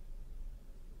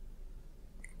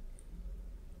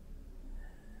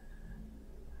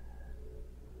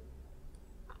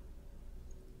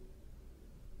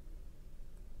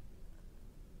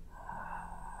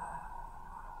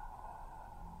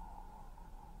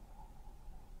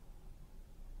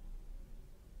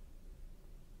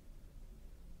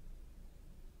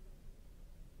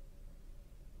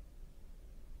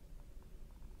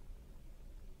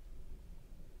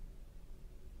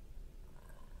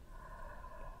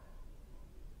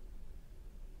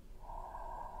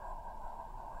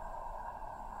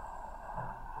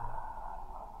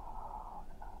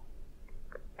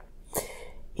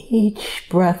 Each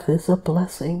breath is a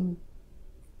blessing.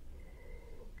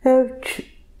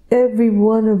 Every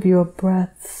one of your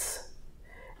breaths,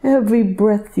 every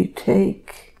breath you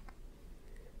take,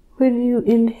 when you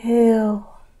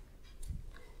inhale,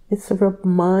 it's a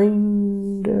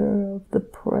reminder of the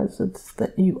presence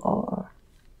that you are.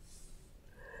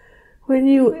 When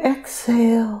you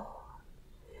exhale,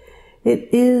 it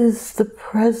is the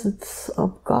presence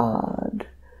of God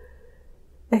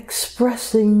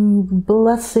expressing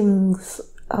blessings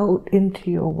out into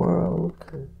your world.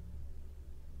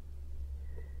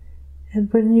 And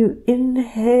when you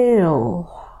inhale,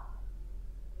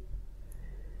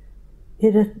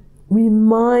 it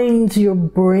reminds your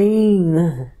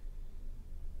brain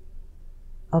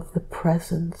of the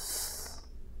presence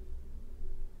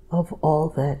of all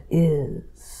that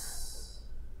is.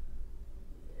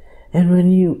 And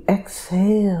when you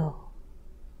exhale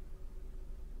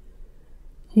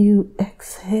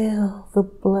the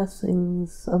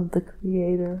blessings of the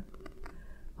Creator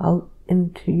out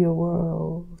into your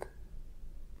world.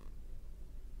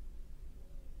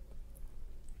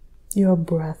 Your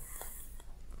breath,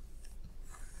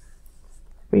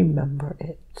 remember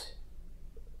it.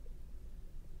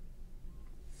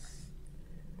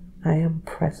 I am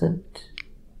present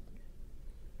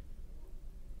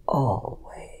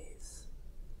always.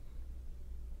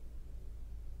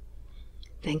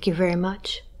 Thank you very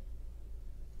much.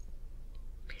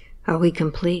 Are we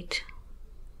complete?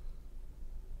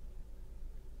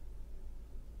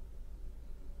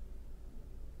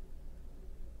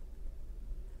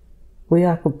 We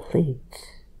are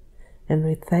complete, and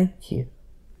we thank you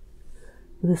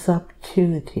for this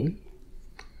opportunity.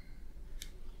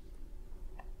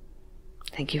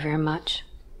 Thank you very much.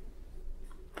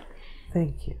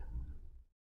 Thank you.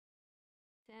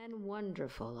 And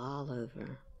wonderful all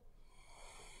over.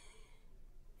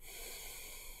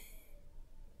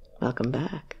 Welcome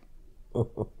back.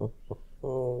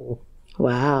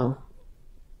 Wow.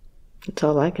 That's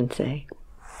all I can say.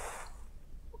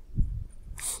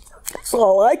 That's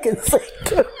all I can say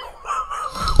too.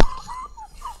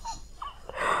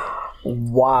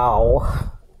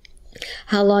 Wow.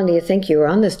 How long do you think you were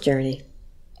on this journey?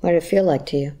 What did it feel like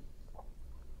to you?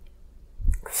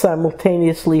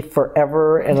 Simultaneously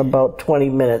forever and about 20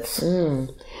 minutes.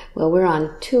 Well, we're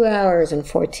on 2 hours and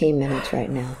 14 minutes right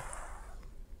now.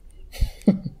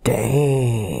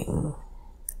 Dang.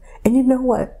 And you know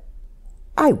what?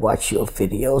 I watch your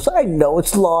videos. I know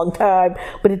it's a long time,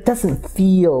 but it doesn't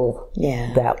feel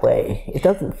that way. It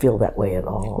doesn't feel that way at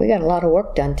all. We got a lot of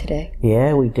work done today.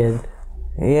 Yeah, we did.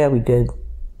 Yeah, we did.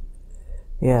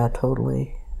 Yeah,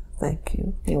 totally. Thank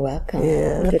you. You're welcome.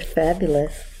 Yeah. You did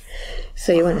fabulous.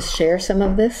 So you want to share some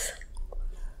of this?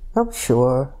 I'm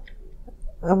sure.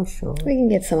 We can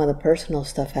get some of the personal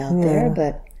stuff out there,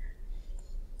 but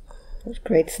it was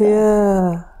great stuff.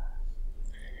 Yeah.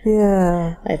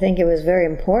 Yeah. I think it was very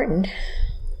important.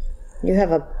 You have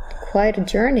quite a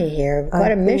journey here,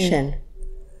 quite a mission.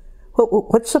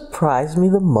 What surprised me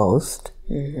the most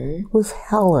was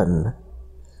Helen.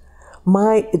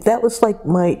 That was like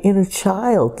my inner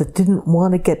child that didn't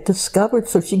want to get discovered,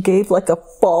 so she gave like a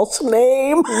false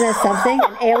name. Isn't that something?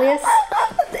 An alias?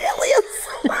 An alias.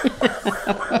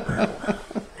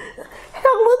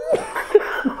 Helen.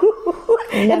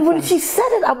 And when she said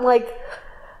it, I'm like,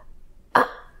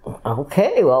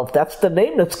 okay, well, if that's the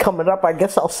name that's coming up, I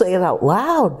guess I'll say it out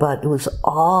loud. But it was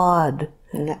odd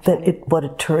what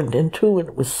it turned into, and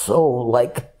it was so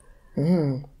like...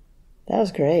 That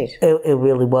was great. It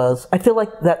really was. I feel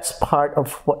like that's part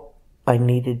of what I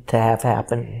needed to have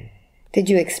happen. Did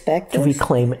you expect to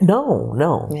reclaim it?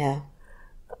 No. Yeah.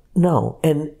 No.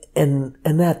 And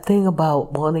that thing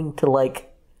about wanting to, like,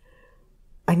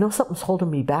 I know something's holding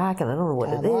me back, and I don't know what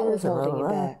it is. Was holding you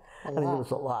back. I mean, it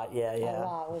was a lot. Yeah. A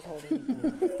lot was holding you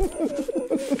back.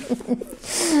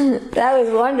 That was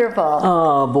wonderful.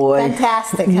 Oh boy.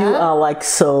 Fantastic. You are like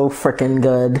so freaking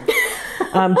good.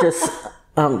 I'm just.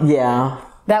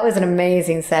 That was an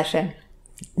amazing session.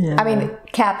 Yeah. I mean,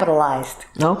 capitalized.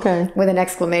 Okay. With an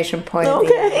exclamation point.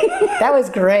 Okay. That was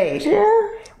great. Yeah.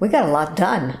 We got a lot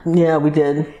done. Yeah, we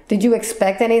did. Did you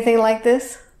expect anything like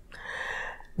this?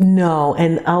 No,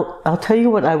 and I'll tell you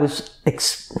what I was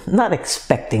not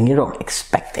expecting. You don't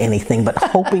expect anything, but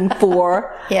hoping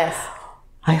for. Yes.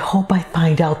 I hope I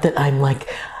find out that I'm like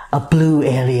a blue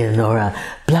alien or a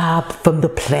blah from the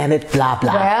planet blah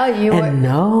blah. Well, you were.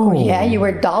 No. Yeah, you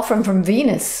were Dolphin from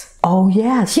Venus. Oh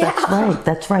yes,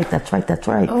 that's right.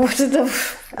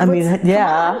 I mean,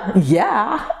 yeah.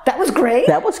 That was great.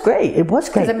 It was great.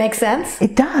 Does it make sense?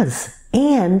 It does,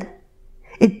 and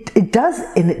It does,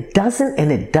 and it doesn't,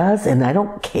 and it does, and I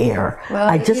don't care. Well,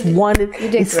 I just wanted,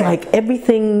 it's great. like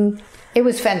everything. It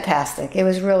was fantastic. It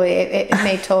was really, it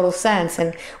made total sense.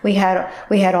 And we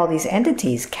had all these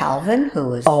entities. Calvin, who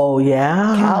was... Oh,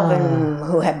 yeah. Calvin,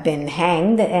 who had been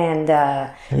hanged and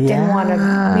didn't want to,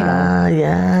 you know...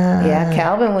 Yeah. Yeah,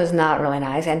 Calvin was not really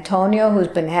nice. Antonio, who's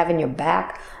been having your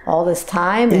back all this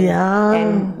time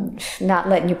and not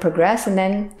letting you progress. And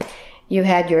then you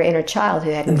had your inner child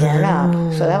who hadn't grown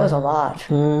up. So that was a lot.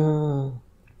 That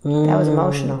was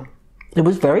emotional. It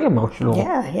was very emotional.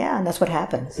 Yeah, and that's what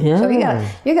happens. Yeah. So you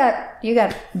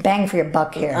got bang for your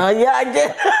buck here. Yeah, I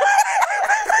did.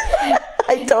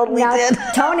 I totally did.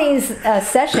 Tony's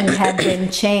session had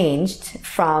been changed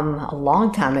from a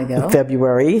long time ago,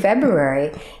 February,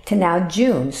 to now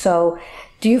June. So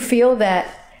do you feel that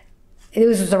it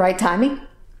was the right timing?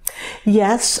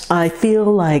 Yes, I feel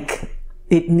like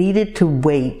it needed to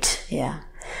wait. Yeah.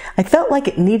 I felt like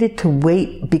it needed to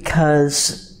wait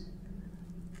because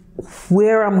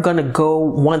where I'm going to go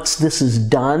once this is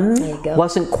done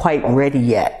wasn't quite ready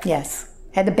yet. Yes.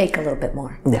 Had to bake a little bit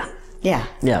more. Yeah.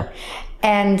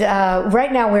 And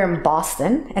right now we're in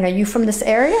Boston. And are you from this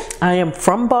area? I am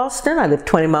from Boston. I live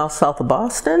 20 miles south of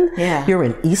Boston. Yeah. You're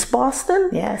in East Boston?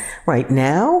 Yes. Right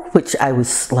now, which I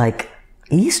was like,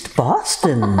 East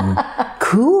Boston,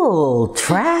 cool,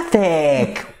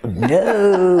 traffic,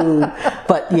 no,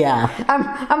 but yeah.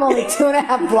 I'm only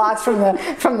 2.5 blocks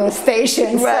from the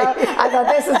station, so I thought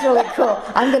this is really cool.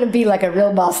 I'm going to be like a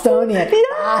real Bostonian.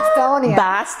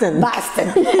 Boston.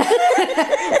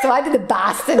 So I did the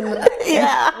Boston.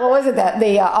 Yeah. What was it?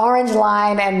 The orange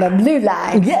line and the blue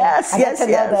line. Yes, I got to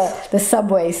know the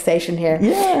subway station here.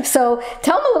 Yeah. So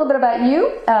tell them a little bit about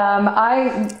you.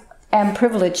 I am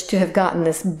privileged to have gotten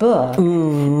this book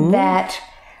that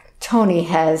Tony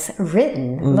has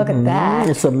written. Look at that.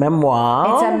 It's a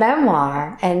memoir. It's a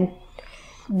memoir. And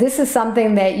this is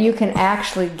something that you can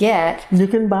actually get. You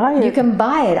can buy it. You can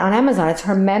buy it on Amazon. It's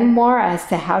her memoir as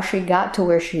to how she got to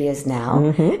where she is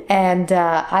now. And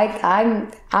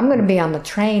I'm going to be on the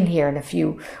train here in a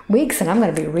few weeks, and I'm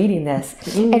going to be reading this.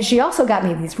 And she also got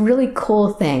me these really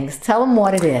cool things. Tell them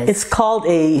what it is. It's called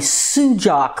a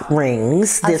Sujok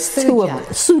rings. There's two of them.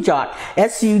 Sujok,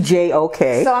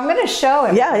 S-U-J-O-K. So I'm going to show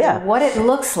him Yeah. what it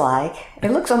looks like.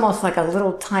 It looks almost like a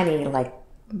little tiny, like,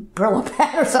 Brillo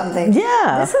pad or something.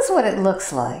 Yeah. This is what it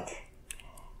looks like.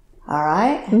 All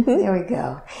right? There we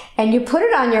go. And you put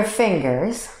it on your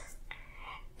fingers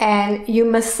and you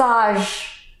massage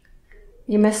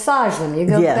them. You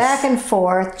go back and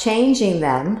forth, changing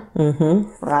them.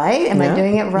 Right? Am I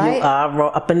doing it right? You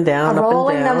are up and down,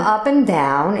 rolling them up and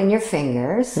down in your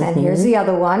fingers. And here's the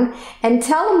other one. And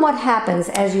tell them what happens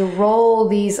as you roll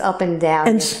these up and down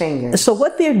your fingers. So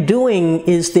what they're doing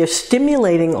is they're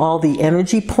stimulating all the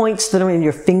energy points that are in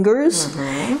your fingers,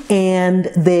 and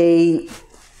they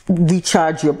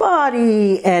recharge your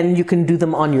body, and you can do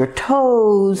them on your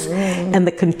toes. And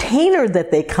the container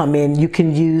that they come in, you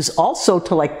can use also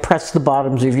to like press the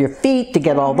bottoms of your feet to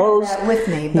get all those. That with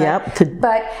me, but,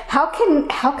 but how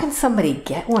can somebody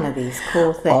get one of these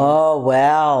cool things? Oh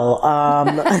well,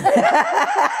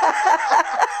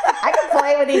 I can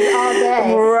play with these all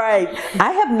day. Right.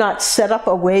 I have not set up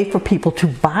a way for people to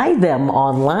buy them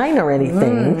online or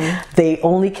anything. They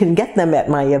only can get them at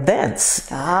my events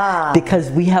because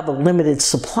we have a limited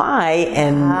supply,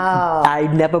 and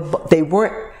they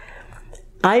weren't.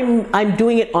 I'm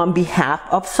doing it on behalf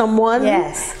of someone.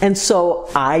 Yes. And so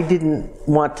I didn't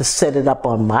want to set it up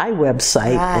on my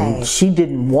website, and she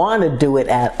didn't want to do it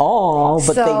at all,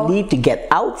 but they need to get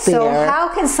out there. So how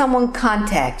can someone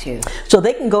contact you? So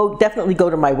they can definitely go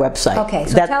to my website. Okay,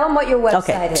 so tell them what your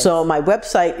website is. So my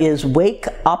website is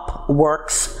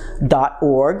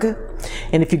wakeupworks.org,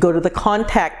 and if you go to the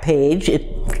contact page, it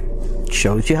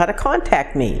shows you how to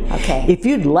contact me. Okay. If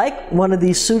you'd like one of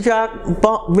these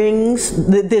Sujok rings,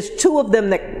 there's two of them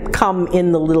that come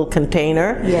in the little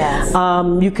container. Yes.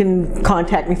 You can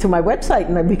contact me through my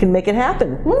website, and we can make it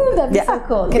happen. That'd be so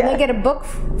cool. Can they get a book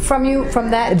from you from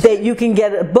that? You can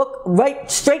get a book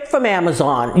straight from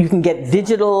Amazon. You can get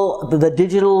the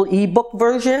digital ebook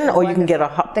version, or you can get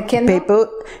the Kindle? paper.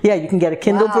 Yeah, you can get a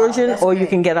Kindle version, or you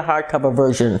can get a hardcover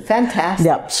version. Fantastic.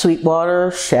 Yep,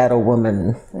 Sweetwater Shadow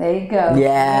Woman. There you go.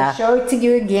 Yeah. I'll show it to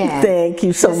you again. Thank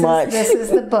you so much. This is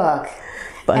the book.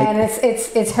 And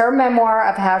it's her memoir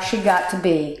of how she got to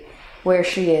be where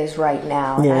she is right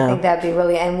now. And I think that'd be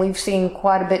really, and we've seen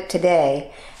quite a bit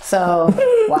today. So,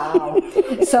 wow.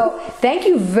 So, thank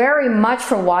you very much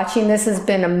for watching. This has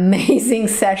been an amazing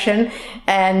session.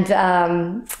 And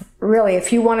really,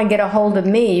 if you want to get a hold of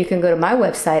me, you can go to my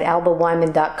website,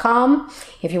 albaweinman.com.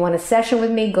 If you want a session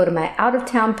with me, go to my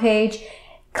out-of-town page.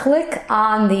 Click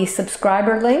on the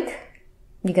subscriber link.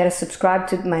 You got to subscribe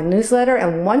to my newsletter,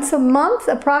 and once a month,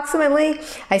 approximately,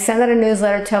 I send out a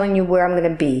newsletter telling you where I'm going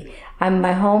to be.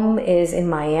 My home is in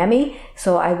Miami,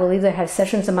 so I will either have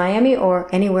sessions in Miami or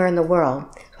anywhere in the world.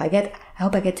 So I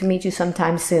hope I get to meet you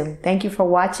sometime soon. Thank you for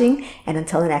watching, and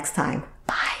until the next time,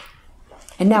 bye.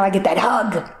 And now I get that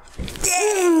hug.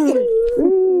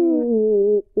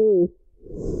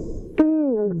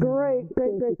 Great.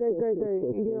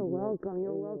 You're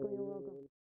welcome.